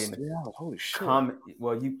everybody in the Holy shit. comment.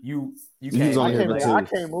 Well, you You came. was on I here came, for late, two. I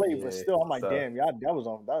came late, but Yeah, still, I'm like, so- damn, y'all, that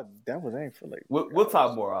was ain't for late. We'll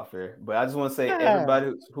talk more off here, but I just want to say Yeah.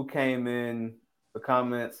 everybody who came in the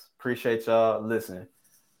comments, appreciate y'all. Listen,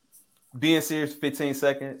 being serious, 15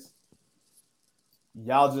 seconds.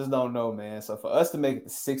 Y'all just don't know, man. So for us to make it to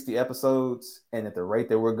 60 episodes and at the rate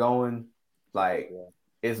that we're going, like,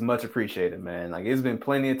 it's much appreciated, man. Like, it's been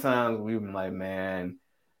plenty of times we've been like, man,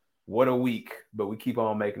 what a week, but we keep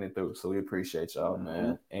on making it through. So we appreciate y'all,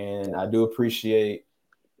 man. And I do appreciate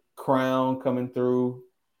Crown coming through.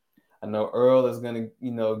 I know Earl is gonna,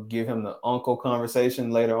 give him the uncle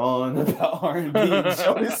conversation later on about R&B and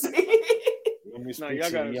Jodeci. No,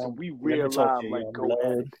 y'all got we let me real talk live, to like young go blood.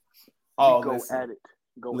 at it. Oh, Go listen. at it.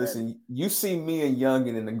 Go Listen, you see me and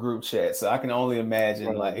Youngin in the group chat, so I can only imagine,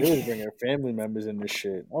 Bro, like, they was bringing family members in this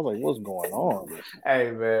shit. I was like, what's going on?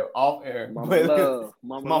 hey, man, off air. at it. Mama But- love.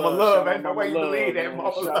 Mama love, Shout out ain't no Mama way you Love, believe that, man.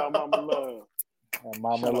 Mama Shout out Love. Mama Love.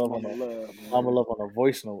 Mama Shout out love Mama on Love, man. Mama love on the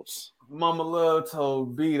voice notes. Mama Love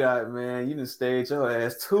told B-Dot, man, you done stayed your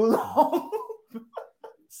ass too long.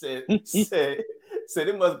 said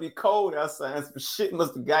it must be cold outside. Some shit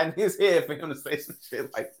must have gotten his head for him to say some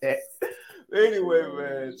shit like that. Anyway,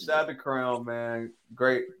 man, shout out to Crown, man.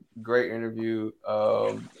 Great interview.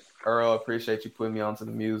 Earl, appreciate you putting me onto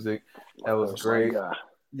the music. That was great.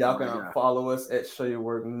 Y'all can follow us at Show Your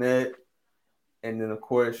Work Net. And then, of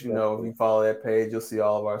course, if you follow that page, you'll see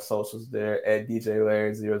all of our socials there at DJ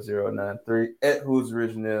Larry 0093, at Who's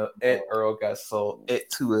Original, at Earl Got Soul, at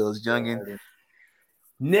 2L's Youngin.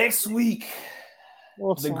 Next week,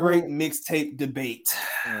 the great mixtape debate.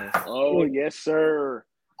 Oh, yes, sir.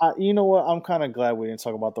 You know what? I'm kind of glad we didn't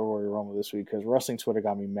talk about the Royal Rumble this week because wrestling Twitter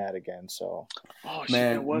got me mad again. So, Oh, shit,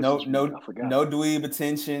 Man, that was no this week. I forgot. dweeb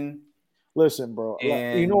attention. listen, bro.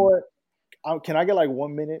 And- You know what? Can I get like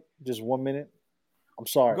 1 minute? Just 1 minute? I'm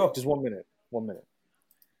sorry. Go. Just 1 minute. 1 minute.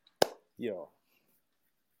 Yo.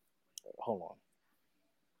 Hold on.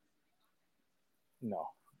 No.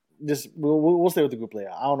 Just we'll stay with the group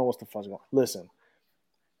layout. I don't know what's the fuck's going on. Listen.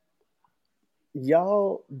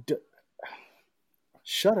 Y'all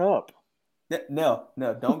shut up. No,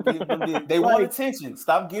 don't give them they want attention.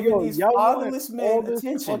 Stop giving these y'all fatherless want men all this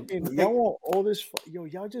attention. y'all want all this.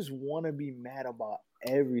 Y'all just want to be mad about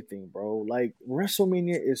everything, bro. Like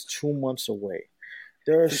WrestleMania is 2 months away.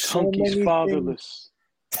 There are so Hunky's many fatherless.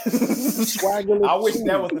 Swaggerless I wish too.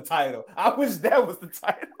 that was the title.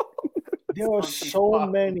 There are Hunky's so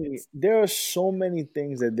fatherless. many. There are so many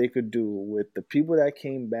things that they could do with the people that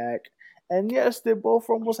came back. And yes, they both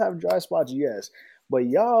almost have dry spots. Yes, but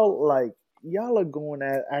y'all are going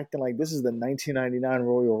at acting like this is the 1999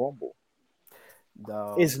 Royal Rumble.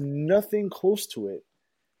 Dog. It's nothing close to it.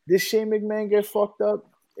 Did Shane McMahon get fucked up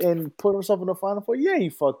and put himself in the Final Four? Yeah, he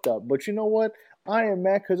fucked up. But you know what? I am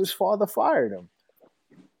mad because his father fired him.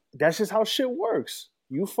 That's just how shit works.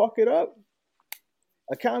 You fuck it up.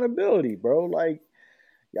 Accountability, bro. Like,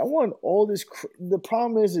 y'all want all this. The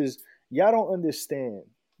problem is y'all don't understand.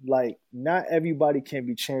 Like, not everybody can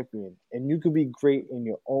be champion, and you can be great in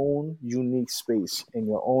your own unique space, in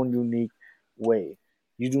your own unique way.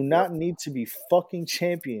 You do not need to be fucking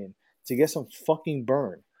champion to get some fucking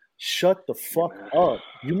burn. Shut the fuck up.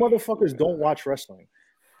 You motherfuckers don't watch wrestling.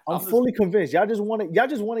 I'm fully convinced. Y'all just want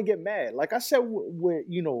to get mad. Like I said, with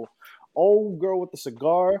old girl with the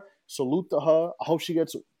cigar. Salute to her. I hope she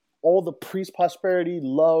gets all the priest prosperity,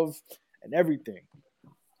 love, and everything.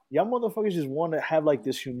 Y'all motherfuckers just want to have like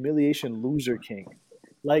this humiliation loser king.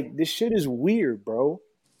 Like, this shit is weird, bro.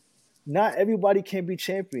 Not everybody can be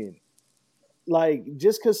champion. Like,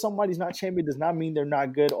 just because somebody's not champion does not mean they're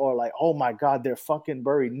not good or like, oh my God, they're fucking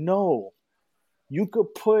buried. No. You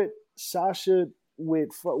could put Sasha with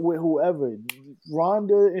whoever.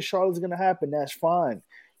 Ronda and Charlotte's going to happen. That's fine.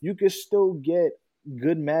 You could still get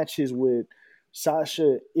good matches with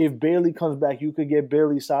Sasha. If Bayley comes back, you could get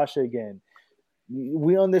Bayley Sasha again.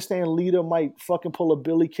 We understand Lita might fucking pull a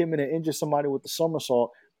Billy Kim and injure somebody with the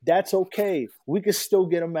somersault. That's okay. We could still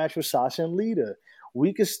get a match with Sasha and Lita.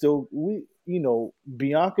 We could still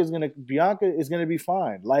Bianca is gonna be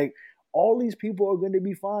fine. Like, all these people are gonna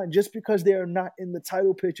be fine. Just because they are not in the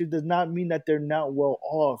title picture does not mean that they're not well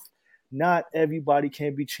off. Not everybody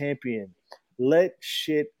can be champion. Let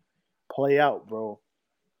shit play out, bro.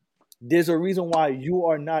 There's a reason why you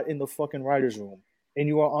are not in the fucking writer's room and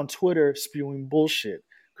you are on Twitter spewing bullshit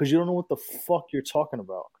because you don't know what the fuck you're talking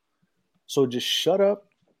about. So just shut up.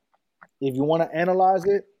 If you want to analyze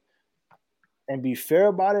it and be fair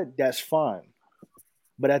about it, that's fine.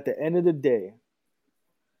 But at the end of the day,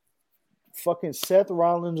 fucking Seth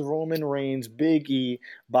Rollins, Roman Reigns, Big E,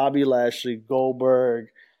 Bobby Lashley, Goldberg,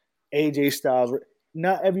 AJ Styles,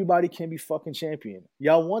 not everybody can be fucking champion.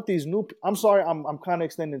 Y'all want these new... I'm sorry, I'm kind of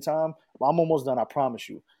extending time, but I'm almost done, I promise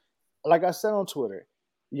you. Like I said on Twitter,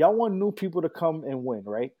 y'all want new people to come and win,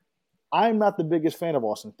 right? I'm not the biggest fan of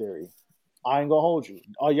Austin Theory. I ain't gonna hold you.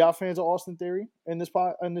 Are y'all fans of Austin Theory in this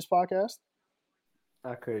podcast?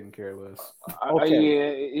 I couldn't care less. Okay,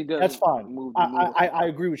 yeah, it does. That's fine. I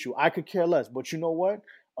agree with you. I could care less, but you know what?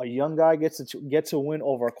 A young guy gets to win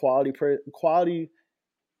over a quality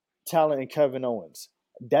talent in Kevin Owens.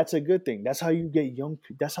 That's a good thing. That's how you get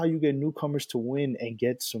That's how you get newcomers to win and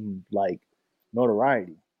get some like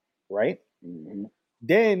notoriety, right? Mm-hmm.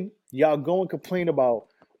 Then y'all go and complain about,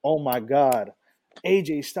 oh my God,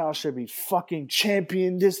 AJ Styles should be fucking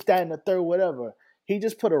champion, this, that, and the third, whatever. He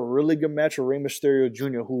just put a really good match with Rey Mysterio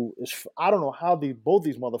Jr., who is, I don't know how both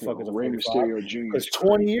these motherfuckers are Rey 45. Mysterio Jr. Because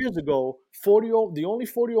 20 years ago, the only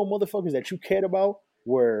 40-year-old motherfuckers that you cared about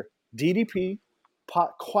were DDP,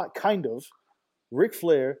 kind of, Ric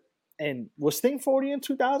Flair, and was Sting 40 in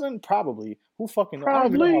 2000? Probably. Who fucking knows?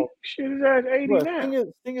 Probably. Shit is at 80 now.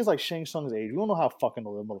 Sting is like Shang Tsung's age. We don't know how fucking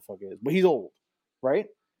old that motherfucker is, but he's old, right?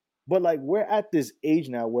 But like, we're at this age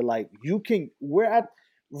now where like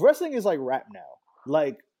wrestling is like rap now.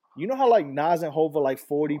 Like, you know how like Nas and Hov are like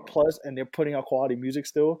 40 plus and they're putting out quality music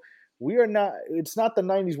still? We are not. It's not the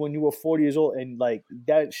 90s when you were 40 years old and like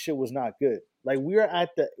that shit was not good. Like, we are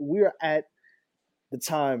at the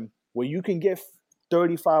time where you can get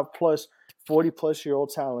 35 plus, 40 plus year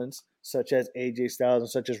old talents such as AJ Styles and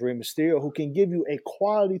such as Rey Mysterio who can give you a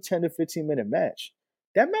quality 10 to 15 minute match.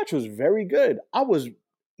 That match was very good.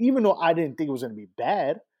 Even though I didn't think it was going to be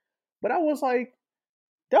bad, but I was like,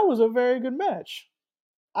 that was a very good match.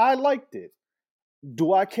 I liked it.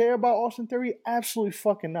 Do I care about Austin Theory? Absolutely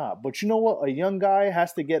fucking not. But you know what? A young guy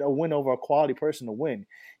has to get a win over a quality person to win.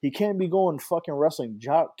 He can't be going fucking wrestling,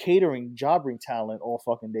 jobbing talent all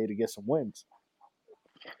fucking day to get some wins.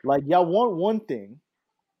 Like, y'all want one thing,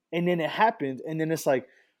 and then it happens, and then it's like,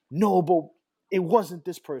 no, but it wasn't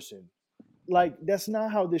this person. Like, that's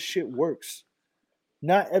not how this shit works.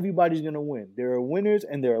 Not everybody's going to win. There are winners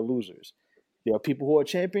and there are losers. There are people who are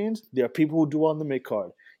champions. There are people who do on the mid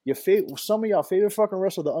card. Some of y'all favorite fucking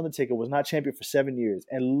wrestler, The Undertaker, was not champion for 7 years.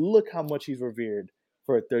 And look how much he's revered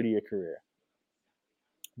for a 30-year career.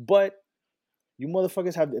 But you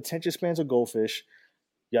motherfuckers have the attention spans of goldfish.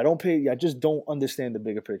 Y'all just don't understand the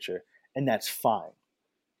bigger picture. And that's fine.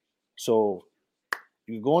 So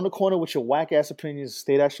you can go in the corner with your whack-ass opinions,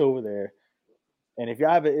 stay that shit over there. And if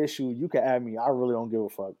y'all have an issue, you can add me. I really don't give a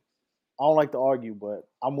fuck. I don't like to argue, but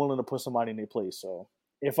I'm willing to put somebody in their place. So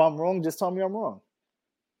if I'm wrong, just tell me I'm wrong.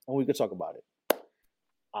 And we could talk about it.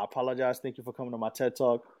 I apologize. Thank you for coming to my TED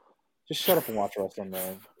Talk. Just shut up and watch wrestling,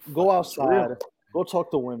 man. Go outside. Go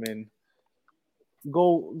talk to women.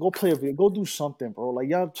 Go play a video. Go do something, bro. Like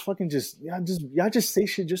y'all just say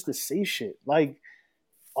shit just to say shit. Like,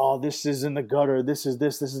 oh, this is in the gutter. This is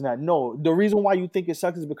that. No, the reason why you think it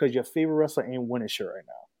sucks is because your favorite wrestler ain't winning shit right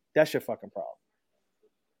now. That's your fucking problem.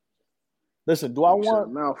 Listen, do I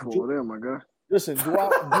want mouthful there, my guy? Listen, do I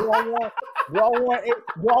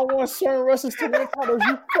want certain wrestlers to win titles?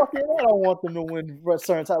 You fucking right, I want them to win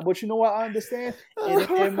certain titles. But you know what? I understand in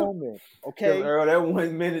a moment. Okay, Earl, that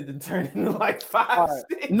 1 minute to turn into like 5. Right.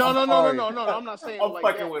 6. No. I'm not saying. I'm like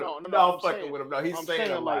fucking that. with him. No, I'm fucking with him. No, he's I'm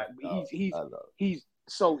saying a like lot. he's.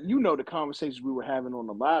 So you know the conversations we were having on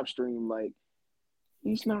the live stream. Like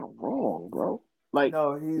he's not wrong, bro. Like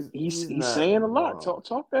no, he's not saying a lot. wrong.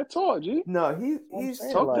 Talk that talk, G. No, he's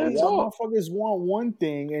talk like, that y'all talk. motherfuckers want one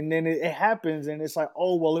thing and then it happens and it's like,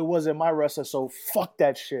 oh well, it wasn't my wrestler, so fuck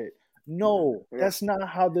that shit. No, that's not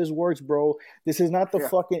how this works, bro. This is not the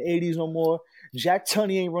fucking 80s no more. Jack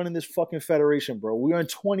Tunney ain't running this fucking federation, bro. We are in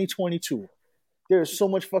 2022. There's so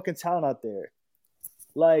much fucking talent out there.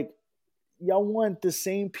 Like, y'all want the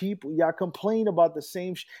same people. Y'all complain about the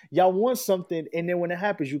same y'all want something, and then when it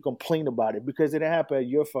happens, you complain about it because it didn't happen at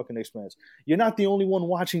your fucking expense. You're not the only one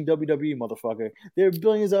watching WWE, motherfucker. There are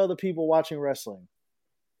billions of other people watching wrestling.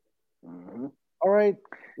 Mm-hmm. All right?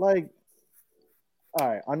 Like, all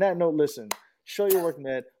right. On that note, listen. Show Your Work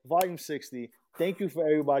Net, Volume 60. Thank you for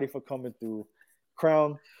everybody for coming through.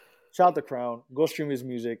 Crown, shout out to Crown. Go stream his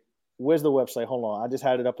music. Where's the website? Hold on. I just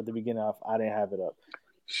had it up at the beginning. I didn't have it up.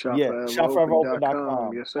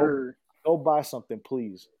 shopforeveropen.com. Yes, sir. Go buy something,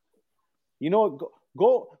 please. You know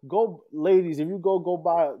what? Go, ladies. If you go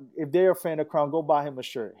buy. If they're a fan of Crown, go buy him a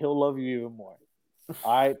shirt. He'll love you even more.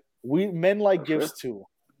 All right. Men like gifts too.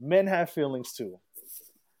 Men have feelings too.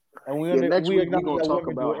 And next week we're gonna talk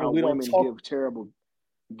about how women give terrible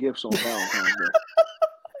gifts on Valentine's Day.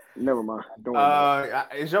 Never mind. Don't worry.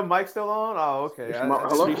 Is your mic still on? Oh, okay.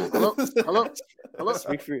 Hello.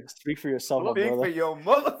 Speak for yourself, my Speak brother. for your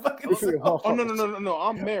motherfucking self. Oh no.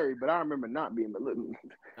 I'm married, but I remember not being.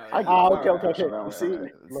 Okay. See,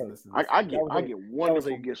 I get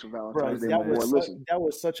wonderful gifts for Valentine's Day. That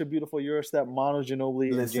was such a beautiful Eurostep, Manu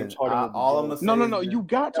Ginobili and James Harden. No. You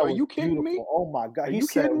got to. Are you kidding me? Oh my God. He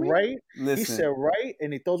said right. He said right,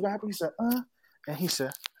 and he throws what happened. He said and he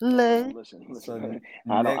said lay. Listen.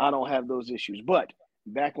 I don't have those issues. But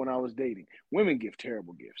back when I was dating, women give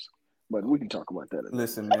terrible gifts. But we can talk about that.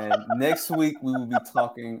 Listen, man. Next week we will be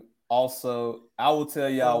talking. Also, I will tell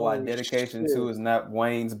y'all why Dedication 2 is not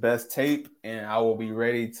Wayne's best tape, and I will be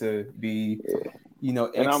ready to be,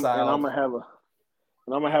 exiled. And I'm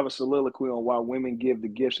gonna have a soliloquy on why women give the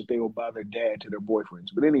gifts that they will buy their dad to their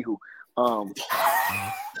boyfriends. But anywho, all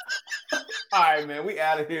right, man, we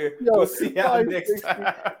out of here. We'll see y'all next time.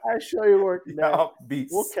 I Show Your Work Net. Y'all be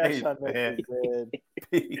We'll safe, catch y'all next man. week,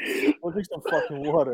 man. We'll drink some fucking water.